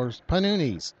 Nelson Jewelers,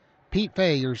 Panooni's, Pete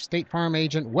Fay, your State Farm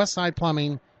agent, Westside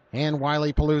Plumbing, and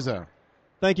Wiley Palooza.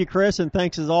 Thank you, Chris, and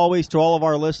thanks as always to all of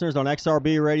our listeners on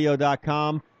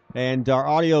xrbradio.com and our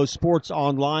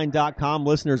audiosportsonline.com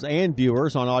listeners and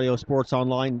viewers on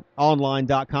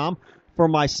audiosportsonline.com. For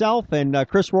myself and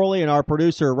Chris Worley and our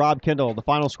producer, Rob Kendall, the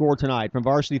final score tonight from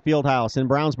Varsity Fieldhouse in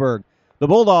Brownsburg. The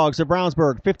Bulldogs of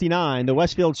Brownsburg 59, the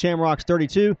Westfield Shamrocks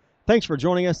 32. Thanks for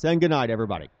joining us, and good night,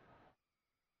 everybody.